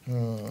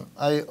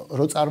 აი,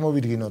 რო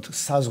წარმოვიდგინოთ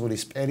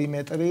საზღვრის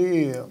პერიმეტრი,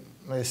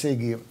 ესე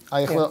იგი,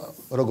 აი ახლა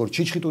როგორ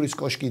ჩიჩხიტურის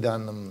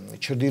კოშკიდან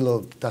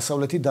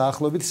ჩრდილო-დასავლეთით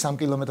დაახლოებით 3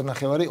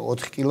 კილომეტრნახევარი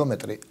 4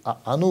 კილომეტრი.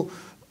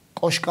 ანუ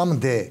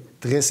კოშკამდე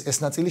დღეს ეს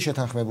ნაწილი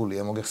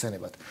შეთანხმებულია,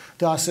 მოგეხსენებათ.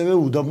 და ასევე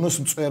უდაბნოს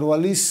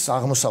მწვერვალის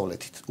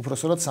აღმოსავლეთით,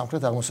 უпроსორად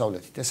სამხრეთ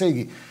აღმოსავლეთით. ესე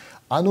იგი,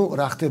 ანუ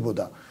რა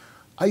ხდებოდა?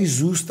 აი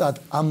ზუსტად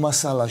ამ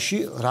მასალაში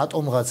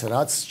რატომღაც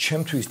რაც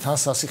ჩემთვის თან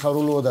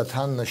სასიხარულოა და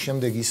თან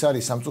შემდეგ ის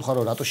არის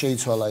სამწუხარო რატო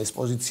შეიცვალა ეს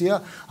პოზიცია,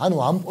 ანუ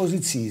ამ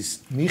პოზიციის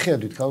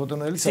მიხედვით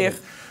ქალბატონო ელისაბედ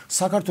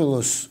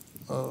საქართველოს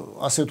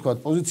ასე ვთქვათ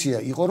პოზიცია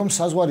იყო რომ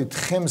საზღვარი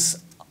თხემს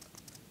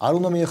არ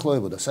უნდა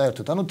მიახლოებოდა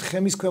საერთოდ, ანუ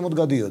თხემის ქვემოთ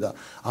გადიოდა.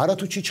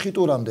 არათუ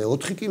ჩიჩხიტურამდე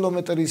 4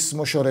 კილომეტრის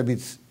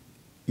მოშორებით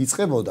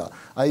იწყებოდა,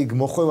 აი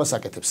მოხვევას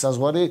აკეთებს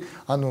საზღვარი,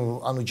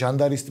 ანუ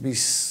ჯანდარის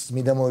ტბის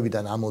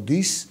მიდამოებიდან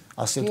ამოდის,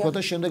 ასე ვთქვათ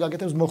და შემდეგ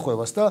აკეთებს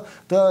მოხვევას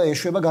და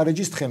ეშვება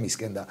გარეჯის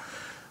თხემისკენ და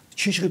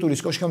ჩიჩხიტურის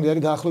კოშკამდე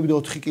არის დაახლოებით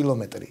 4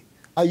 კილომეტრი.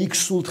 აი იქ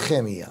სულ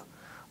თხემია.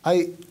 აი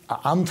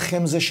ამ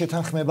თხემზე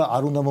შეთანხმება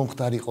არ უნდა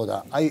მომხდარიყო და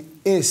აი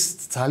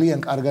ეს ძალიან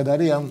კარგად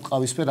არის ამ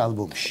ყავისფერ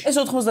ალბომში. ეს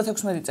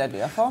 96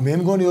 წელია, ხო? მე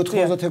მგონი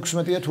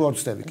 96-ია თუ არ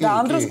ვცდები. და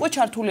ამ დროს უკვე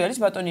ჩართული არის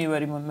ბატონი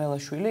ივერი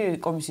მელაშვილი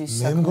კომისიის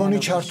მე მგონი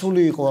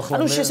ჩართული იყო ახლა.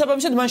 ანუ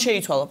შესაბამისად მან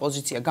შეიცვალა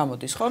პოზიცია,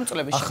 გამოდის ხო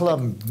წლების შემდეგ. ახლა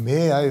მე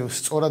აი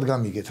სწორად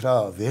გამიგეთ რა,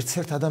 ვერც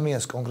ერთ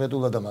ადამიანს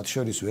კონკრეტულად და მათ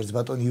შორის ვერც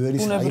ბატონი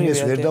ივერის რაიმეს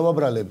ვერ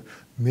დავაბრალებ.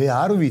 მე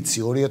არ ვიცი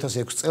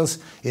 2006 წელს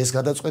ეს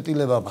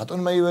გადაწყვეტილება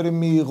ბატონმა ივერიმ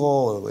მიიღო,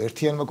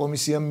 ერთიანმა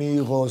კომისიამ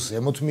მიიღო,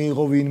 ზემოთ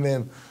მიიღო ვინმე,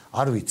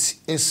 არ ვიცი.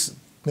 ეს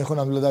მე ხო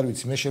ნამდვილად არ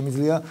ვიცი, მე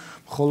შემიძლია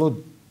მხოლოდ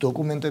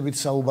დოკუმენტებით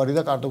საუბარი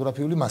და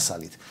კარტოგრაფიული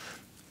მასალით.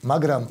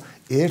 მაგრამ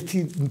ერთი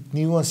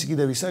ნიუანსი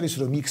კიდევ ის არის,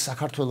 რომ იქ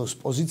საქართველოს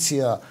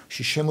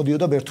პოზიციაში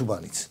შემოდიოდა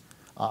ბერთუბანიც.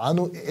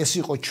 ანუ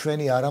ეს იყო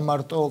ჩვენი არა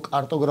მარტო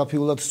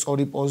კარტოგრაფიულად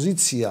სწორი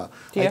პოზიცია,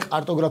 აი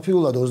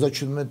კარტოგრაფიულად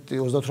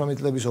 37-38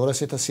 წლების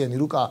 200.000-იანი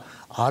რუკა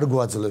არ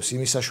გვაძლევს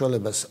იმის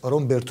საშუალებას,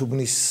 რომ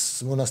ბერთუბნის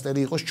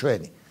მონასტერი იყოს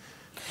ჩვენი.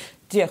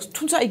 დიახ,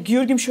 თუმცა აი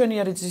გიორგი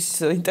მშვენიარიძის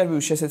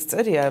ინტერვიუში ესეც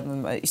წერია,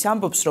 ის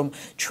ამბობს, რომ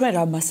ჩვენ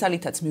რა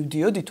მასალითაც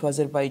მივდიოდით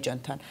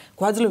აზერბაიჯანთან,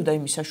 გვაძლევდა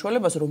იმის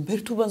საშუალებას, რომ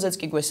ბერთუბანზეც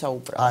კი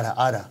გვესაუბრა.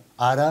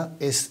 არა,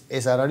 ეს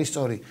არ არის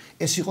სწორი.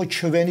 ეს იყო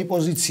ჩვენი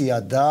პოზიცია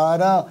და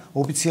არა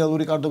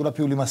ოფიციალური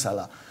კარტოგრაფიული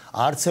მასალა.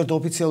 არც ერთ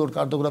ოფიციალურ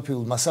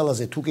კარტოგრაფიულ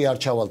მასალაზე თუ კი არ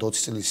ჩავალთ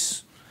 20 წლის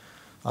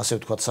ასე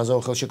ვთქვათ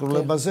საზავო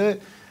ხელშეკრულებაზე,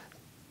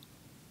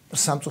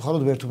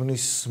 სამწუხაროდ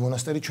ბერთუბნის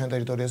მონასტერი ჩვენ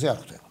ტერიტორიაზე არ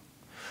ხვდება.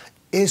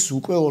 ეს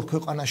უკვე ორ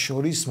ქვეყანას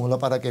შორის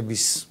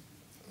მოლაპარაკების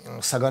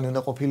საგანი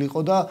უნდა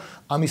ყოფილიყო და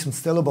ამის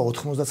მცდელობა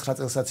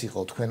 99 წელსაც იყო,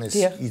 თქვენ ეს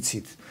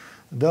იცით.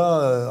 და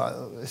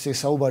ესე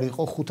საუბარი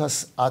იყო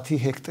 510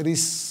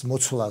 ჰექტრის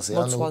მოცვლაზე,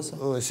 ანუ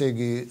ესე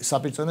იგი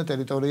საპირწონე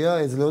ტერიტორია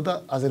ეძლეოდა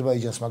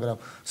აზერბაიჯანს, მაგრამ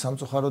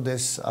სამწუხაროდ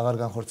ეს აღარ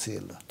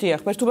განხორციელდა. დიახ,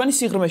 ბერთუბანი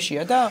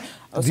სიღრმეშია და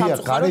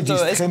სამწუხაროდ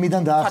ეს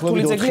თხემიდან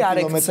დაახლოებით 4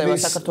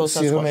 კილომეტრის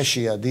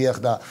სიღრმეშია, დიახ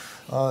და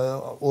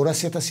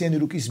 200.000-იანი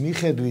რუკის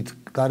მიხედვით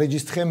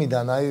გარეჯის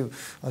თხემიდან აი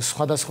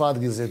სხვადასხვა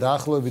ადგილზე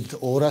დაახლოებით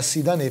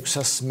 200-დან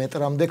 600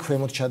 მეტრამდე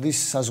ქვემოთ ჩადის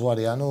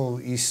საზღვარი, ანუ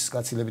ის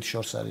გაცილებით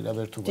შორს არის რა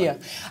ბერთუბანი. დიახ.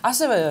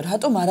 ასევე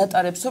რატომ არ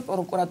ატარებსო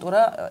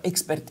პროკურატურა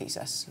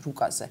ექსპერტიზას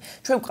რუკაზე?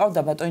 ჩვენ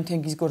გვყავდა ბატონი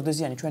თენგიზ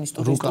გორდეზიანი, ჩვენი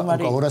სტუდიის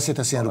სტუმარი.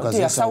 200.000-იანი რუკაზე.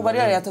 დიახ, საუბარი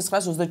არის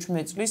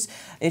 1937 წლის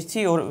ერთი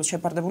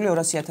შეფარდებული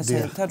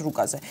 200.000-თან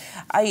რუკაზე.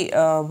 აი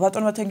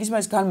ბატონმა თენგიზმა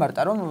ის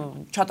განმარტა, რომ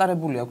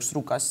ჩატარებული აქვს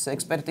რუკას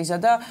ექსპერტიზა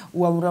და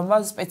უამრავმა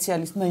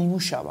სპეციალისტმა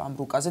იმუშავა ამ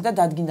რუკაზე და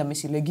დადგინდა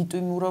მისი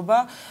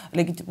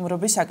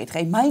ლეგიტიმურობის საკითხი.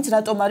 აი მაინც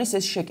რატომ არის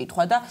ეს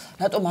შეკითხვა და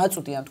რატომ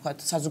აწვდიან თქვა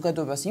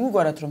საზოგადოებას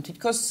იმგვარად რომ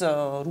თითქოს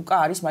რუკა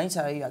არის მაინც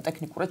აი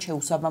ტექნიკურად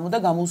შეუსაბამო და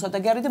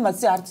გამოუსადეგი არის და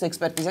მათზე არც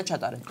ექსპერტიზა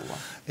ჩატარებულა.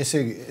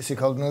 ესე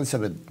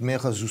ქალბატონელისაბედ მე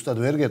ხა ზუსტად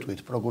ვერ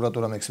გეტყვით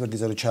პროკურატურამ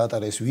ექსპერტიზა რო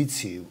ჩაატარა ეს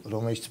ვიცი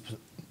რომელიც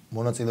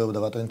მონაწილეობდა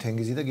ბატონი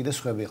თენგიზი და კიდე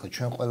სხვები ხა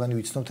ჩვენ ყველანი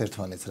ვიცნობთ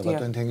ერთმანეთს რა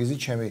ბატონი თენგიზი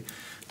ჩემი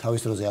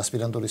თავის დროზე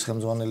ასპირანტურის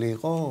ხელმძღვანელი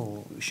იყო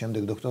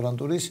შემდეგ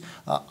დოქტორანტურის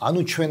ანუ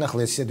ჩვენ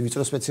ახლა ესეთი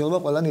ვიწრო სპეციალობა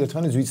ყველანი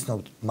ერთმანეთს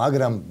ვიცნობთ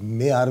მაგრამ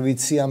მე არ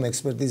ვიცი ამ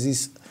ექსპერტიზის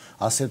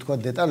ასე თქვა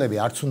დეტალები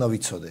არც უნდა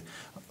ვიცოდე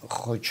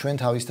ხო ჩვენ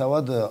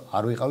თავისთავად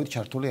არ ვიყავით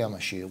ჩართული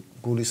ამაში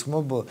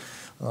გულისხმობ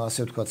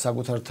ასე თქვა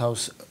საკუთარ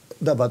თავს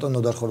და ბატონ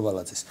ნოდარ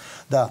ხორბალაძეს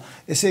და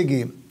ესე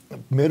იგი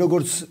მე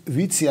როგორც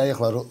ვიცი აი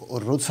ახლა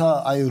როცა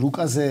აი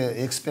რუკაზე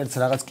ექსპერტს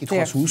რაღაც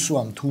კითხვას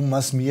უსვამ თუ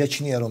მას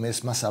მიაჩნია რომ ეს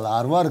მასალა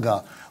არ ვარგა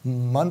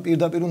მან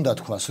პირდაპირ უნდა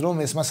თქვას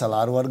რომ ეს მასალა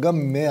არ ვარგა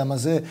მე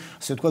ამაზე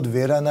ასე ვთქვათ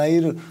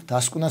ვერანაირ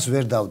დასკვნას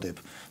ვერ დავდებ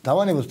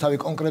დავანებოთ თავი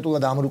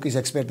კონკრეტულად ამ რუკის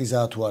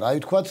ექსპერტიზაა თუ არა აი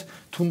ვთქვათ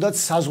თუნდაც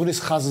საზღვრის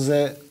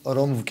ხაზზე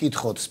რომ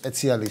ვკითხოთ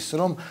სპეციალისტს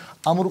რომ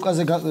ამ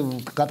რუკაზე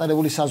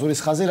გატარებული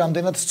საზღვრის ხაზი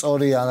რამდენად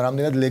სწორია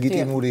რამდენად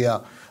ლეგიტიმურია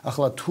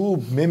ახლა თუ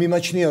მე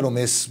მიმაჩნია რომ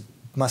ეს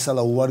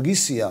მასალა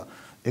უვარგისია,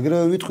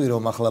 ეგრევე ვიტყვი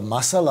რომ ახლა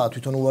მასალა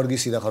თვითონ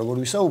უვარგისი და ხარ როგორ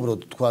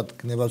ვისაუბროთ, თქვა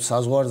გნებავთ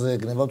საზღვარზე,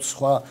 გნებავთ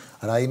სხვა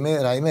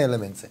რაიმე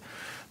ელემენტზე.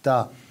 და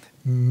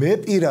მე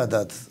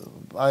პირადად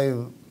აი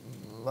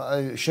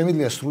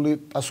შემიძლია სრული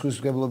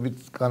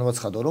პასუხისმგებლობით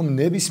განვაცხადო, რომ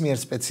ნებისმიერ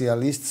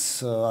სპეციალისტს,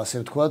 ასე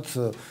ვთქვათ,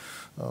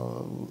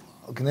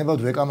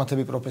 გნებავთ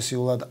ვეკამათები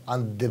პროფესიულად ან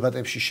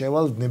დებატებში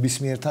შევალ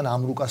ნებისმიერთან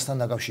ამ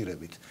რუკასთან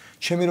დაკავშირებით.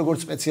 ჩემი როგორც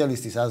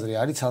სპეციალისტის აზრი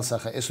არის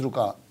ცალსახე, ეს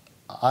რუკა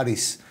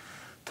არის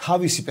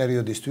თავისი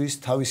პერიოდისთვის,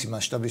 თავისი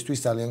მასშტაბისთვის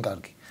ძალიან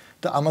კარგი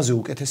და ამაზე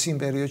უკეთესი იმ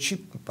პერიოდში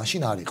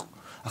მაშინ არ იყო.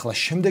 ახლა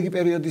შემდეგი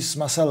პერიოდის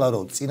მასალა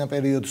რო წინა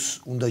პერიოდს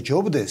უნდა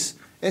ჯობდეს,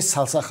 ეს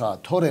ცალსახაა,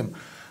 თორემ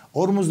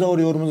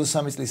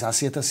 42-43 წლის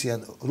 100.000-იან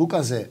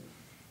რუკაზე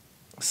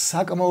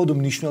საკმაოდ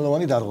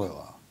მნიშვნელოვანი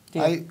დარღვევაა.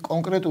 აი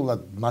კონკრეტულად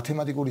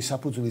მათემატიკური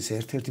საფუძვლის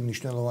ერთ-ერთი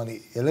მნიშვნელოვანი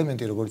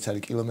ელემენტი, როგორც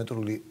არის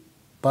კილომეტრული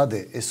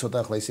ბადე, ეს ცოტა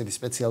ახლა ისეთი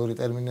სპეციალური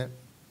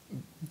ტერმინები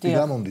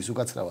გამომდის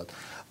უკაცრავად.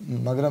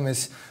 მაგრამ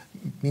ეს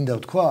მინდა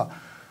ვთქვა,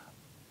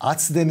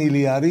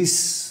 აცდენილი არის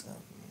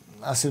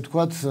ასე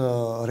ვთქვათ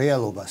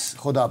რეალობას.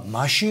 ხო და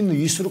მაშინ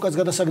ის რუკაც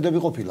გადასაგდები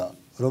ყოფილა,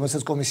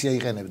 რომელსაც კომისია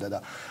იყენებდა და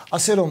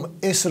ასე რომ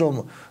ეს რომ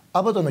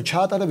აბატონო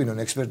ჩაატარებინონ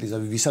ექსპერტიზა,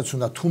 ვისაც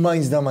უნდა თუ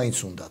მაინც და მაინც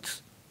უნდათ.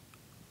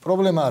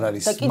 პრობლემა არ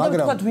არის, მაგრამ და კიდევ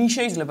ვთქვათ, ვინ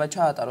შეიძლება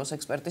ჩაატაროს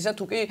ექსპერტიზა,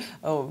 თუ კი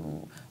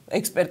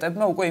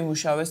ექსპერტებმა უკვე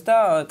იმუშავეს და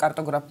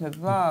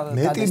კარტოგრაფებმა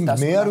დადესტას.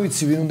 მე არ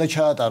ვიცი ვინ უნდა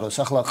ჩაატაროს.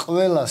 ახლა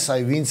ყველას,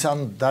 აი ვინც ამ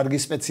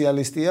დარგის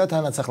სპეციალისტია,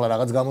 თანაც ახლა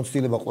რაღაც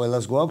გამოცდილება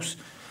ყველას გვაქვს.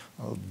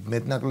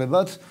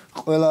 მეტნაკლებად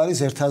ყველა არის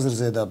ერთ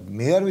აზრზე და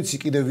მე არ ვიცი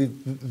კიდევ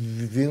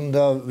ვინ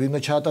უნდა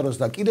ჩაატაროს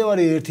და კიდევ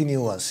არის ერთი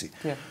ნიუანსი.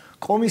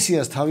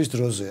 კომისიას თავის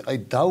დროზე, აი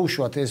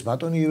დაუშვათ ეს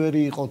ბატონი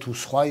ივერი იყო თუ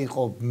სხვა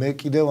იყო, მე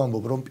კიდევ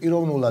ამბობ რომ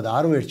პიროვნულად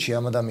არ ვერჩი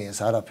ამ ადამიანს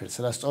არაფერს,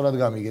 რა სწორად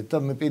გამიგეთ და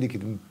მე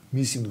პირიქით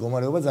მისი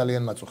მდგომარეობა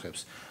ძალიან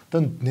მაწუხებს და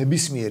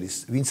ნებისმიერის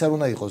ვინც არ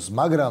უნდა იყოს,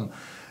 მაგრამ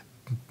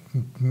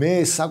მე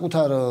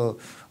საკუთარ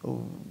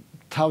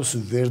თავს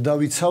ვერ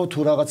დავიცავ თუ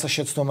რაღაცა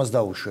შეცდომას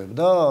დაუშვებ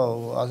და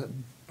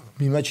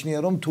მიმაჩნია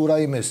რომ თუ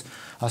რაიმეს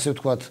ასე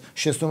ვთქვათ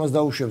შეცდომას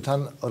დაუშვებთ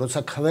ან როცა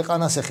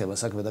ქვეყანას ეხება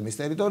საქმე და მის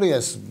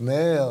ტერიტორიას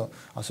მე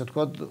ასე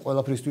ვთქვათ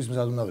ყველაფრისთვის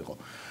მზად უნდა ვიყო.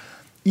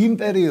 იმ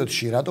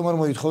პერიოდში რატომ არ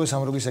მოითხოვეს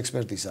ამ როგის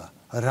ექსპერტიზა?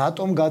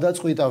 რატომ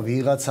გადაწყვიტა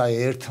ვიღაცა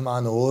ერთმა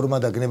ან ორმა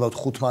და გნებავთ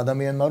ხუთმა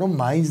ადამიანმა რომ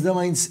მაინც და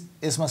მაინც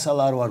ეს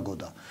მასალა არ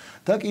ვარგოდა?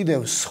 და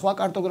კიდევ სხვა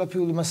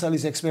კარტოგრაფიული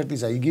მასალის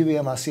ექსპერტიზა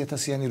იგივე ამ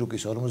 100.000-იანი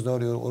რუკის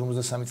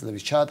 42-43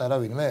 წლების ჩაატარა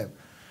ვინმე?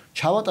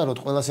 ჩავატაროთ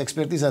ყველას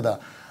ექსპერტიზა და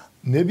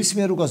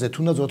ნებისმიერ რუკაზე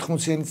თუნდაც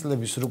 80-იანი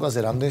წლების რუკაზე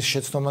რამდენ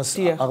შეცდომას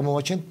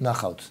აღმოვაჩენთ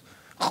ნახავთ.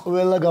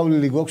 ყველა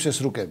გავლილი გვაქვს ეს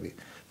რუკები.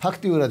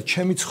 ფაქტიურად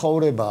ჩემი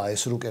ცხოვრებაა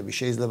ეს რუკები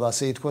შეიძლება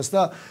ასე ითქვას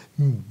და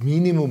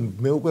მინიმუმ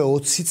მე უკვე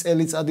 20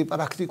 წელიწადი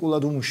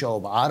პრაქტიკულად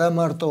ვმუშაობ არა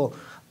მარტო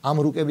ამ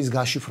რუკების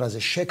გაშიფრაზე,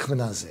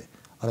 შექმნაზე,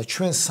 არა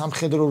ჩვენ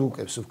სამხედრო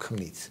რუკებს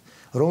ვქმნით.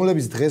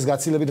 რომლებიც დღეს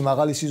გაცილებით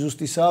მაღალი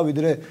სიზუსტისაა,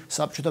 ვიდრე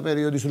საბჭოთა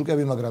პერიოდის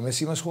რუკები, მაგრამ ეს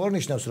იმას ხო არ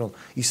ნიშნავს, რომ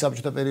ის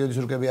საბჭოთა პერიოდის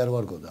რუკები არ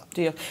ვარგოდა.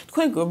 დიახ.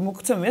 თქვენ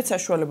მოგცემთ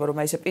საშუალება, რომ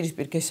აი ესე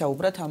პირისპირ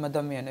გესაუბრათ ამ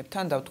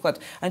ადამიანებთან და ვთქვათ,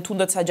 აი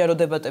თუნდაც საჯარო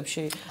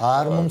დებატებში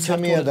არ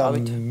მომცემია და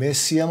მე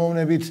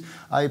სიამოვნებით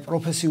აი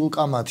პროფესიულ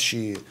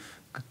კამათში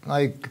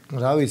აი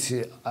რა ვიცი,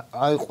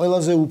 აი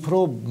ყველაზე უფრო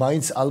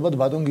მაინც ალბათ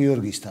ბატონ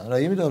გიორგისთან, რა,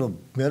 იმიტომ რომ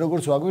მე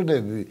როგორც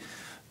ვაგვირდები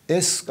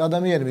ეს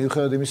ადამიანი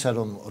მიუხედავად იმისა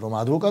რომ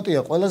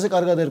ადვოკატია ყველაზე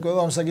კარგად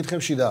ერკვევა ამ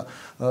საკითხებში და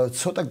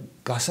ცოტა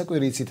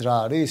გასაკვირი იცით რა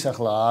არის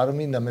ახლა არ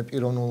მინდა მე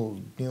პიროვნულ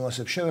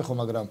ნიუანსებს შევეხო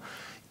მაგრამ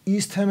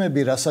ის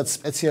თემები რასაც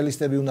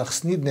სპეციალისტები უნდა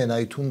ხსნიდნენ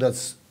აი თუნდაც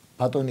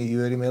ბატონი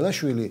ივერი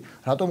მელაშვილი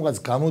რატომღაც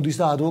გამოდის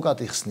და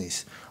ადვოკატი ხსნის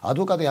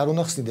ადვოკატი არ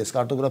უნდა ხსნიდეს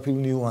კარტოგრაფიულ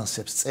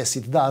ნიუანსებს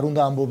წესით და არ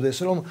უნდა ამბობდეს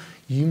რომ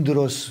იმ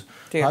დროს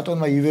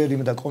ბატონმა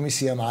ივერიმ და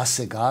კომისიამ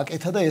ასე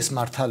გააკეთა და ეს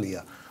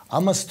მართალია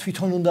ამას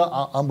თვითონ უნდა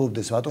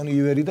ამბობდეს ბატონი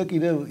ივერი და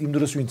კიდევ იმ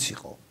დროს ვინც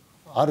იყო.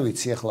 არ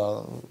ვიცი ახლა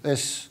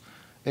ეს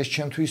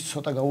ჩემთვის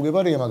ცოტა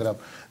გაუგებარია, მაგრამ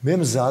მე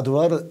მზად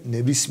ვარ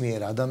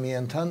ნებისმიერ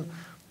ადამიანთან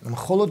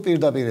მხოლოდ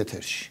პირდაპირ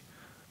ეთერში.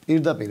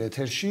 პირდაპირ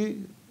ეთერში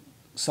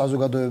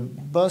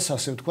საზოგადოებას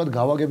ასე ვთქვათ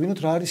გავაგებინოთ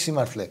რა არის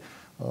სიმართლე.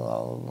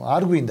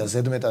 არ გვინდა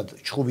ზედმეტად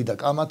ჩხუბი და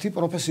კამათი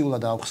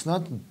პროფესიულად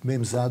ავხსნათ, მე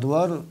მზად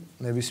ვარ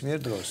ნებისმიერ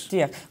დროს.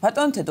 დიახ,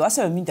 ბატონ თედო,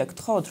 ასევე მინდა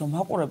გთხოვოთ რომ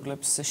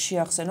მაყურებლებს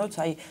შეახსენოთ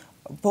აი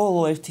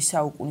ბოლო 1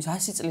 საუკუნის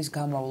 100 წლის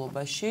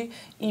განმავლობაში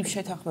იმ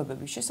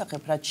შეთანხმებების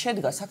შესახებ, რაც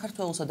შედგა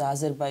საქართველოსა და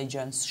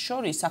აზერბაიჯანს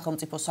შორის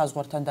სახელმწიფო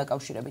საზღვართან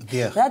დაკავშირებით.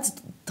 რაც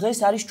დღეს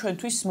არის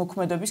ჩვენთვის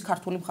მოქმედების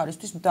ქართული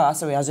მხარისთვის და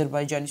ასევე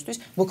აზერბაიჯანისთვის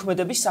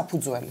მოქმედების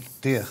საფუძველი.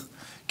 დიახ.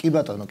 კი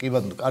ბატონო,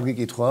 კარგი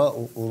კითხვა,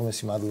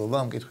 ურმესი მადლობა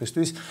ამ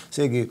კითხვისთვის.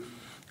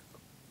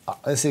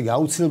 ესე იგი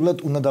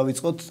აუცილებლად უნდა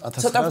დავიწყოთ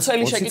 1920 ცოტა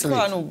წელი შეკითხვა,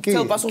 ანუ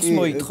წელ პასუხს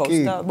მოითხოვს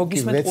და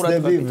მოგისმენთ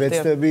ყურადღებით.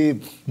 ვეცდები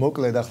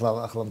მოკლედ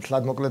ახლა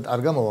მთლად მოკლედ არ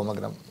გამოვა,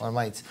 მაგრამ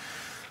მაინც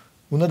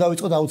უნდა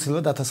დავიწყოთ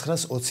აუცილებლად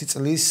 1920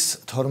 წლის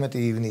 12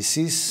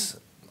 ივნისის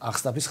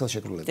აღსტაფის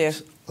ხელშეკრულებით,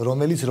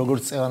 რომელიც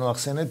როგორც წეგან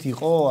ვახსენეთ,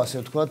 იყო ასე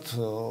ვთქვათ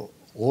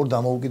ორ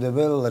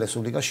დამოუკიდებელ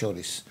რესპუბლიკას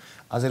შორის.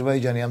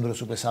 აზერბაიჯანი ამ დროს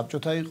უკვე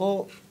საბჭოთა იყო,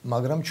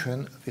 მაგრამ ჩვენ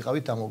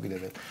ვიყავით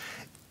დამოუკიდებელი.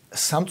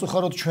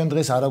 სამწუხაროდ ჩვენ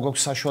დღეს არ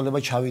აგვაქვს საშუალება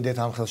ჩავიდეთ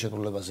ამ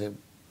ხელშეკრულებაზე.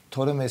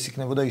 თორემ ეს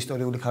იქნებოდა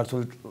ისტორიული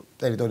ქართული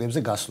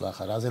ტერიტორიებზე გასვლა,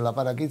 ახლა რაზე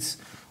ლაპარაკიც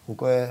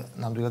უკვე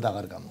ნამდვილად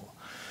აღარ გამოვა.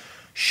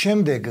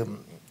 შემდეგ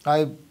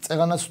აი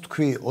წეგანაც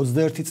ვთქვი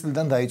 21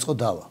 წლიდან დაიწყო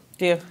დავა.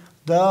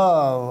 და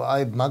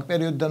აი მაგ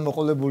პერიოდიდან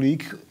მოყოლებული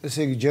იქ,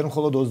 ესე იგი ჯერ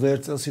მხოლოდ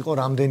 21 წელს იყო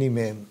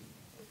რამდენიმე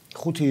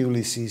 5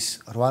 ივლისის,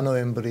 8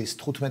 ნოემბრის,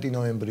 15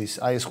 ნოემბრის,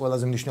 აი ეს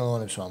ყველაზე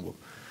მნიშვნელოვანებს ვამბობ.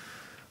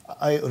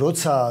 აი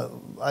როცა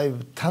აი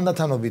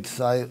თანდათანობით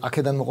აი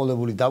აქედან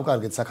მოყოლებული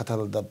დავკარგეთ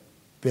საქართველოს და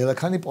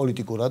ბელაქანი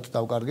პოლიტიკურად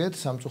დავკარგეთ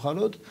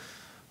სამწუხაროდ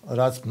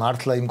რაც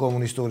მართლა იმ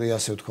კომუნისტური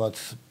ასე ვთქვათ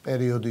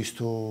პერიოდის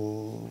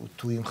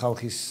თუ იმ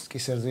ხალხის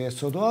კისერზე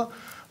ეცოდვა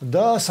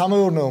და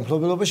სამეურნეო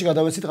მფლობელობაში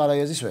გადავეცით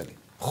ყარაიაზის ველი.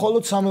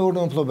 მხოლოდ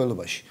სამეურნეო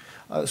მფლობელობაში.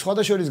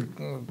 სხვადასხვა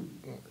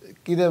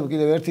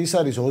კიდევ ერთი ის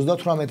არის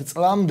 38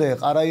 წლამდე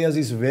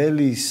ყარაიაზის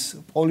ველის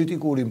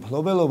პოლიტიკური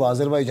მფლობელობა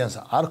აზერბაიჯანს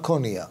არ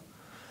ქონია.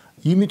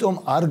 იმიტომ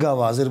არ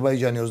გავა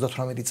აზერბაიჯანი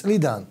 38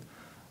 წლიდან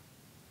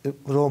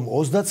რომ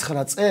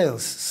 29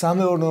 წელს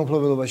სამეურნეო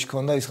მფლობელობაში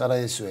ქონდა ის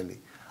ყარაიაზის ველი.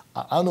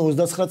 ანუ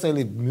 29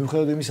 წელი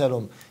მიუხედავად იმისა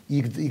რომ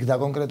იქ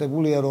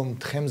დაკონკრეტებულია რომ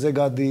თხემზე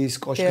გადის,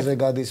 კოშკზე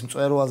გადის,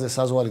 მწვერვალზე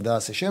საზღვარი და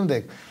ასე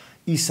შემდეგ,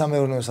 ის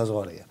სამეურნეო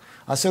საზღვარია.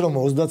 ასე რომ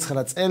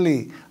 29 წელი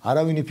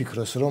არავინ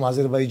იფიქროს რომ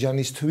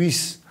აზერბაიჯანისთვის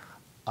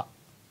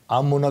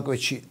ამ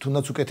მონაკვეთში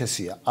თუნდაც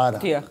უკეთესია. არა.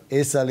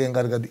 ეს ძალიან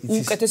კარგად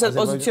იცის. უკეთესად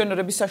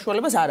პოზიციონირების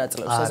საშუალებას არ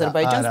აძლევს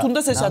აზერბაიჯანს.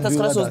 თუნდაც ეს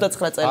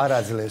 1929 წელი. არ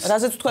აძლევს.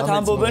 რაზეც თქვა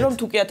ამბობენ რომ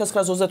თუკი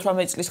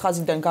 1938 წლის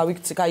ხაზიდან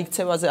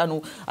გაიქცევაზე, ანუ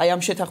აი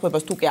ამ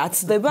შეთანხმებას თუკი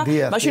აცდება,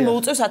 მაშინ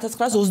მოუწევს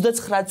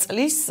 1929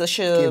 წლის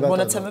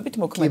მონაცემებით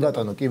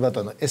მოქმედება. კი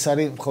ბატონო, ეს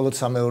არის მხოლოდ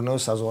სამეურნეო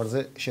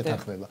საზღვარზე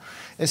შეთანხმება.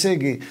 ესე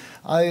იგი,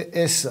 აი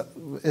ეს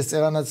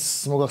წერანაც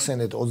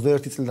მოგახსენეთ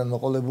 21 წლიდან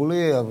მოყოლებული,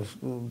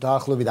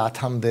 დაახლოებით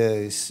 10-მდე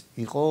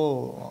იყო,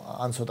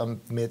 ან ცოტა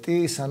მეტი,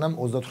 სანამ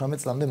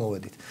 38 წლამდე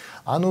მოვედით.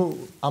 ანუ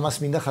ამას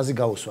მინდა ხაზი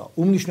გაუსვა.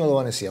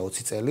 უმნიშვნელოვანესია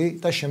 20 წელი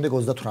და შემდეგ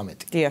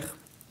 38. დიახ.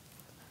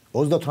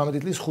 38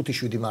 წლის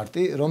 5-7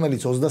 მარტი,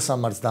 რომელიც 23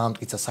 მარტს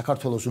დაამტკიცა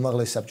საქართველოს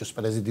უმაღლესი საბჭოს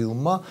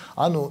პრეზიდიუმმა,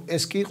 ანუ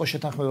ეს კი იყო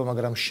შეთანხმება,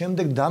 მაგრამ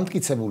შემდეგ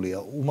დამტკიცებულია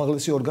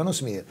უმაღლესი ორგანოს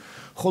მიერ.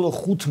 ხოლო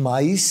 5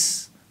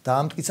 მაისს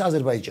დაამტკიცა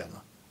აზერბაიჯანმა.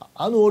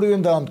 ანუ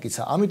ორივემ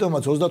დაამტკიცა,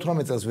 ამიტომაც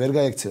 38 წელს ვერ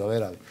გაექცევა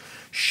ვერავინ.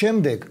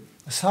 შემდეგ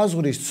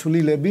საზღვრის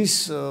ცვლილების,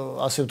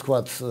 ასე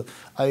ვთქვათ,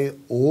 აი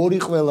ორი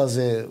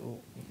ყველაზე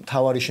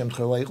მთავარი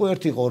შემთხვევა იყო,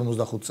 ერთი იყო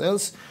 45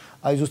 წელს,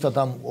 აი ზუსტად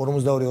ამ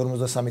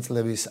 42-43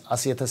 წლების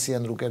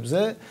 100.000-იან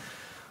რუკებზე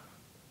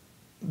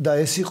და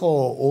ეს იყო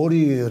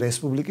ორი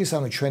რესპუბლიკის,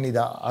 ანუ ჩვენი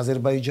და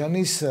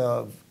აზერბაიჯანის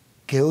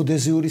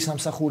გეოდეზიური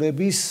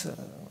სამსახურების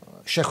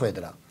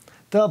შეხვედრა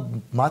და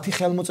მათი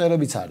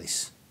ხელმოწერებიც არის.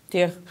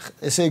 დიახ.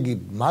 ესე იგი,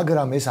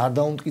 მაგრამ ეს არ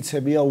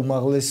დაუმტკიცებია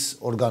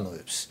უმაღლეს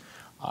ორგანოებს,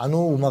 ანუ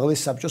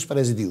უმაღლეს საბჭოს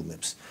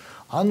პრეზიდიუმებს.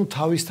 ანუ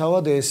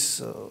თავისთავად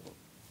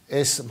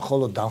ეს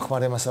მხოლოდ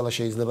დამხმარე მასალა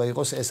შეიძლება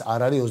იყოს, ეს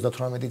არ არის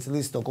 38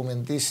 წლის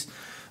დოკუმენტის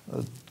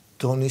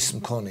დონის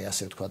მქონე,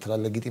 ასე ვთქვათ, რა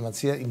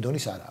ლეგიტიმაცია იმ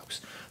დონის არ აქვს.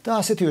 და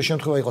ასეთივე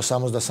შემთხვევა იყო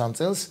 63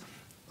 წელს,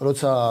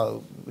 როცა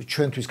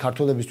ჩვენთვის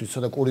ქართველებისთვის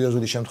ცოტა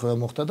კურიოზული შემთხვევა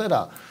მოხდა და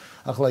რა,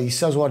 ახლა ის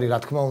საზღვარი, რა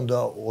თქმა უნდა,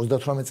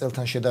 38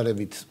 წელთან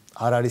შედარებით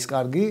არ არის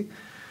კარგი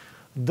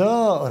და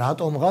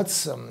რატომღაც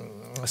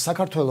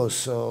საქართველოს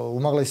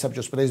უმაღლესი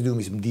საბჭოს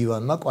პრეზიდიუმის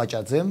მდივანმა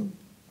კვაჭაძემ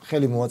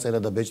ხელი მოაწერა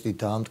და ბეჭდით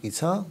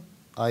დაამტკიცა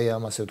აი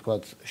ამ ასე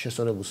ვთქვათ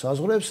შესწორებულ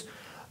საზღვრებს,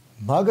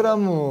 მაგრამ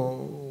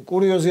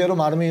კურიოზია რომ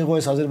არ მიიღო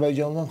ეს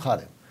აზერბაიჯანულმა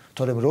მხარემ.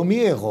 თორემ რომ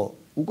მიიღო,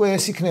 უკვე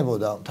ეს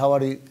იქნებოდა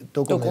მთავარი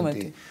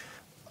დოკუმენტი.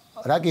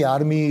 რა კი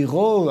არ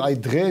მიიღო, აი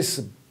დღეს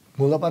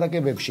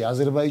მოლაპარაკებებში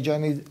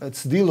აზერბაიჯანი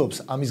ცდილობს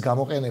ამის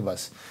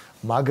გამოყენებას,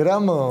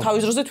 მაგრამ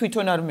თავის დროზე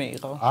თვითონ არ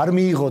მიიღო. არ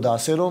მიიღო და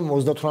ასე რომ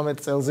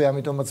 38 წელზე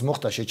ამიტომაც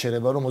მოხდა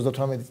შეჩერება, რომ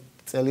 38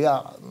 წელია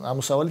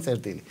ამოსავალი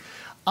წერტილი.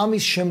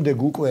 ამის შემდეგ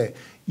უკვე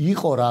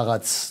იყო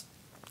რაღაც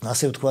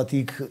ასე ვთქვათ,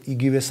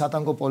 იგივე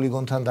სატანკო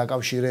პოლიგონთან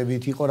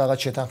დაკავშირებით, იყო რაღაც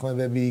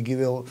შეთანხმებები,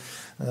 იგივე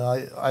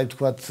აი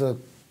ვთქვათ,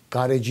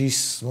 გარეჯის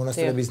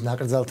მონასტრების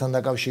ნაკრძალთან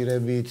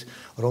დაკავშირებით,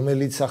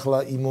 რომელიც ახლა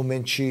იმ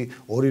მომენტში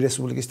ორი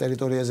რესპუბლიკის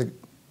ტერიტორიაზე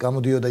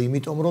გამოდიოდა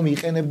იმიტომ, რომ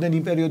იყენებდნენ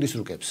იმ პერიოდის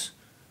რუკებს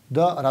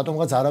და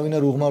რატომღაც არავინ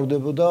არ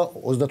უღმავდებოდა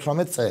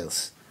 38 წელს.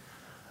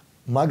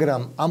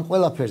 მაგრამ ამ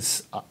ყველაფერს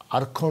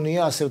არ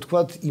ქონია, ასე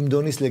ვთქვათ, იმ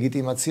დონის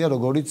ლეგიტიმაცია,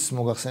 როგორიც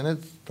მოგახსენეთ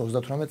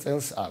 38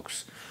 წელს აქვს.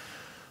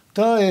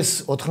 და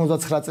ეს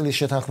 99 წლის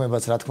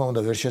შეთანხმებაც, რა თქმა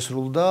უნდა, ვერ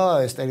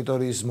შესრულდა, ეს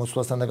ტერიტორიის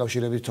მოცვლასთან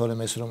დაკავშირებით,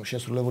 თორემ ეს რომ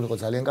შესრულებულიყო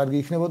ძალიან კარგი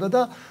იქნებოდა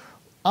და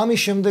ამის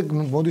შემდეგ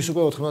მოდის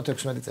უკვე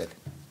 96 წელი.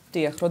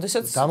 დიახ,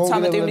 როდესაც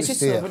 13 ივნისის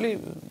ცნობილი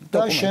დოკუმენტი.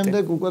 და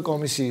შემდეგ უკვე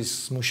კომისიის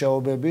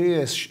მუშაობები,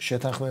 ეს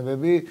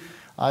შეთანხმებები,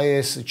 აი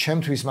ეს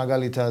ჩემთვის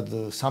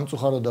მაგალითად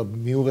სამწუხარო და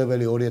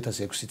მიუღებელი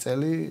 2006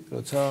 წელი,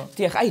 როცა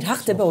დიახ, აი რა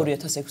ხდება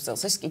 2006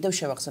 წელს? ეს კიდევ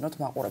შევახსენოთ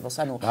მაყურებელს,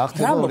 ანუ რა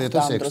მოხდა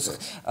 2006 წელს?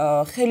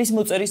 ხელის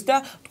მოწერის და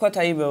თქვათ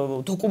აი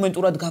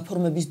დოკუმენტურად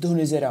გაფორმების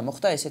დონეზე რა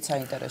მოხდა, ესეც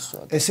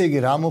საინტერესოა. ესე იგი,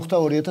 რა მოხდა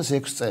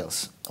 2006 წელს?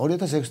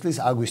 2006 წლის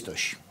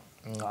აგვისტოში.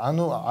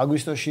 ანუ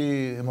აგვისტოში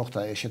მოხდა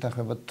ეს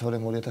შეთანხმება,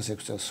 თორემ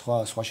 2006 წელს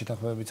სხვა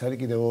შეთანხმებებიც არის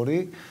კიდევ ორი.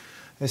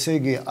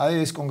 ესე იგი, აი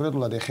ეს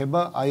კონკრეტულად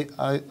ეხება აი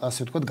ასე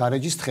ვთქვათ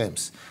გარეჯის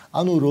თხემს.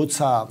 ანუ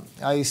როცა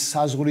აი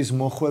საზღვრის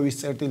მოხვევის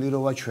წერტილი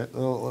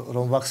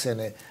რომ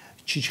ვახსენე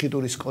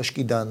ჩიჩხიტურის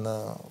კოშკიდან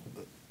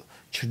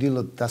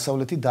ჩრდილო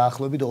დასავლეთით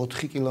დაახლოებით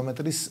 4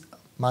 კილომეტრის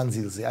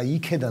მანძილზე. აი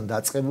იქედან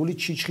დაწყებული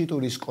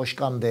ჩიჩხიტურის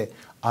კოშკამდე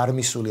არ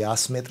მისული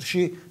 100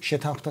 მეტრში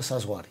შეთანხმდა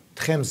საზღვარი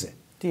თხემზე.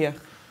 დიახ.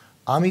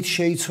 ამით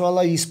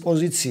შეიცვალა ის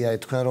პოზიცია,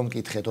 თქვენ რომ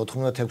მკითხეთ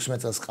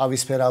 96 წელს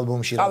ყავისფერ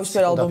ალბომში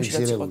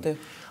დაფიქსირებული.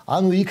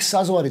 ანუ იქ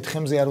საზღვარი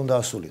თხემზე არ უნდა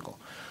ასულიყო.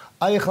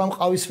 აი ახლა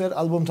ყავისფერ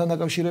ალბომთან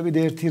დაკავშირებით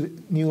ერთი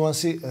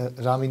ნიუანსი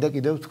რა მინდა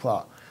კიდევ თქვა.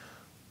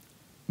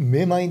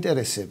 მე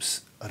მაინტერესებს,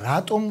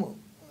 რატომ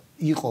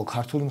იყო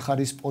ქართული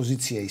მხარის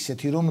პოზიცია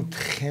ისეთი, რომ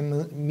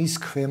თხემის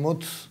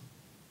ქვემოთ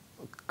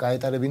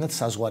გაეტარებინათ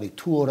საზღვარი,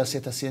 თუ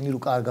 200.000-იანი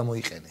რუკა არ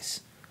გამოიყენეს.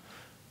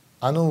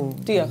 ანუ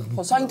დიახ,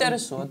 ხო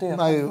საინტერესოა, დიახ.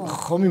 აი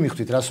ხო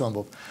მიმიხვდით რას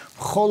ვამბობ.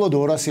 მხოლოდ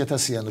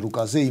 200.000-იან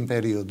რუკაზე იმ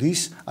პერიოდის,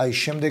 აი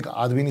შემდეგ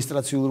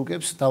ადმინისტრაციულ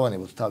რუკებს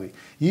დავანებოთ თავი.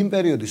 იმ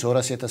პერიოდის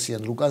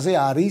 200.000-იან რუკაზე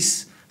არის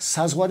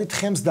საზღვარი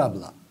თხემს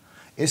დაბლა.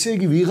 ესე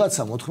იგი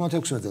ვიღაცამ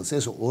 96 წელს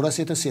ეს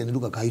 200.000-იანი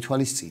რუკა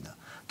გაითვალისწინა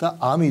და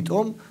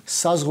ამიტომ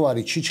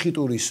საზღვარი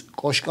ჩიჩხიტურის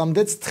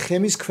კოშკამდეც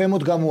თხემის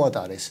ქვემოთ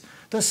გამოატარეს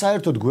და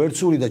საერთოდ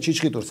გვერდსული და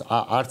ჩიჩხიტურს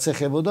არც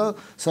ეხებოდა,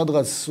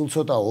 სადღაც სულ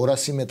ცოტა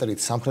 200 მეტრით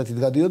სამხრეთით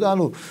გადიოდა,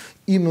 ანუ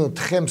იმ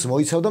თხემს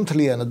მოიცავდა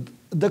მთლიანად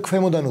და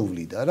ქვემოდან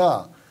უვლიდა რა.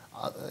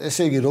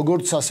 ესე იგი,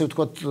 როგორც ასე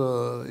ვთქვათ,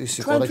 ის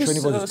იყო რა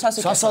ჩვენი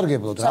პოზიცია,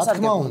 სასარგებლოდ, რა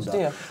თქმა უნდა.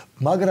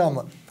 მაგრამ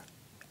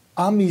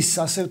ამის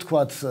ასე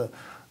ვთქვათ,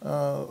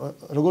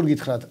 როგორ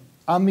გითხრათ,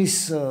 ამის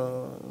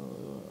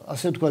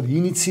ასე ვთქვათ,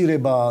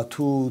 ინიცირება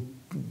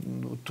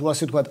თუ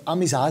ასე ვთქვათ,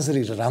 ამის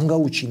აზრი რამ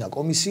გაუჩინა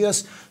კომისიას,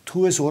 თუ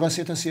ეს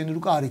 200.000-იანი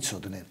რუკა არ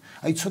იცოდნენ.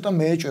 აი ცოტა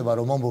მეეჭვება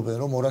რომ ამბობენ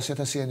რომ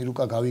 200.000-იანი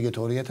რუკა გავიგეთ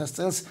 2000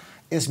 წელს,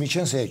 ეს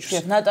მიჩენს ეჭვს.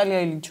 დიახ, ნატალია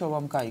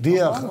ილინჩოვამ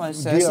გაიგო, ხო?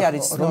 ეს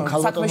არის რომ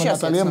ქალბატონმა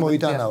ნატალია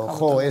მოიტანაო.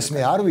 ხო, ეს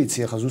მე არ ვიცი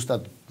ახლა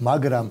ზუსტად,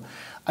 მაგრამ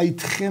აი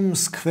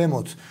თხემს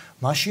ქვემოთ,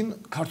 მაშინ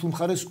ქართულ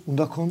მხარეს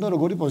უნდა ქონდა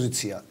როგორი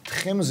პოზიცია.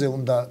 თხემზე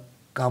უნდა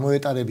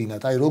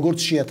გამოეტარებინათ, აი როგორც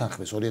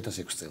შეათანხმეს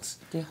 2006 წელს.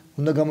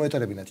 უნდა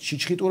გამოეტარებინათ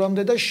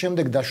ჩიჩხიტურამდე და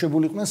შემდეგ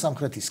დაშვებულიყვნენ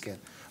სამხრეთისკენ,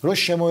 რომ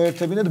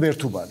შემოერთებინათ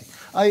ბერთუბანი.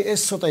 აი ეს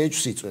ცოტა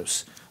ეჭვს იწვევს.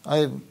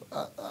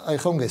 აი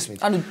ხომ გესმით?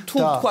 ანუ თუ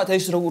თქვათ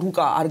ეს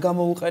რუკა არ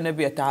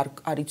გამოუყენებიათ და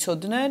არ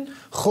იცოდნენ,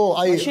 ხო,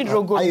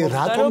 აი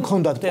რატომ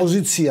ქონდათ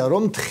პოზიცია,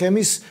 რომ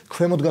თხემის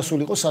ქვემოთ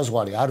გასულიყო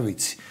საზღვარი, არ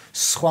ვიცი.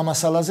 სხვა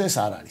მასალაზე ეს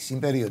არ არის იმ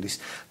პერიოდის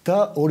და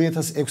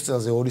 2006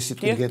 წელზე ორი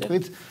სიტყვით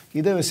გეტყვით,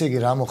 კიდევ ესე იგი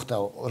რა მოხდა,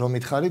 რომ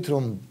მითხარით,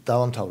 რომ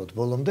დავამთავროთ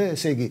ბოლომდე,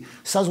 ესე იგი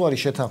საზღვარი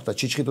შეთანხმდა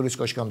ჩიჩხიტურის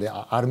კოშკამდე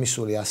არ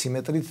მისული 100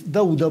 მეტრით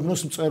და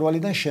უდაბნოს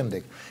მწვერვალიდან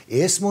შემდეგ.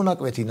 ეს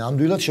მონაკვეთი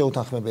ნამდვილად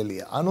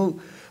შეუთანხმებელია. ანუ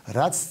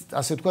რაც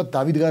ასე ვთქვათ,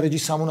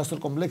 დავითგარეჯის სამონასტრო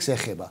კომპლექსს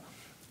ეხება.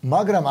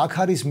 მაგრამ აქ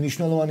არის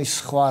მნიშვნელოვანი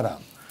სხვა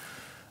რამ.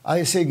 აი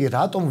ესე იგი,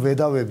 რატომ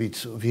ვედავებით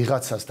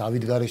ვიღაცას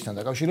დავითგარეჯთან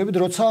დაკავშირებით,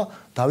 როცა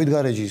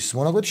დავითგარეჯის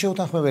მონაკვეთი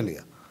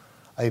შეუთანხმებელია.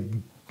 აი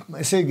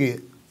ესე იგი,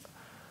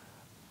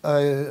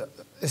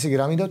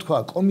 რა მინდა თქვა,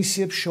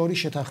 კომისიებს შორის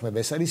შეთანხმება,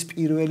 ეს არის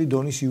პირველი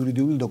დონის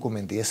იურიდიული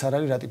დოკუმენტი, ეს არ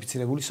არის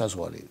რატიფიცირებული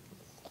საზღვარი.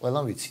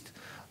 ყველამ ვიცით.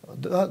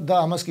 და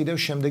ამას კიდევ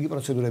შემდეგი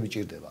პროცედურები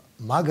ჭირდება.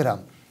 მაგრამ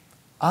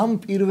ამ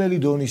პირველი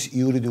დონის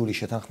იურიდიული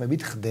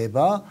შეთანხმებით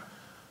ხდება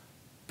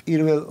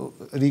პირველ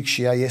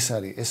რიგში აი ეს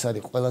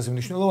არის ყველაზე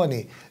მნიშვნელოვანი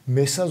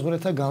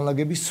მესაზღვრეთა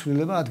განლაგების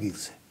ცვლილება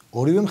ადგილზე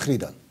ორივე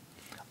მხრიდან.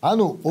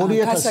 ანუ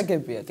 2000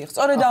 გასაგებია, დიახ.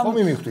 სწორედ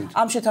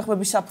ამ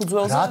შეთანხმების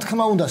საფუძველზე რა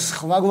თქმა უნდა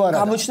სხვაგვარად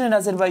გამოჩნდნენ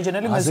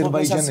აზერბაიჯანელი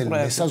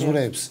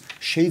მესაზღვრეებს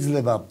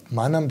შეიძლება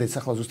მანამდეც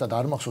ახლა ზუსტად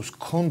არ მახსოვს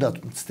ქონდათ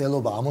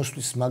მცდელობა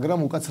ამოსვლის, მაგრამ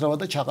უკაცრავად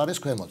და ჩაყარეს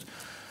ქვემოთ.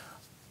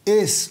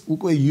 ეს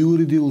უკვე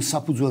იურიდიულ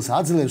საფუძველს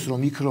აძლევს,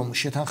 რომ იქ რომ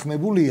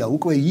შეთანხმებულია,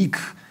 უკვე იქ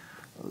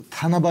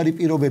თანაბარი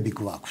პირობები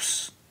გვაქვს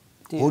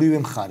ორივე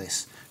მხარეს.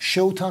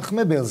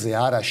 შეუთანხმებელზე,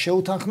 არა,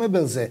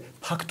 შეუთანხმებელზე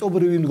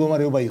ფაქტობრივი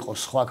მდგომარეობა იყო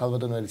სხვა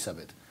ქალბატონო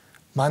ელისაბედ.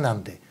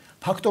 მანამდე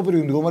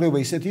ფაქტობრივი მდგომარეობა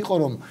ისეთი იყო,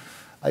 რომ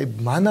აი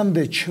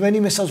მანამდე ჩვენი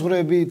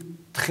მესაზღვრეები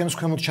თხემს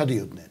ქვემოთ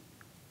ჩადიოდნენ.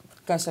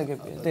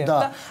 გასაგებია, და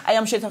აი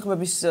ამ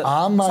შეთანხმების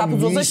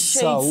საფუძველზე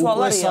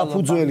შეიცვალა რეალობა.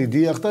 საფუძველი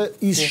დიახ და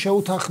ის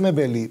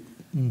შეუთანხმებელი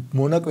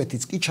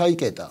მონაკვეთიც კი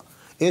ჩაიკეტა.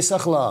 ეს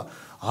ახლა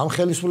ამ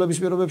ხელისუფლების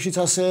პირობებშიც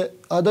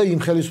ასეა და იმ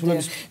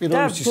ხელისუფლების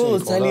პირობებშიც ისე იყო.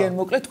 და ძალიან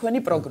მოკლედ თქვენი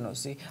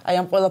პროგნოზი. აი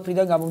ამ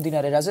ყველაფრიდან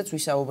გამომდინარე, რაზეც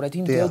ვისაუბრეთ,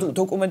 იმ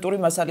დოკუმენტური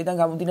მასალიდან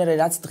გამომდინარე,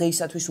 რაც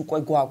დღეისათვის უკვე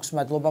გვაქვს,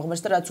 მადლობა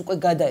ღმერთს და რაც უკვე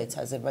გადაეცა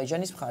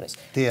აზერბაიჯანის მხარეს.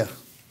 დიახ.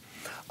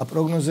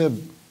 პროგნოზე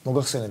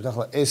მოგახსენებთ,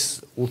 ახლა ეს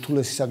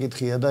ურთულესი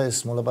საკითხია და ეს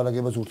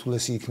მოლაპარაკებაც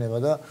ურთულესი იქნება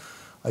და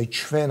აი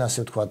ჩვენ ასე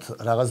ვთქვათ,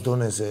 რაღაც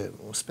დონეზე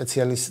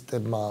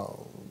სპეციალისტებმა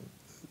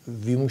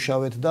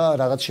ვიმუშავეთ და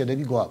რაღაც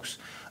შედეგი გვაქვს.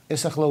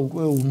 ეს ახლა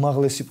უკვე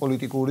უმაღლესი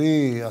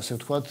პოლიტიკური, ასე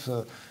ვთქვათ,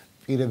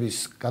 პირების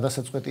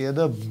გადასაწყვეტია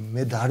და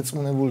მე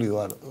დარწმუნებული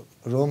ვარ,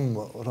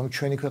 რომ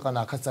ჩვენი ქვეყანა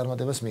ახაც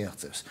წარმატებას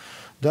მიაღწევს.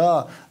 და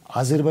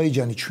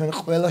აზერბაიჯანი ჩვენ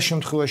ყველა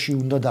შემთხვევაში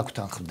უნდა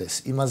დაგვთანხმდეს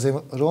იმაზე,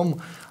 რომ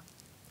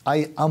აი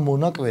ამ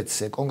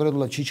მონაკვეთზე,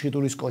 კონკრეტულად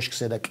ჩიჩხიტურის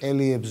კოშკზე და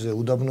კელიებზე,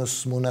 უდაბნოს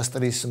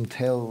მონასტრის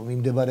მთელ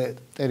მიმდებარე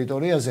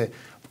ტერიტორიაზე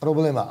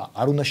პრობლემა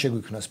არ უნდა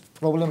შეგვიქმნას.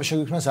 პრობლემა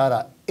შეგვიქმნას არა,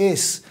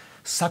 ეს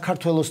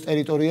საქართველოს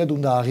ტერიტორიად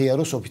უნდა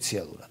აღიაროს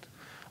ოფიციალურად.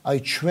 აი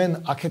ჩვენ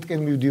აქეთკენ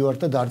მივდივართ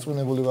და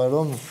დარწმუნებული ვარ,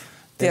 რომ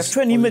დიახ,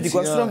 ჩვენ იმედი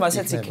გვაქვს, რომ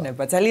ასეც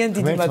იქნება. ძალიან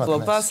დიდი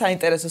მადლობა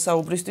საინტერესო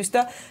საუბრისთვის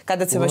და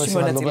გადაცემაში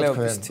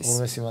მონაწილეობისთვის.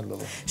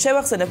 მადლობა.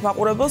 შევახსენებ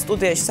მაყურებელს,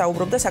 სტუდიაში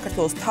საუბრობდა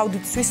საქართველოს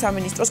თავდაცვის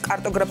სამინისტროს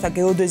კარტოგრაფთა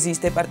გეოდეზიის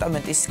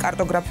დეპარტამენტის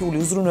კარტოგრაფიული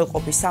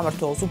უზრუნველყოფის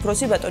სამმართველოს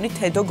უფროსი ბატონი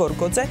თედო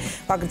გორგოძე.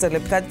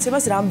 ვაგრძელებთ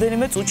გადაცემას,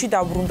 რამდენიმე წუთში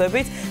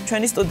დავბრუნდებით.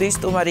 ჩვენი სტუდიის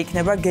სტუმარი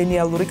იქნება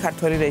გენიალური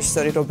ქართველი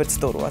რეჟისორი რობერტ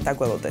სტურუა.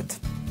 დაგველოდეთ.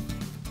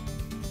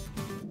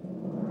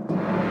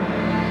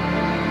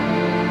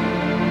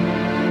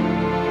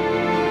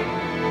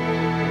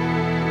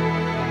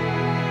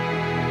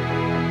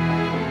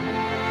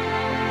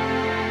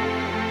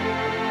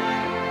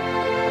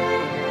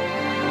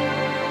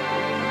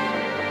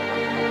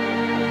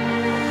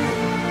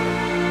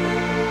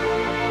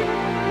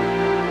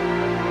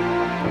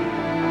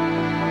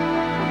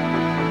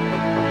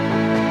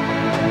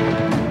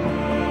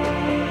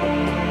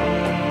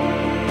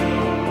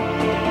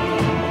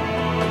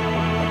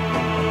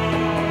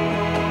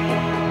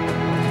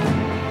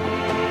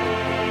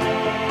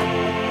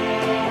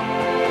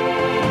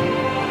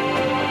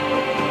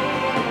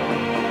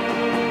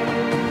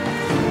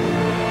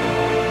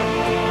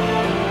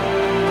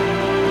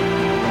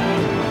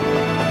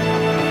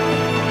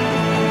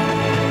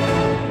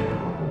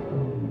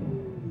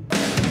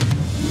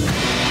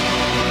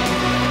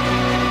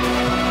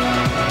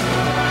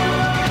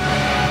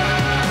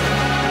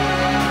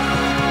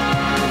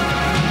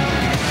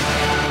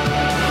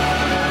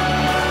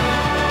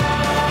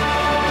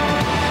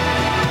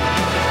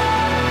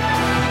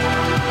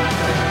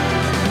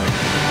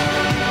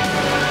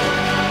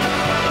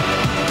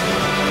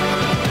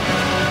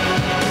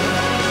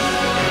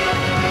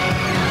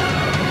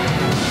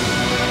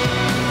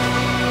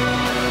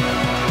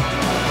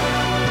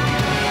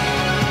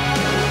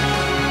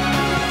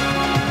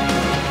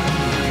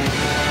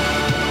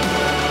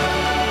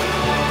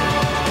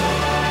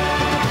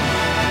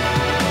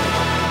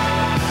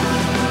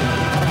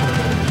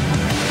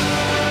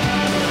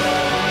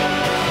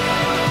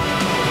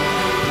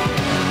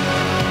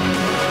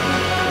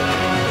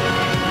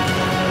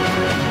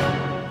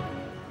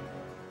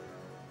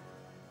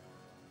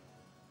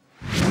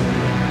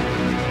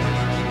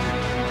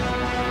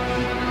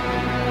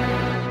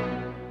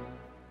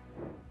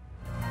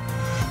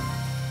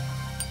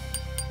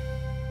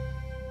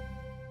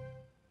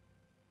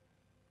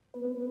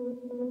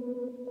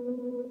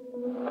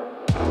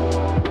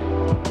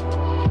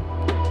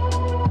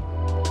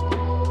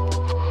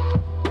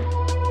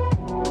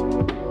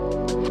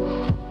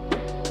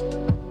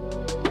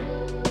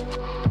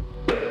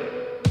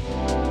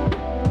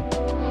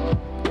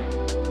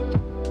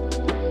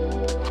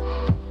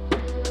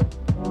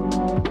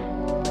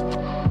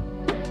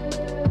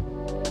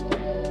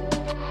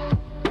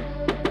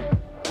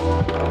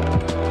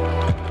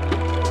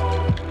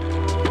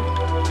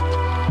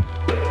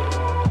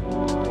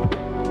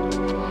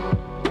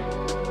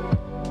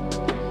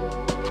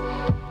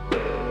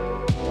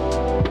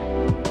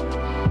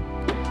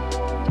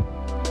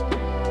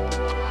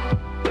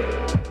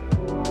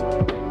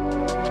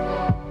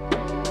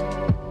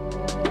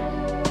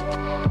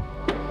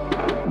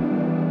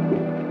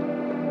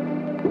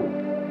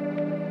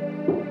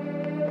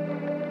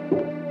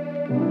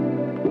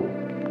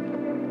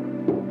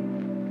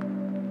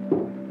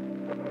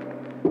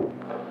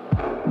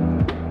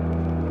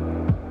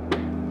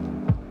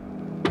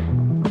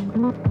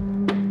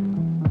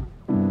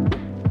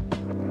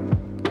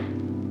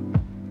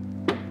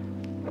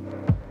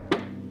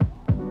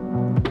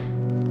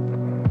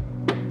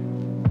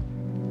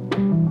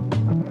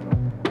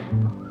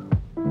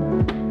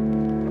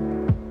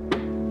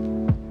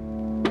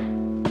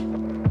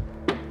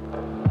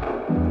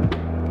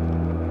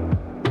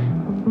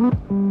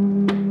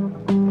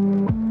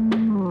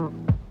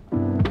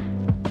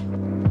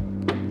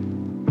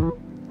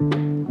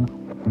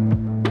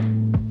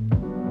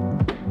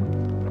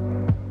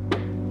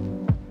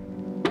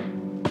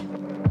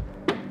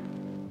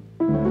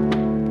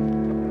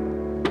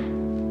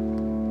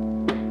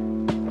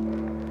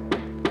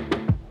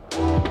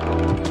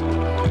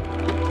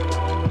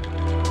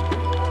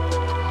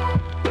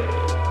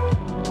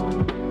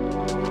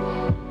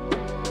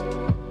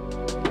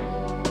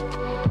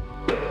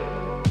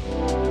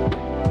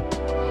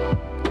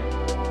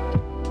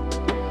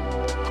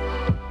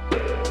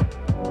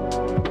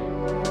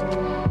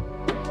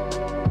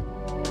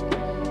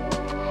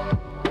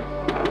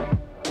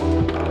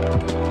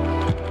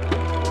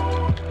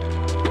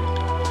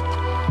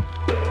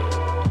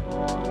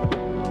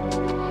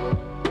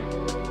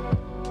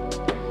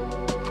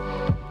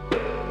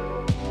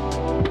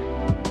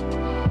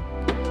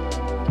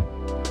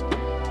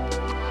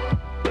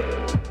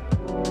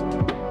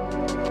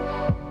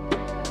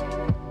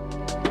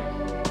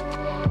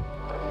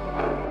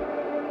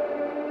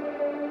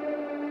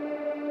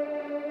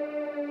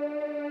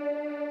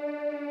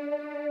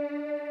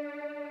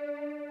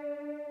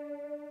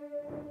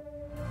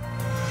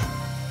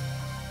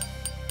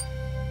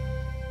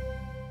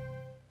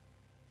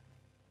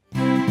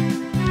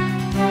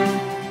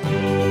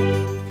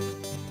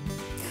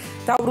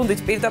 დავბრუნდით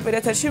პირდაპირ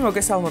ეთერში,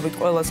 მოგესალმებით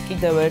ყველას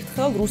კიდევ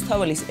ერთხელ.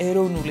 რუსთაველის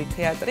ეროვნული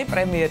თეატრი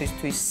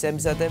პრემიერისთვის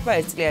ემზადება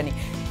ერთწლიანი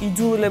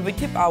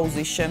იძულებითი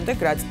პაუზის შემდეგ,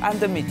 რაც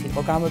პანდემიით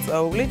იყო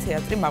გამოწვეული,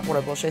 თეატრი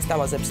მაყურებელს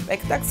შესთავაზებს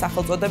სპექტაკლს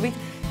სახელწოდებით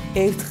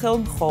ერთხელ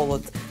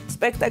მხოლოდ.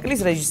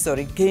 სპექტაკლის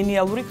რეჟისორი,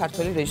 გენიალური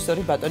ქართველი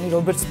რეჟისორი ბატონი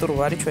რობერტ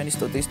სტრუვარი ჩვენი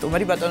სტუდიის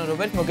სტუმარი. ბატონო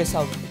რობერტ,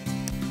 მოგესალმებით.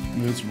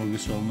 მეც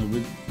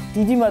მოგესალმებით.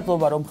 დიდი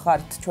მადლობა რომ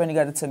ხართ ჩვენი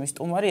გადაცემის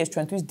სტუმარი, ეს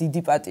ჩვენთვის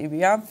დიდი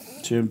პატივია.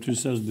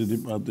 ჩემთვისაც დიდი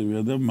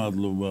პატივია და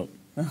მადლობა.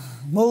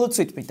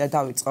 მოლოცვით მინდა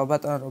დავიწყო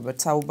ბატონო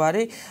რობერტ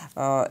საუბარი.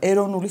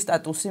 ეროვნული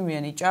სტატუსი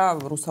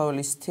მიენიჭა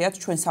რუსთაველის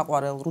თეატრს, ჩვენ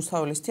საყვარელ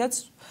რუსთაველის თეატრს,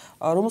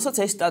 რომელსაც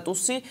ეს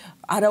სტატუსი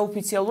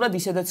არაოფიციალურად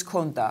ისედაც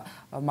ჰქონდა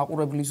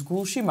მაყურებლის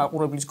გულში,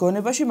 მაყურებლის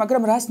გონებაში,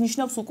 მაგრამ რას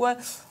ნიშნავს უკვე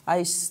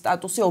აი ეს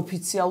სტატუსი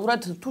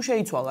ოფიციალურად თუ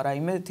შეიცვალა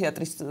რაიმე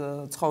თეატრის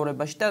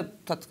ცხოვრებაში და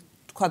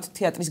თქვათ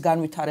თეატრის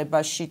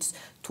განვითარებაშიც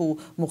თუ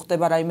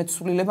მოხდება რაიმე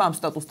ცვლილება ამ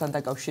სტატუსთან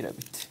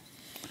დაკავშირებით?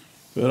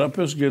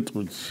 ვერაფერს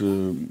გეტყვით.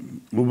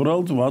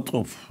 უბრალოდ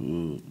ვატყობ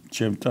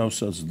ჩემ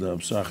თავსაც და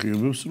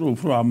მსახიობებს, რომ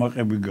უფრო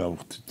ამაყები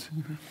გავხდით.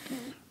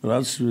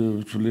 რაც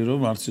ვთვლი,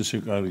 რომ არც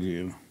ესე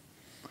კარგია.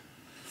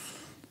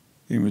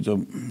 იმიტომ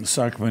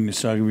საქმენი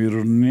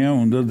საგვირონია,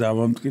 უნდა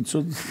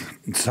დავამტკიცოთ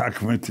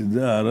საქმეთი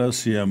და არა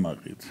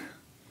სიამაყით.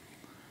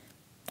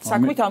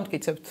 საქმით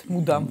ამტკიცებთ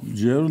მუდამ.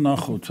 ჯერ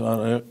ნახოთ,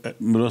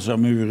 როცა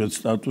მივიღეთ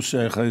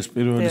სტატუსი, ახლა ეს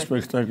პირველი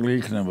სპექტაკლი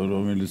იქნება,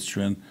 რომელიც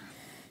ჩვენ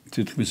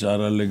თითქმის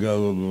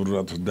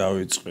არალეგალურად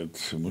დავიწყეთ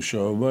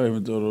მუშაობა,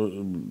 იმიტომ რომ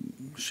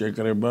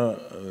შეკრება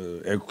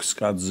 6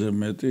 კაცზე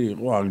მეტი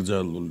იყო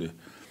აკრძალული.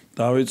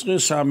 დავიწყე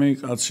 3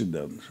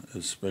 კაციდან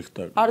ეს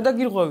სპექტაკლი. არ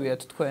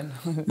დაგირღვევიათ თქვენ.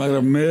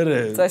 მაგრამ მე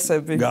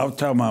წესები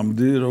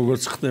გავთამამდი,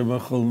 როგორც ხდება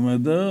ხოლმე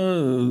და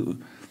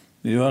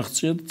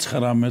მივახციეთ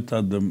 19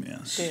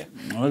 ადამიანს.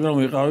 მაგრამ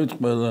ვიყავით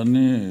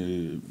ყველანი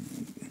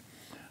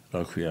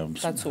რა ქვია,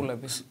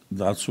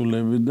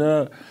 დაცულები და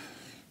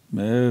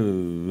მე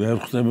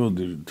ვერ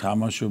ხვდებოდი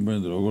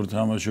თამაშობენ, როგორ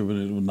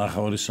თამაშობენ,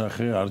 ნახევარი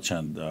სახე არ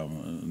ჩანდა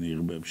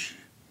ნიღბებში.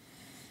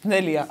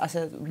 ნელია,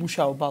 ასე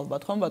მუშაობა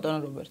ალბათ ხომ ბატონო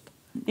რობერტ?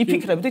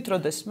 იფიქრებდით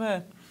როდესმე?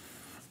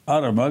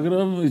 არა,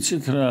 მაგრამ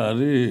იცით რა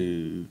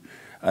არის?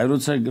 აი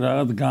როცა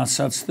რაღაც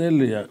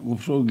განსაცდელია,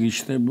 უფრო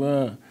გიშდება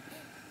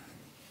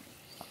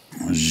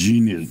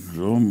ჟინი,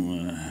 რომ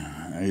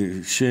აი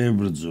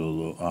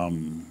შეებრძოლო ამ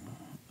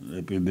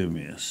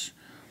ეპიდემიას.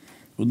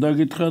 უნდა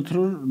გითხრათ,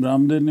 რომ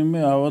რამდენიმე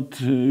ავად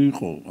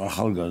იყო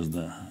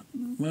ახალგაზრდა.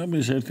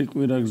 მამის ერთი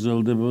კვირა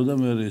გრძელდებოდა,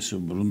 მე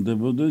ისე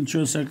ბრუნდებოდა,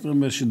 ჩვენ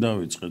სექტემბერში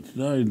დავიწყეთ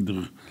და აი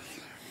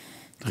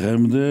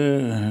დღემდე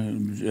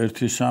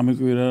 1-3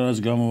 კვირა რაც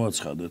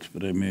გამოვაცხადეთ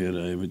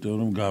პრემიერა, იმიტომ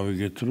რომ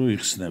გავიგეთ, რომ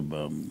იხსნება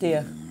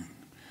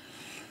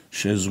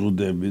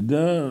შეზღუდები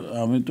და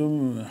ამიტომ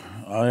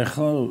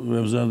ახლა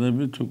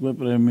ვემზადებით უკვე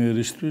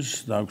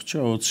პრემიერისთვის, დაგვრჩა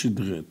 20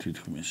 დღე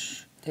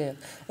თითქმის.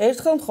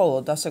 ერთხელ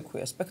მხოლოდ ასე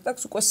ქვია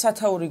სპექტაკლს, უკვე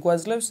სათაური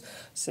გვაძლევს,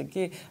 ესე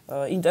იგი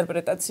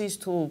ინტერპრეტაციის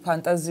თუ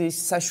ფანტაზიის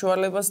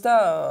საშუალებას და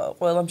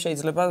ყველამ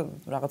შეიძლება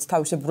რაღაც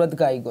თავისებურად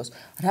გაიგოს.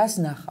 რას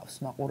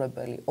ნახავს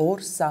მაყურებელი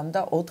 2, 3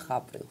 და 4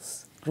 აპრილს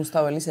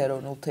რუსთაველის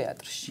ეროვნულ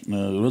თეატრში?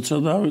 როცა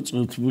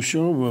დავიწყეთ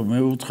მუშაობა, მე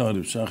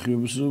ვუთხარი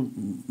მსახიობს, რომ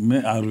მე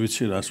არ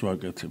ვიცი რას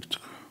ვაკეთებ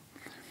თქო.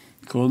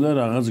 ქონდა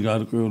რაღაც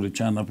გარკვეული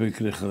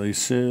ჩანაფიქრი, ხა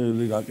ისე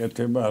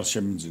გაკეთება არ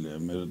შემიძლია.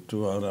 მე თუ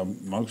არა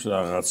მაქვს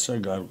რაღაცა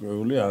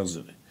გარკვეული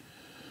აზრი.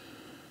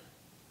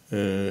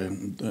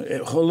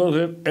 ხოლო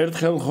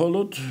ერთხელ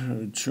მხოლოდ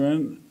ჩვენ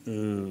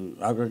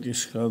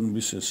აკაკისგან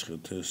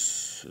ვისესხეთ ეს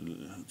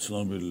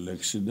ცნობილი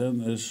ლექსიდან,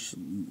 ეს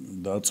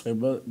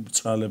დაწყება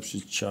ბწყალებში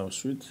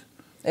ჩავსვით.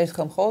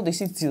 ერთხელ მხოლოდ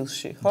ისიც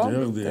ძილში, ხო?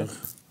 დიახ.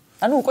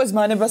 ანუ უკვე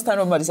ზმანებასთან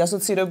რომ არის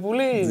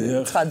ასოცირებული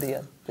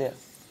ცხადია. დიახ.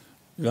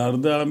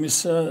 გარდა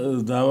ამისა,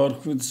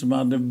 დავარქვით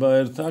ზმანება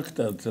ერთ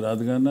აქტად,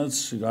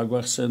 რადგანაც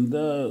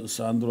გაგვახსენდა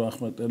სანდრო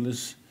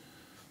ახმეტელის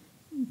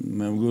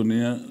მე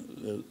მგონია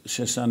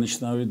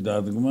შესანიშნავი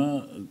დადგმა,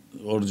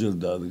 ორჯერ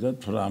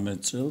დადგა 18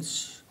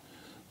 წელს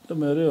და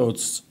მე 20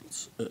 წელს.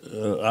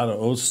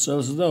 არა, 20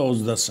 წელს და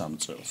 23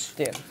 წელს.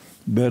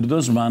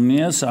 ბერდოს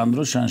მანია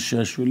სანდრო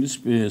შანშიაშვილის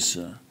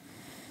პიესა.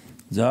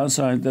 ძალიან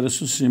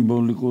საინტერესო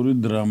სიმბოლიკური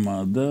დრამა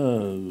და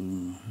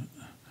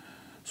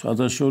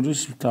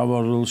სხვადასხვა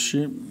მთავარ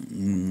როლში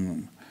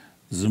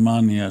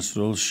ზმანიას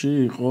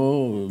როლში იყო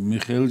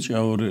მიხეილ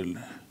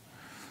ჭაურელი.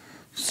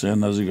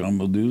 სცენაზე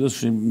გამოდიოდა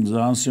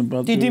ძალიან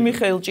სიმპათიური. დიდი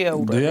მიხეილ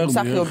ჭაურელი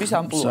მსახიობის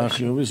ამპლუაში.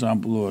 მსახიობის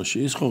ამპლუაში.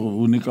 ის ხო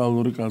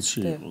უნიკალური კაცი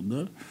იყო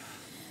და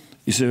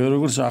ისევე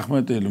როგორც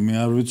ახმეტელი, მე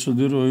არ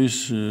ვიცოდი რომ ის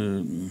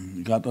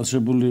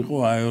გატაცებული იყო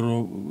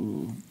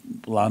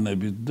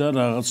აეროპლანებით და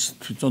რაღაც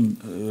თვითონ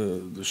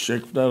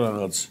შეკვდა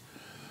რაღაც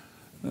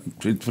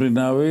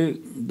თვითფრინავი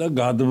და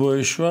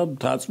გადმოეშვა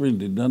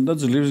მთაწმინდიდან და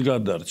ძლივს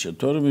გადარჩა,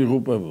 თორემ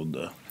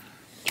იღუპებოდა.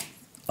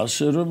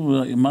 ასე რომ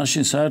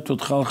მაშინ საერთოდ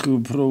ხალხი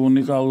უფრო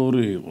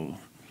უნიკალური იყო.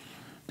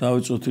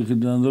 დავიწყოთ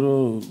იქიდან,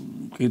 რომ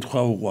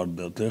კითხვა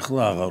უყვარდათ,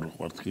 ეხლა აღარ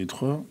უყვართ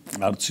კითხვა.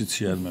 არც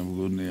იციან, მე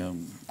მგონია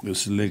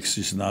ეს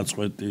ლექსის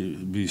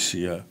ნაწყვეტი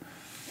ბისია.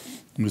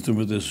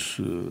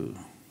 მithumetes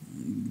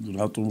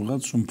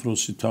რატომღაც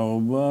უმფროსი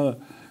თაობა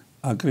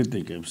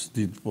აკრიტიკებს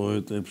დიდ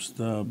პოეტებს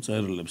და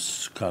მწერლებს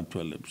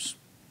ქართველებს.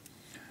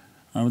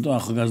 ამიტომ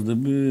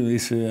ახალგაზრდები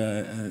ისე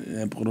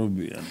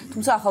ემყრობიან.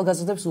 თუმცა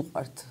ახალგაზრდებს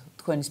უყვართ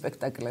თქვენი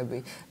სპექტაკლები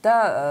და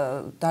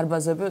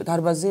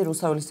დარბაზი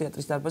რუსთაველის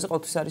თეატრის დარბაზი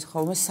ყოველთვის არის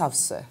ხოლმე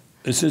სავსე.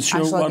 ესეც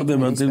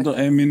შეუყვარდება, თუმცა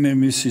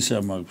ემინემის ისა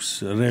მაქვს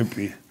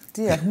რეპი.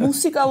 დიახ,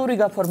 მუსიკალური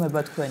გაფორმება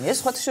თქვენი. ეს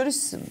სხვათა შორის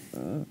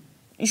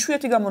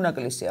იშვიათი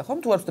გამონაკლისია, ხო?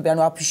 თუ არ ვთქვი,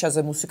 ანუ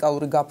აფიშაზე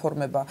მუსიკალური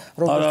გაფორმება,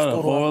 როგორც არა,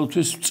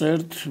 ყოველთვის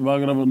წერთ,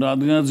 მაგრამ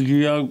რადგანაც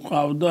გია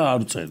ყავდა,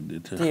 არ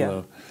წერდით.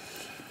 ეხლა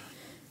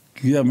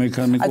გია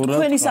მექანიკურად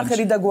თქვენი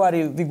სახელი და გვარი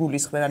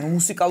ვიგულისხმენ, ანუ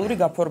მუსიკალური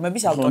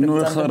გაფორმების ავტორები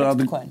ხართ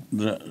თქვენ.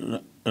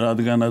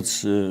 რადგანაც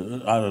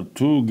არა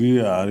თუ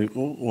გია არ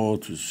იყო,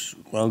 ყოველთვის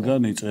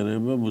ყველგან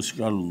იწერება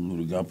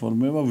მუსიკალური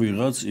გაფორმება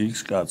ვიღაც X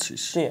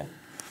კაცის. დიახ.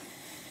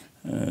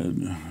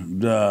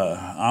 და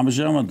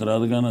ამჟამად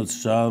რადგანაც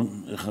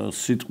ეხლა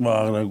სიტყვა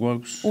აღარ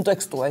გვაქვს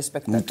უტექსტოა ეს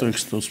სპექტაკლი.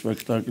 უტექსტო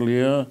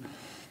სპექტაკლია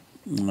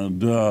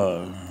და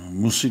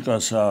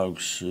მუსიკას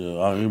აქვს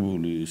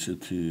აღებული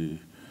ისეთი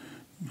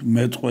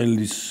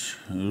მეტყველის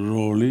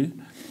როლი,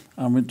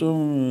 ამიტომ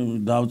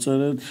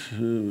დავწერეთ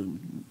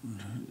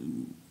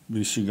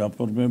მისი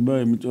გაფორმება,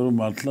 იმიტომ რომ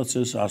მართლაც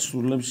ეს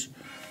ასრულებს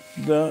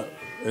და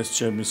ეს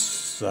ჩემი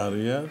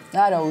ზარია.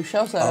 არა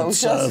უშავს, არა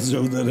უშავს.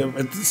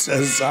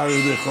 ეს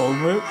წავიდე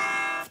ხოლმე.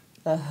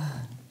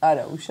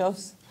 არა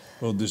უშავს.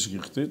 როდის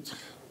გიხდით?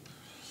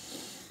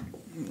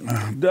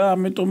 და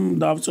ამიტომ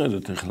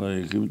დავწერეთ ახლა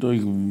იქ, იმიტომ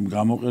იქ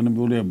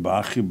გამოყენებულია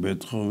ბახი,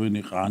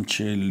 ბეთჰოვენი,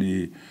 ყანჩელი,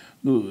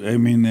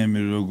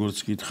 ემინემი როგორც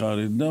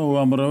გითხარით და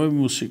უამრავი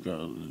მუსიკა.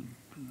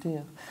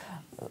 დიახ.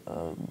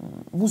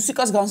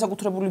 მუსიკას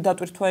განსაკუთრებული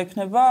დატვირთვა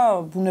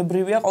ექნება,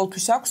 ბუნებრივია,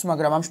 ყოველთვის აქვს,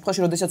 მაგრამ ამ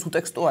შემთხვევაში, როდესაც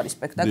უტექსტო არის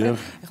სპექტაკლი,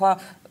 ეხლა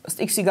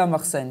სტიქსი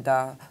გამახსენდა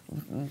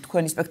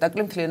თქვენი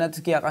სპექტაკლი მთლიანად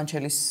გია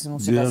ყანჩელის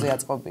მუსიკაზე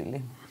აწყობილი.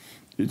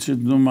 იცით,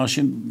 ნუ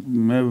მაშინ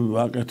მე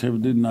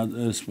ვაკეთებდი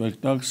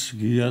სპექტაკლს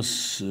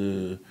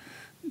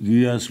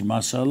გიას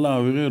მასალა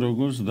ავიღე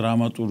როგორც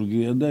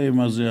დრამატურგია და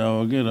იმაზე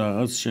ავაგე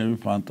რაღაც ჩემი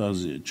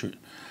ფანტაზია.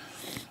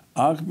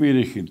 აქ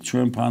პირიქით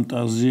ჩვენ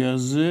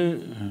ფანტაზიაზე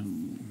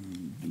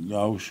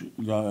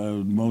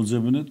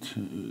მოვძებნეთ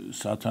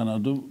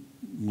სათანადო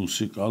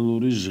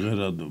მუსიკალური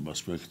ჟღერადობა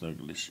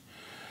სპექტაკლის.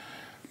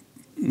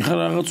 ხა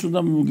რაღაც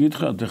უნდა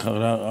გითხრათ, ხა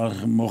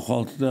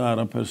მოხვალთ და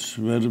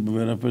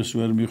ვერაფერს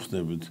ვერ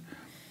მიხვდებით.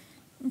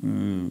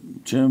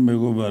 ჩემ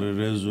მეგობარი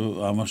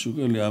რეზო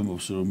ამაშუკელი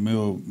ამბობს, რომ მე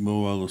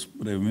მოვალოს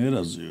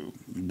პრემიერაზე,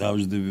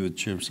 დავждებიოთ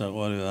ჩემ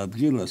საყვარელ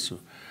ადგილასო,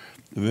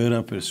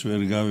 ვერაფერს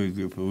ვერ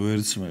გავიგებ,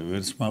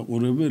 ვერც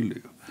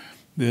მაყურებელიო.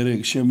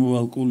 მე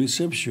შემოვალ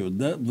კულისებშიო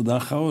და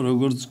ვნახავ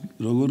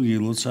როგორ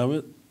გილოცავე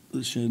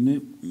შენი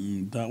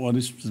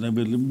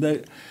დაყვანისმცემლები და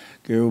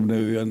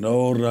გეუბნებიან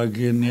რა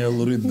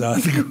გენიალური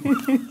დადგმა.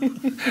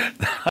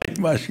 აი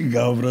მაშინ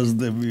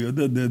გავბრაზდებიო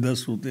და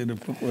დედას უტირებ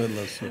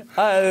ყველასო.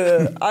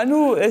 ანუ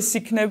ეს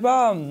იქნება,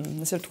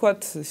 ესე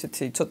ვთქვათ,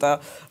 ისეთი ცოტა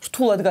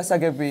რთულად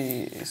გასაგები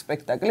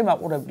სპექტაკლი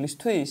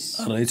მაყურებლისთვის?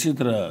 არა, იცით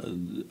რა,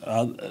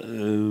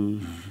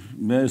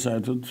 მე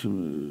საერთოდ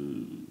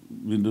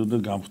მინდოდა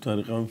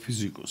გამختارიყავი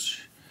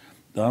ფიზიკოსი.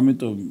 და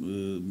ამიტომ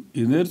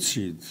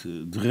ინერციით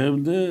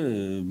დღემდე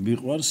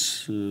მიყვარს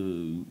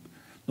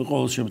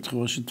ყოველ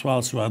შემთხვევაში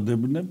თვალს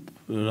ვადებნებ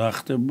რა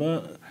ხდება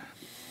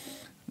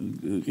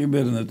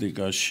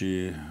კიბერნეტიკაში,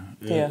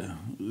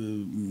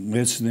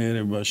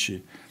 მეცნიერებაში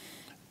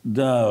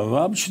და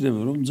ვამჩნევ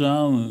რომ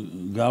ძალიან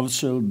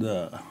გავცელდა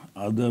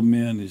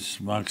ადამიანის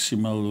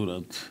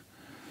მაქსიმალურად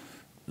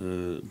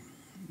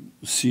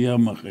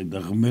სიამაყე და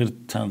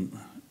ღმერთთან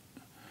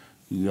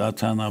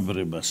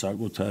გათანაბრება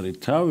საკუთარი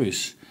თავის,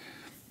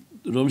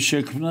 რომ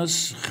შექმნას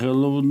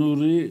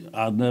ხელოვნური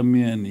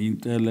ადამიანი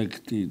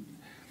ინტელექტი,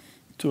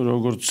 თუ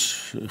როგორც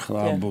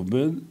ხლა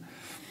ამბობენ,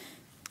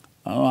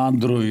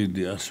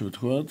 ანდროიდი, ასე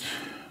ვთქვათ,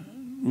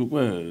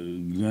 უკვე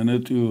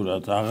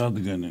გენეტიურად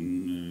აღადგენენ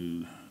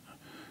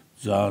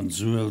ძალიან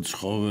ძველ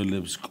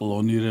ცხოველებს,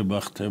 კლონირება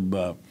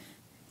ხდება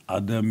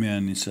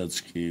ადამიანისაც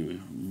კი,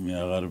 მე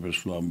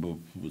აღარაფერს ვამბობ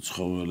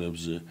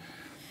ცხოველებზე.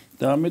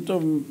 და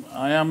ამიტომ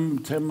აი ამ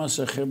თემას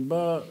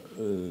ეხება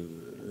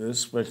ეს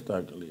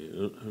სპექტაკლი.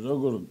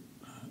 როგორ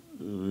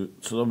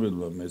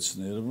ცნობილმა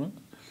მეცნიერმა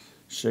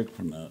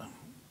შექმნა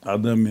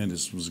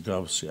ადამიანის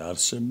მსგავსი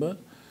არსება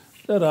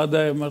და რა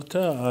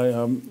დაემართა აი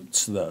ამ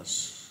ცდას.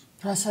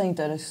 რა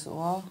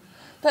საინტერესოა?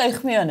 და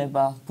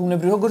ეხმიანება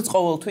ბუნებრივ როგორც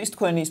ყოველთვის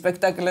თქვენი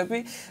სპექტაკლები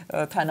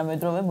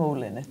თანამედროვე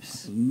მოვლენებს.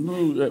 ნუ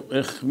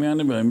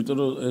ეხმიანება, იმიტომ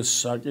რომ ეს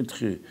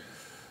საკითხი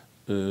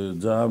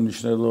ძალიან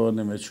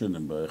მნიშვნელოვანი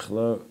მეჩვენება.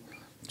 ეხლა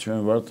ჩვენ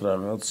ვართ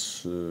რაღაც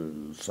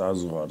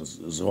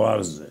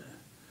ზღვარზე.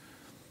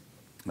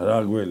 რა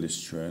გველის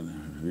ჩვენ,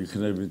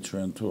 ვიქნებით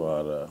ჩვენ თუ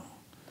არა.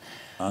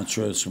 ან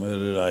ჩვენს მე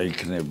რა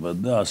იქნება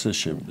და ასე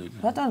შემდეგ.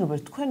 ბატონ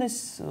რობერტ, თქვენ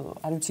ეს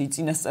არ ვიცი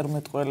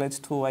წინასწარმეტყველეთ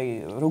თუ აი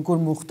როგორ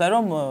მოხდა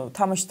რომ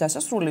თამაშის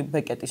დასასრული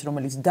ბეკეტის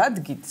რომელიც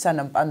დადგით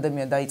სანამ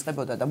პანდემია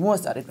დაიწყებოდა და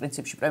მოასწარეთ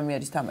პრინციპში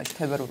პრემიერის თამაში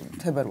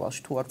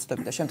თებერვალში თუ არ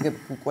ვცდები და შემდეგ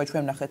უკვე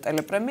ჩვენ ნახეთ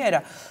ტელეპრემიერა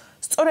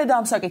სწორედ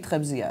ამ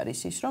საკითხებზე არის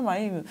ის, რომ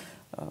აი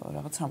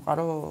რაღაც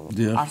სამყარო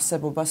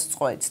არსებობას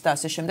წყვეტს და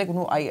ასე შემდეგ,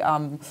 ნუ აი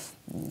ამ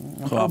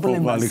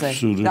პრობლემაზე.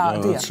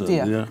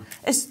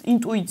 ეს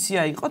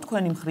ინტუიცია იყო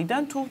თქვენი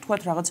მხრიდან თუ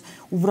თქვათ რაღაც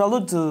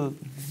უბრალოდ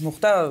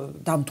მოხდა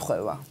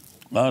დამთხევა?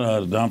 არა,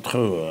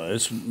 დამთხევა.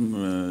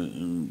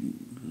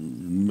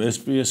 ეს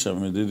პიესა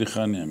მე დიდი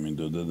ხანია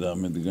მინდოდა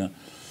დამედგა.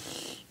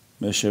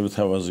 მე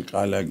შევთავაზე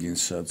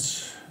კალაგინსაც.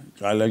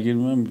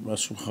 კალაგინმა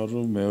პასუხა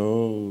რომ მეო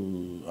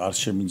არ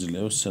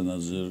შემიძლია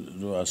სცენაზე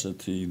რომ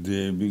ასეთი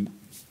იდეები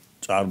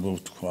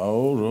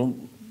წარბოვთქვაო რომ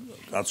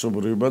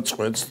კაცობრიობა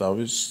წყვეტს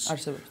თავის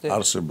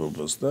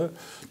არსებობას და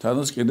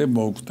თანაც კიდე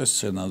მოვკვდე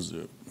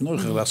სცენაზე. ნუ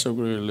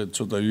რასაკვირველია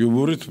ცოტა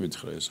იუმორით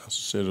მითხრა ეს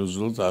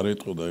სერიოზულად არ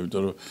იტყოდა,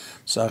 იმიტომ რომ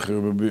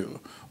მსახიობები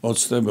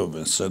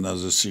ოცნებობენ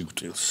სცენაზე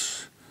სიკვდილს.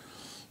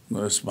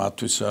 ეს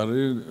მათთვის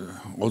არის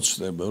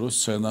ოცნება რომ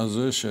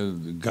სცენაზე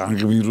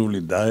განგმირული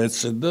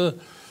დაეცე და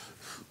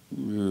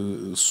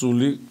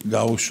სული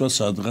გაუშვა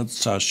სადღაც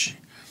ცაში.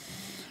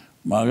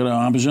 მაგრამ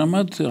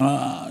ამჟამად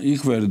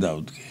იქ ვერ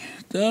დავდგე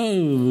და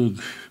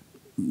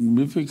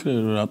მიფიქრე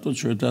რატო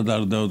ჩვენთან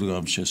არ დავდგა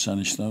ამ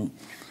შესანიშნავ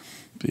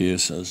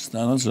პიესას.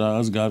 თანაც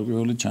რაღაც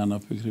გარკვეული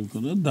ჩანაფიქრი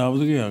მქონდა და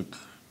დავდგე აქ.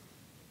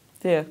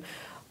 დიახ.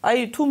 აი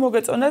თუ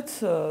მოგეწონათ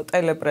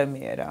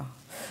ტელეპრემიერა.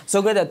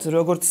 ზოგადად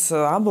როგორც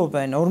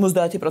ამბობენ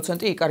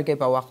 50%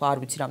 იკარგებაო ახლა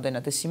არ ვიცი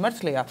რამდენად ეს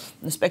სიმართლეა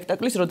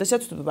სპექტაკლის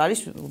როდესაც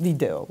არის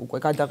ვიდეო უკვე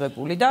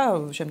გადაღებული და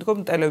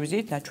შემდგომ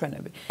ტელევიზიით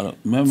ნაჩვენები.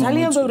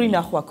 ძალიან ბევრი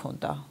ნახვა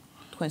ქონდა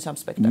თქვენს ამ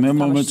სპექტაკლს. მე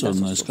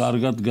მომეწონა ეს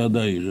კარგად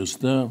გადაიღეს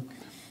და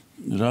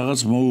რაღაც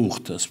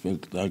მოუხდა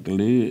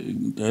სპექტაკლი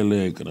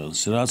ტელეეკრანს.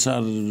 რაც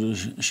არ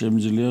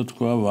შემიძლია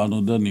თქვა ვანო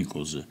და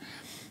ნიკოზე.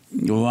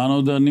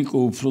 ვანო და ნიკო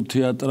უფრო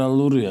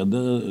თეატრალურია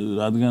და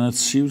რადგანაც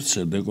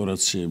სივრცე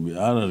დეკორაციები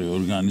არ არის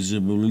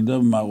ორგანიზებული და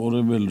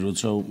მაყურებელი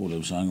როცა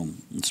უყურებს ამ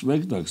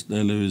სპექტაკლს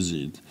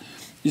ტელევიზიით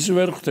ის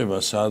ვერ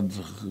ხვდება სად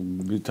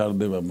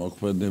ვითარდება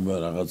მოქმედება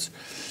რაღაც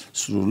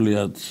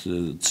სრულიად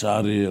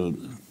цаრიელ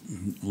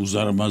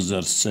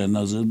უზარმაზარ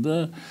სცენაზე და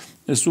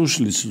ეს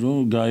უშლის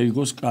რომ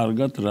გაიგოს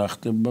კარგად რა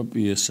ხდება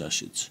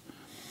პიესაშიც.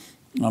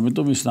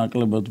 ამიტომ ის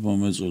ნაკლებად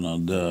მომეწონა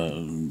და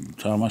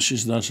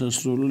თამაშის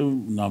დასასრული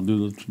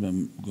ნამდვილად მე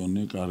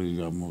მგონი კარგი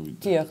გამოვიდა.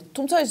 დიახ,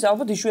 თუმცა ეს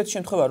ალბათ იშვიათი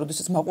შემთხვევაა,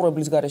 როდესაც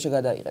მაყურებლის გარეშე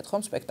გადაიღეთ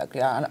ხომ სპექტაკლი.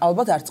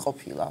 ალბათ არც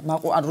ყოფილა.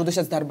 ან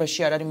როდესაც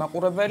დარბაზში არ არის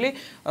მაყურებელი,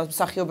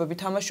 მსახიობები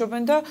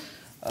თამაშობენ და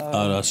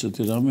არა,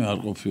 ასეთი რამე არ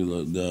ყოფილა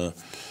და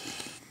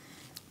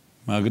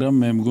მაგრამ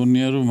მე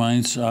მგონია რომ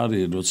მაინც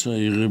არის, როცა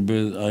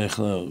იღებენ აი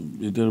ახლა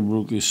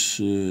პეტერბურგის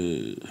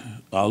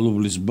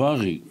ალუბლის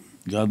ბაღი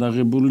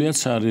გადაღებულია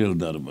ცარიელ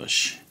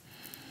დარბაზში.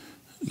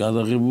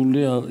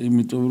 გადაღებულია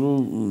იმიტომ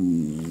რომ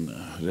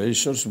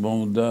რეჟისორს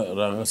მომდა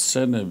რაღაც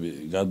სცენები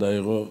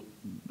გადაიღო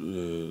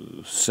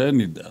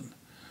სცენიდან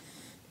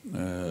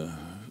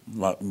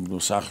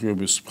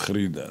მსახიობის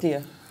მხრიდან.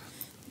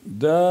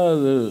 და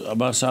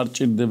მას არ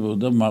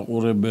ჭირდებოდა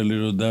მაყურებელი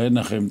რომ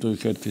დაენახა, იმიტომ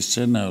იქ ერთი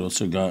სცენაა,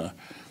 როცა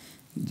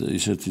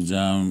ისეთი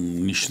ძალიან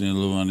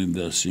მნიშვნელოვანი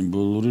და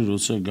სიმბოლური,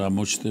 როცა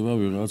გამოჩნდება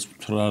ვიღაც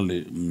მთვრალი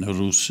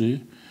რუსი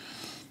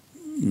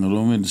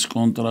რომელიც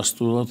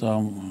კონტრასტულად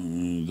ამ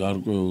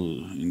გარკვეულ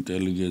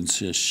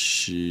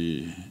ინტელიგენციაში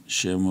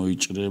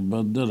შემოიჭრება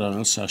და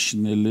რაღაც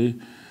საშინელი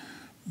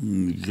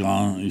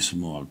ის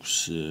მოაქვს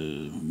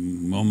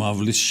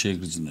მომავლის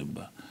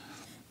შეგრძნება.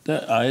 და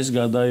აი ეს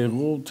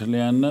გადაიღო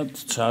მთლიანად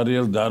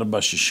ცარიელ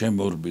დარბაზში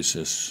შემორბის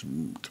ეს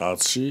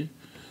კაცი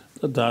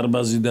და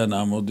დარბაზიდან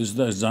ამოდის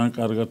და ეს ძალიან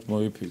კარგად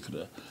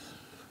მოიფიქრა.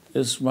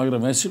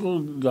 მაგრამ ეს იყო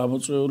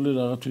გამოწვეული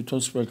რაღაც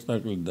თვითონ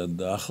სპექტაკლიდან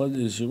და ახლა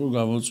ეს იყო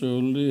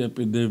გამოწვეული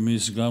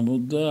ეპიდემიის გამო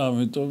და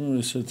ამიტომ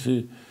ესეთი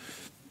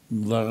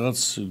რაღაც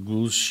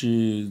გულში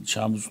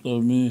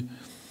ჩამწვდომი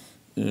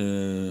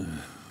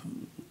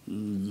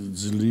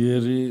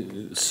ძლიერი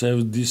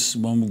სევდის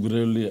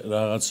მომგვრელი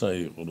რაღაცა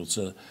იყო,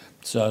 როცა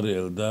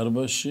ცარიელ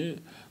დარბაზში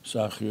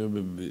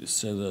მსახიობები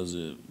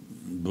სცენაზე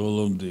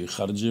ბოლომდე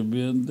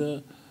იხარჯებიან და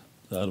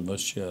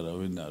დარბაზში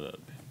არავინ არ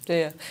არის.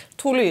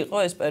 რთული იყო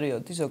ეს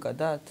პერიოდი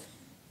ზოგადად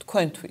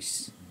თქვენთვის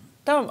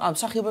და ამ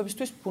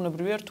მსახიობებისთვის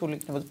ბუნებრივია რთული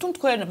იქნებოდა. თუ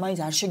თქვენ მაინც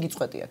არ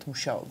შეგიწყვეტიათ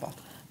მუშაობა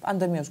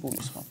პანდემიას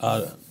გულისხმობ.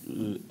 არა,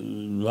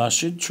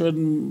 ვაში ჩვენ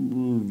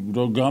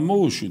რო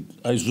გამოვუშვით,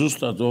 აი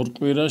ზუსტად ორ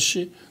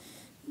კვირაში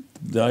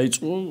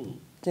დაიწყო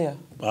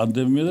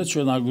პანდემია და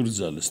ჩვენ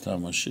აგვირძალეს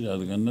თამაში,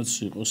 რადგანაც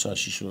იყო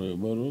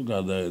საშიშროება, რომ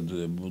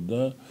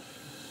გადაედებოდა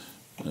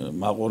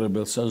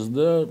მაყურებელსაც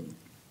და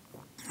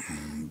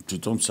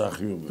თვითონ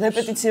მსახიობებს.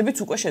 რეპეტიციებიც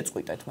უკვე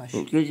შეწყვიტეთ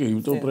მაშინ. კი,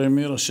 იმიტომ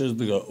პრემიერა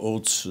შედგა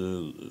 20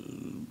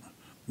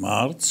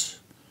 მარტს.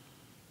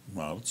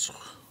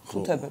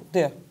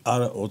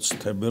 არა 20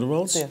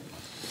 თებერვალს.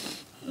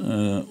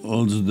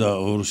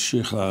 22-ში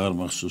ხა აღარ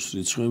მახსოვს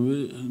რიცხვები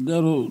და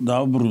რომ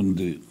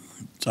დავბრუნდი,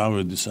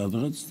 წავედი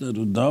სადღაც და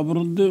რომ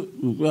დავბრუნდი,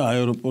 უკვე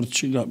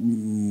აეროპორტში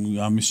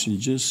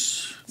გამისინჯეს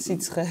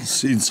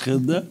სიცხე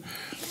და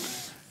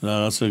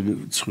რაღაცა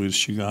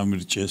ცხვირში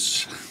გამირჭეს.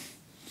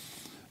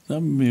 და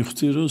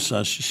მივხვდი რომ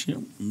საშიში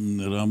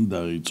რამ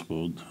დაიწყო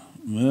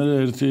მე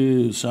ერთი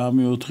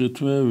 3-4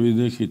 თვე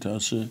ვიდექით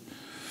ასე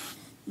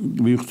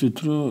მივხვდით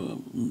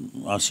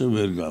რომ ასე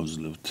ვერ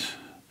გავძლებთ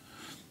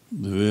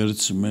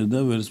ვერც მე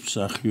და ვერც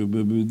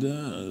მსახიობები და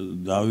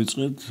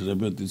დავიწყეთ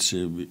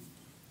რეპეტიციები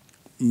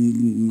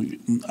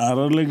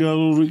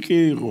არალეგალური კი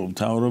იყო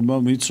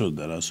მთავრობამ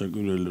იცოდა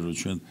რასაკვირველი რომ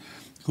ჩვენ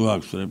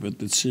გვაქვს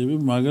რეპეტიციები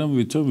მაგრამ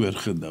ვითომ ვერ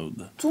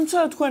ხედავდა თუმცა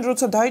თქვენ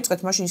როცა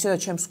დაიწყეთ მაშინ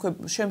ისედაც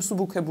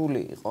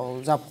შემსუბუქებული იყო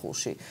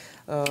ზაფხულში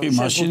კი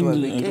მაშინ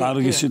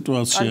კარგი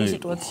სიტუაცია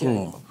იყო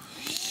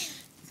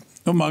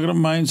ხო მაგრამ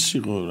მაინც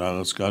იყო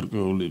რაღაც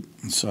გარკვეული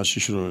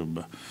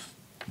საშიშროება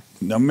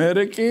და მე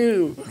კი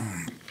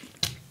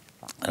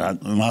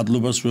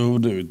მადლობას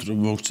ვეუბნებით რომ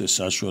მოგწეს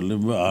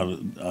საშუალება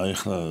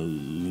ახლა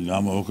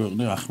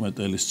გამოვაქვეყნე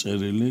ახმეტელის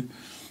წერილი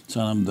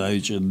სანამ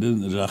დაიჭერდნენ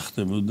რა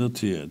ხდებოდა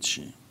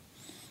თეატრში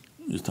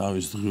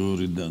თავის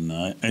დღიურიდან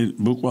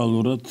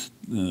ბუკვალურად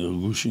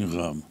გუშინ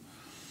ღამ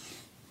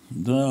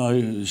და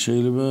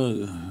შეიძლება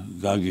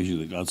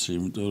გაგიჟდე კაცი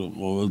იმიტომ რომ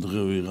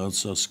ყოველდღე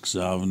ვიღაცას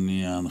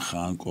გზავნიან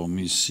ხან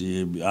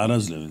კომისიები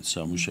არაძლევენ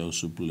სამუშაოს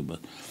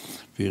უფლებას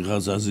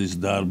ვიღაცაზის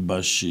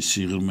დარბაზში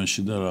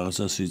სიღრმეში და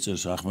რაღაცას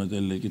იწერს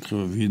ახმეტელი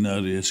ეკითხება ვინ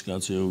არის ეს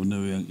კაცი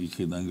ეუბნებიან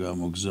იქიდან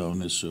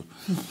გამოგზავნესო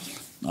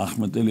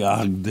ახმეტელი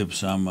აგდებს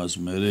ამას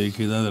მე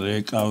იქიდან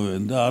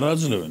რეკავენ და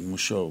არაძლევენ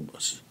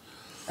მუშაობას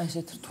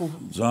ასეთ რთულ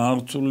ძალიან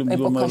რთული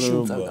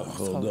მდგომარეობა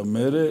ხო და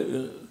მე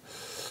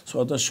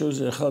სხვადასხვა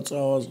ახლა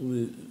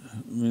წავაზღვი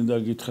მინდა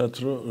გითხრათ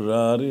რომ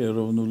რა არის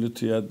ეროვნული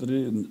თეატრი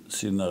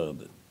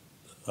სინაღდე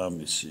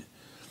ამისი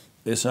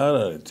ეს არ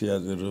არის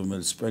თეატრი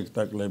რომელიც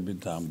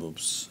სპექტაკლებით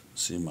ამბობს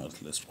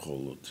სიმართლეს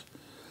მხოლოდ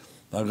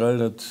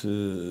მაგალითად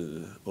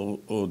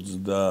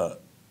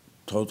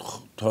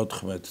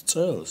 34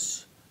 წელს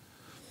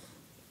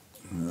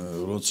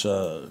როცა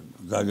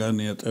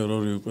გაგანია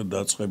ტერორი უკვე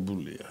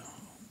დაწყებულია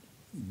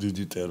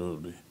დიდი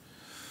ტერორი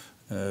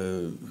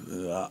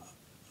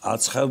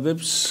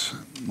აცხადებს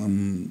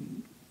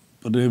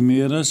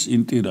პრემიერას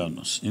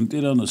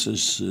ინტირანოს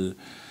ეს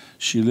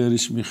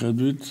შილერის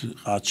მიხედვით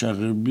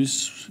ყაჩაღების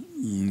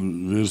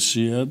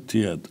ვერსია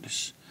თეატრის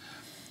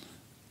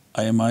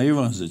აი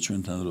მაივანზე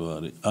ჩვენთან რო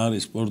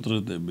არის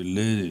პორტრეტები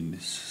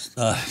ლენინის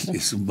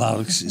სტალინის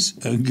მარქსის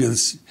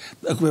ენგელსის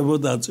და ქვემო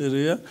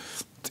დაწერია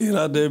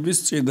ტირანების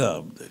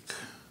წინააღმდეგ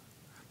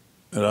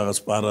რაღაც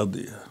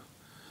პარადია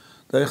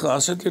და ეხლა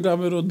ასეთი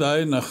რამე რო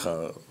დაენახა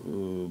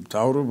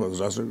მთავრობას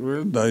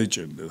რასაკვირველი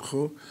დაიჭერდნენ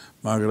ხო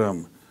მაგრამ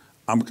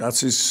ამ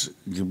კაცის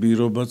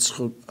გბირობაც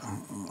ხო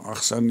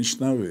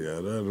აღსანიშნავია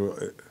რა რომ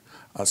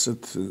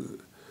ასეთ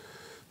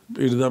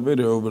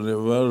პირდაპირ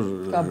ეუბნება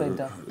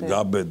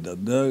გაბედა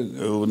და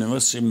ეუბნება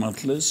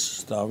სიმართლეს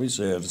თავის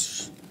ერს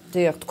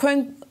დიახ თქვენ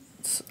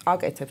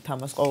აკეთებთ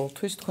ამას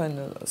ყოველთვის თქვენ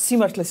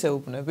სიმართლეს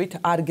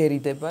ეუბნებით არ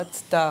გერიდებათ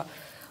და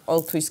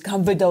ყოველთვის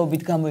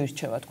გამბედაობით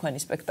გამოირჩევა თქვენი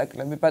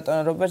სპექტაკლები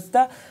ბატონ რობერტს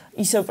და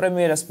ისევ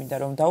პრემიერას მინდა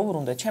რომ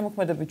დაუბრუნდეთ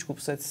შემოქმედებით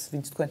ჯგუფსაც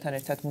ვინც თქვენთან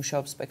ერთად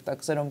მუშაობს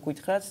სპექტაკლზე რომ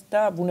გითხრათ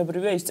და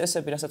ბუნებრივია ის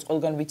წესები რასაც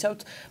ყველგან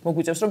ვიცავთ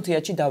მოგვიწევს რომ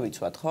თეატრში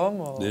დავიცვათ ხო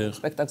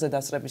სპექტაკლზე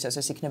დასწრებისას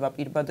ეს იქნება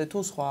პირბადე თუ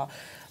სხვა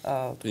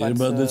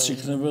პირბადეც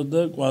იქნება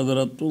და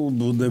კვადრატულ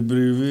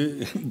ბუნებრივი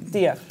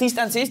დიახ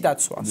დისტანციის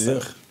დაცვა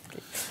დიახ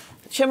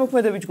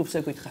შემოქმედებით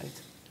ჯგუფზე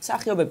გითხარით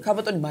სახიობები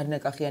ქაბატონი მარინა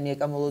კახიანი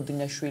ეკა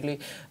მოლოდინაშვილი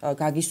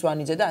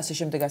გაგისვანიძე და ასე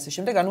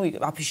შემდეგ ანუ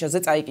აფიშაზე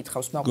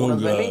წაიკითხავს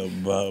მაყურებელი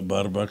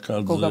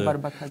გოგა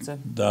ბარბაკაძე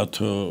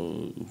დათო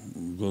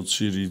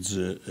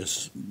გოცირიძე ეს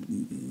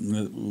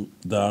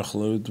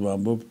დაახლოებით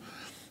ვამბობ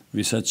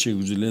ვისაც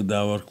შეგვიძლია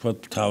დავარქვათ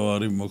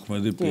მთავარი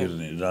მოქმედი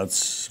პირი რაც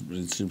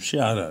პრინციპში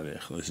არ არის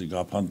ახლა ესე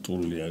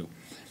გაფანტულია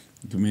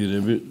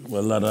გმირები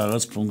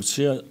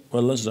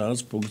ყველას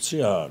რაღაც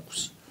ფუნქცია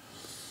აქვს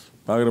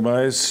მაგრამ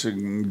ეს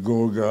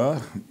გოგა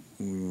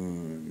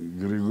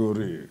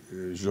გრიგორი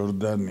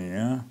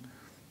ჟორდანია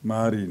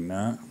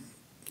მარინა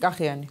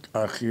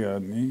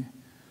კახიანი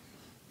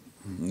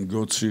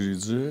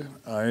გოცირიძე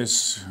ეს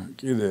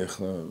კიდე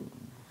ახლა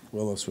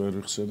ყველას ვერ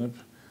ვიხსენებ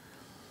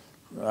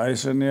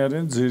ესენი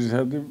არიან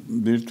ძირითადი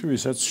ბირთვი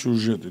ვისაც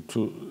სიუჟეტი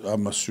თუ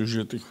ამას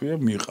სიუჟეტი ქვია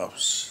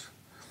მიყავს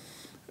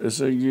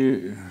ესე იგი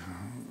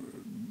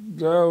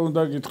და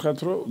უნდა გითხრათ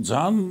რომ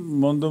ძალიან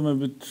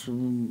მონდომებით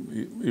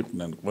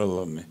იყვნენ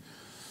ყველანი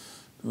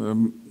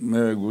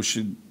მე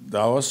გუში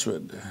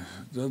დავასვენე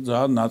და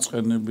ძალიან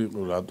ნაწყენები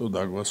იყო რატო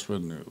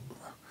დაგვასვენეო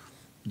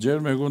ჯერ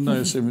მეგონა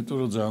ეს იმიტომ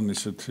რომ ძალიან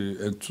ისეთი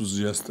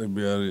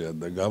ენთუზიასტები არიან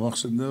და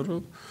გამახსენდა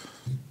რომ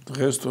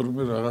დღეს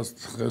თორმე რაღაც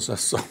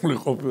დღესასწაული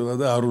ყოფილა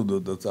და არ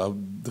უნდათ ამ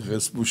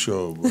დღეს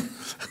მუშაობა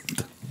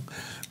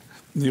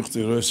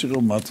ნიხტი რომ ეს იყო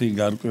მათი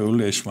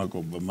გარკვეული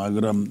ეშმაკობა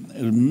მაგრამ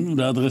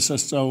რა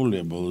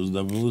დღესასწაულია ბოლოს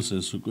და ბოლოს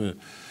ეს უკვე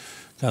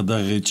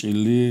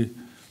გადაღეჭილი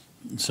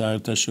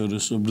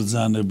საერთაშორისო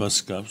ბრძანებას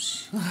გავს.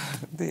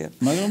 დიახ.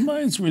 მაგრამ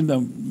მაინც მინდა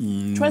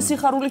ჩვენ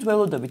სიხარულით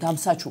ველოდებით ამ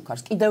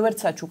საჩუქარს, კიდევ ერთ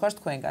საჩუქარს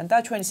თქვენგან და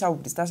ჩვენი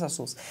საუბრის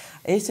დასასრულს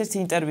ერთ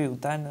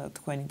ინტერვიუდან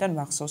თქვენიდან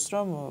მახსოვს,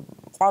 რომ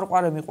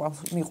ყვარყვარე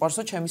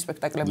მიყვარსო ჩემი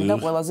სპექტაკლებიდან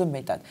ყველაზე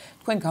მეტად.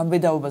 თქვენ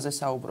გამბედაობაზე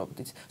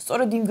საუბრობდით.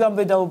 სწორედ იმ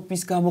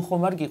გამბედაობის გამო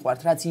ხომ არ გიყვართ,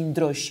 რაც იმ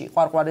დროში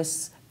ყვარყვარეს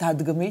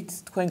დადგმით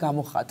თქვენ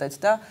გამოხატეთ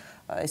და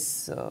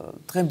ეს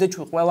დღემდე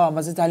ჩვენ ყველა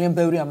ამაზე ძალიან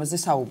ბევრი ამაზე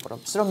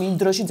საუბრობს, რომ იმ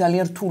დროში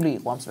ძალიან რთული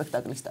იყო ამ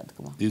სპექტაკლის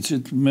დადგმა.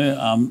 იცით, მე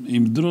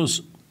იმ დროს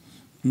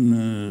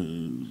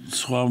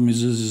სხვა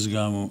მიზეზის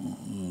გამო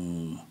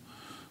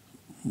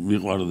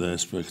მიყვარდა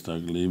ეს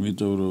სპექტაკლი,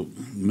 იმიტომ რომ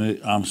მე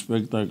ამ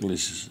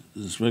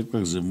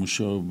სპექტაკლზე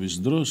მუშაობის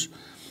დროს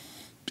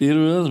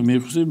პირველად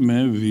მივხვდი მე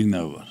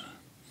ვინა ვარ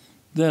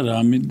და რა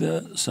მინდა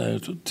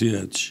საერთოდ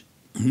თეატრში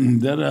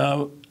და რა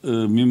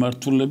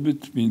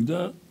მიმართულებით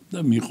მინდა და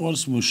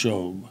მიყვარს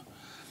მუშაობა.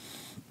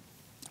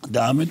 და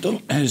ამიტომ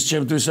ეს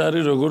ჩემთვის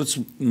არის როგორც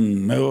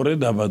მეორე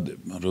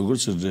დაბადება,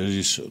 როგორც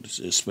რეჟისორის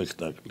ეს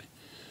სპექტაკლი.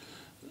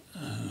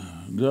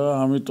 და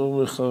ამიტომ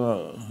ახლა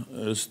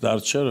ეს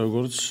დარჩა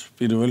როგორც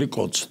პირველი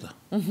კოცდა.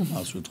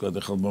 ასე ვთქვათ,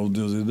 ახლა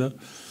მოვდიოდი და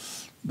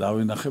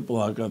დავინახე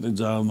პლაკატი,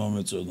 ძალიან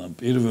მომეწონა.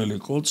 პირველი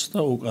კოცდა,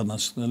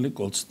 უკანასკნელი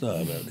კოცდა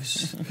არ არის.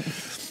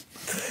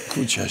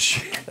 ქუჩაში.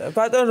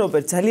 ბატონ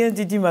რობერტ, ძალიან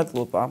დიდი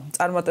მადლობა.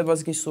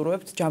 წარმატებას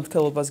გისურვებთ,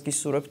 ჯანმრთელობას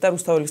გისურვებთ და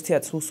რუსთაველის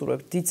თეატრს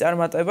უსურვებთ დიდ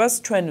წარმატებას.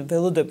 ჩვენ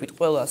ველოდებით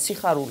ყველა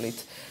სიხარულით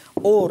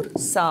 2,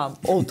 3,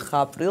 4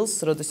 აპრილს,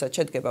 როდესაც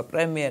შედგება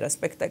პრემიერა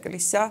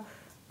სპექტაკლისა,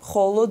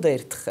 მხოლოდ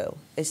ერთხელ.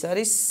 ეს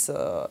არის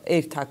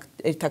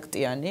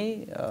ერთაქტიანი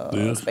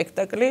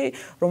სპექტაკლი,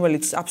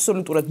 რომელიც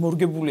აბსოლუტურად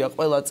მორგებულია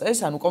ყველა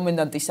წეს, ანუ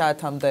კომენდანტის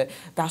საათამდე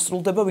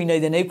დასრულდება,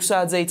 ვინაიდან 6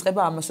 საათზე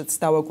იწყება, ამასაც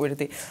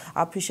დავაკვირდი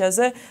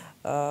აფიშაზე.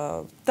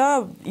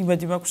 და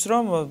იმედი მაქვს,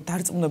 რომ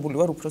დარწმუნებული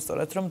ვარ უფრო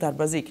სწორად, რომ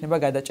დარბაზი იქნება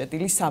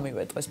გადაჭედილი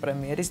 3-ვე დღეს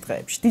პრემიერის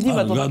დღეებში. დიდი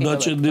მადლობა.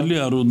 გადაჭედილი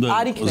არ უნდა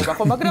არ იქნება,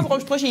 ხო, მაგრამ ყოველ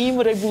შემთხვევაში იმ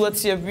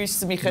რეგულაციების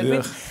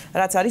მიხედვით,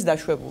 რაც არის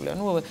დაშვებული,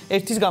 ანუ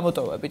ერთის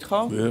გამოტოვებით, ხო?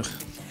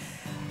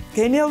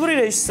 გენიალური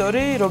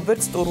რეჟისორი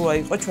რობერტ სტურუა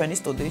იყო ჩვენი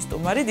სტუდიის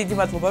სტუმარი. დიდი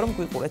მადლობა, რომ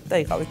გვიყურეთ და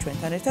იყავით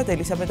ჩვენთან ერთად.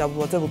 ელისაბედ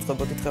აბულაძე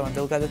უძღვებოდი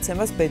დღევანდელ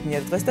გადაცემას.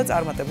 ბედნიერ დღეს და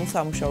წარმატებულ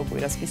სამუშაო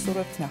კვირას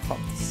გისურვებთ.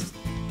 ნახვამდის.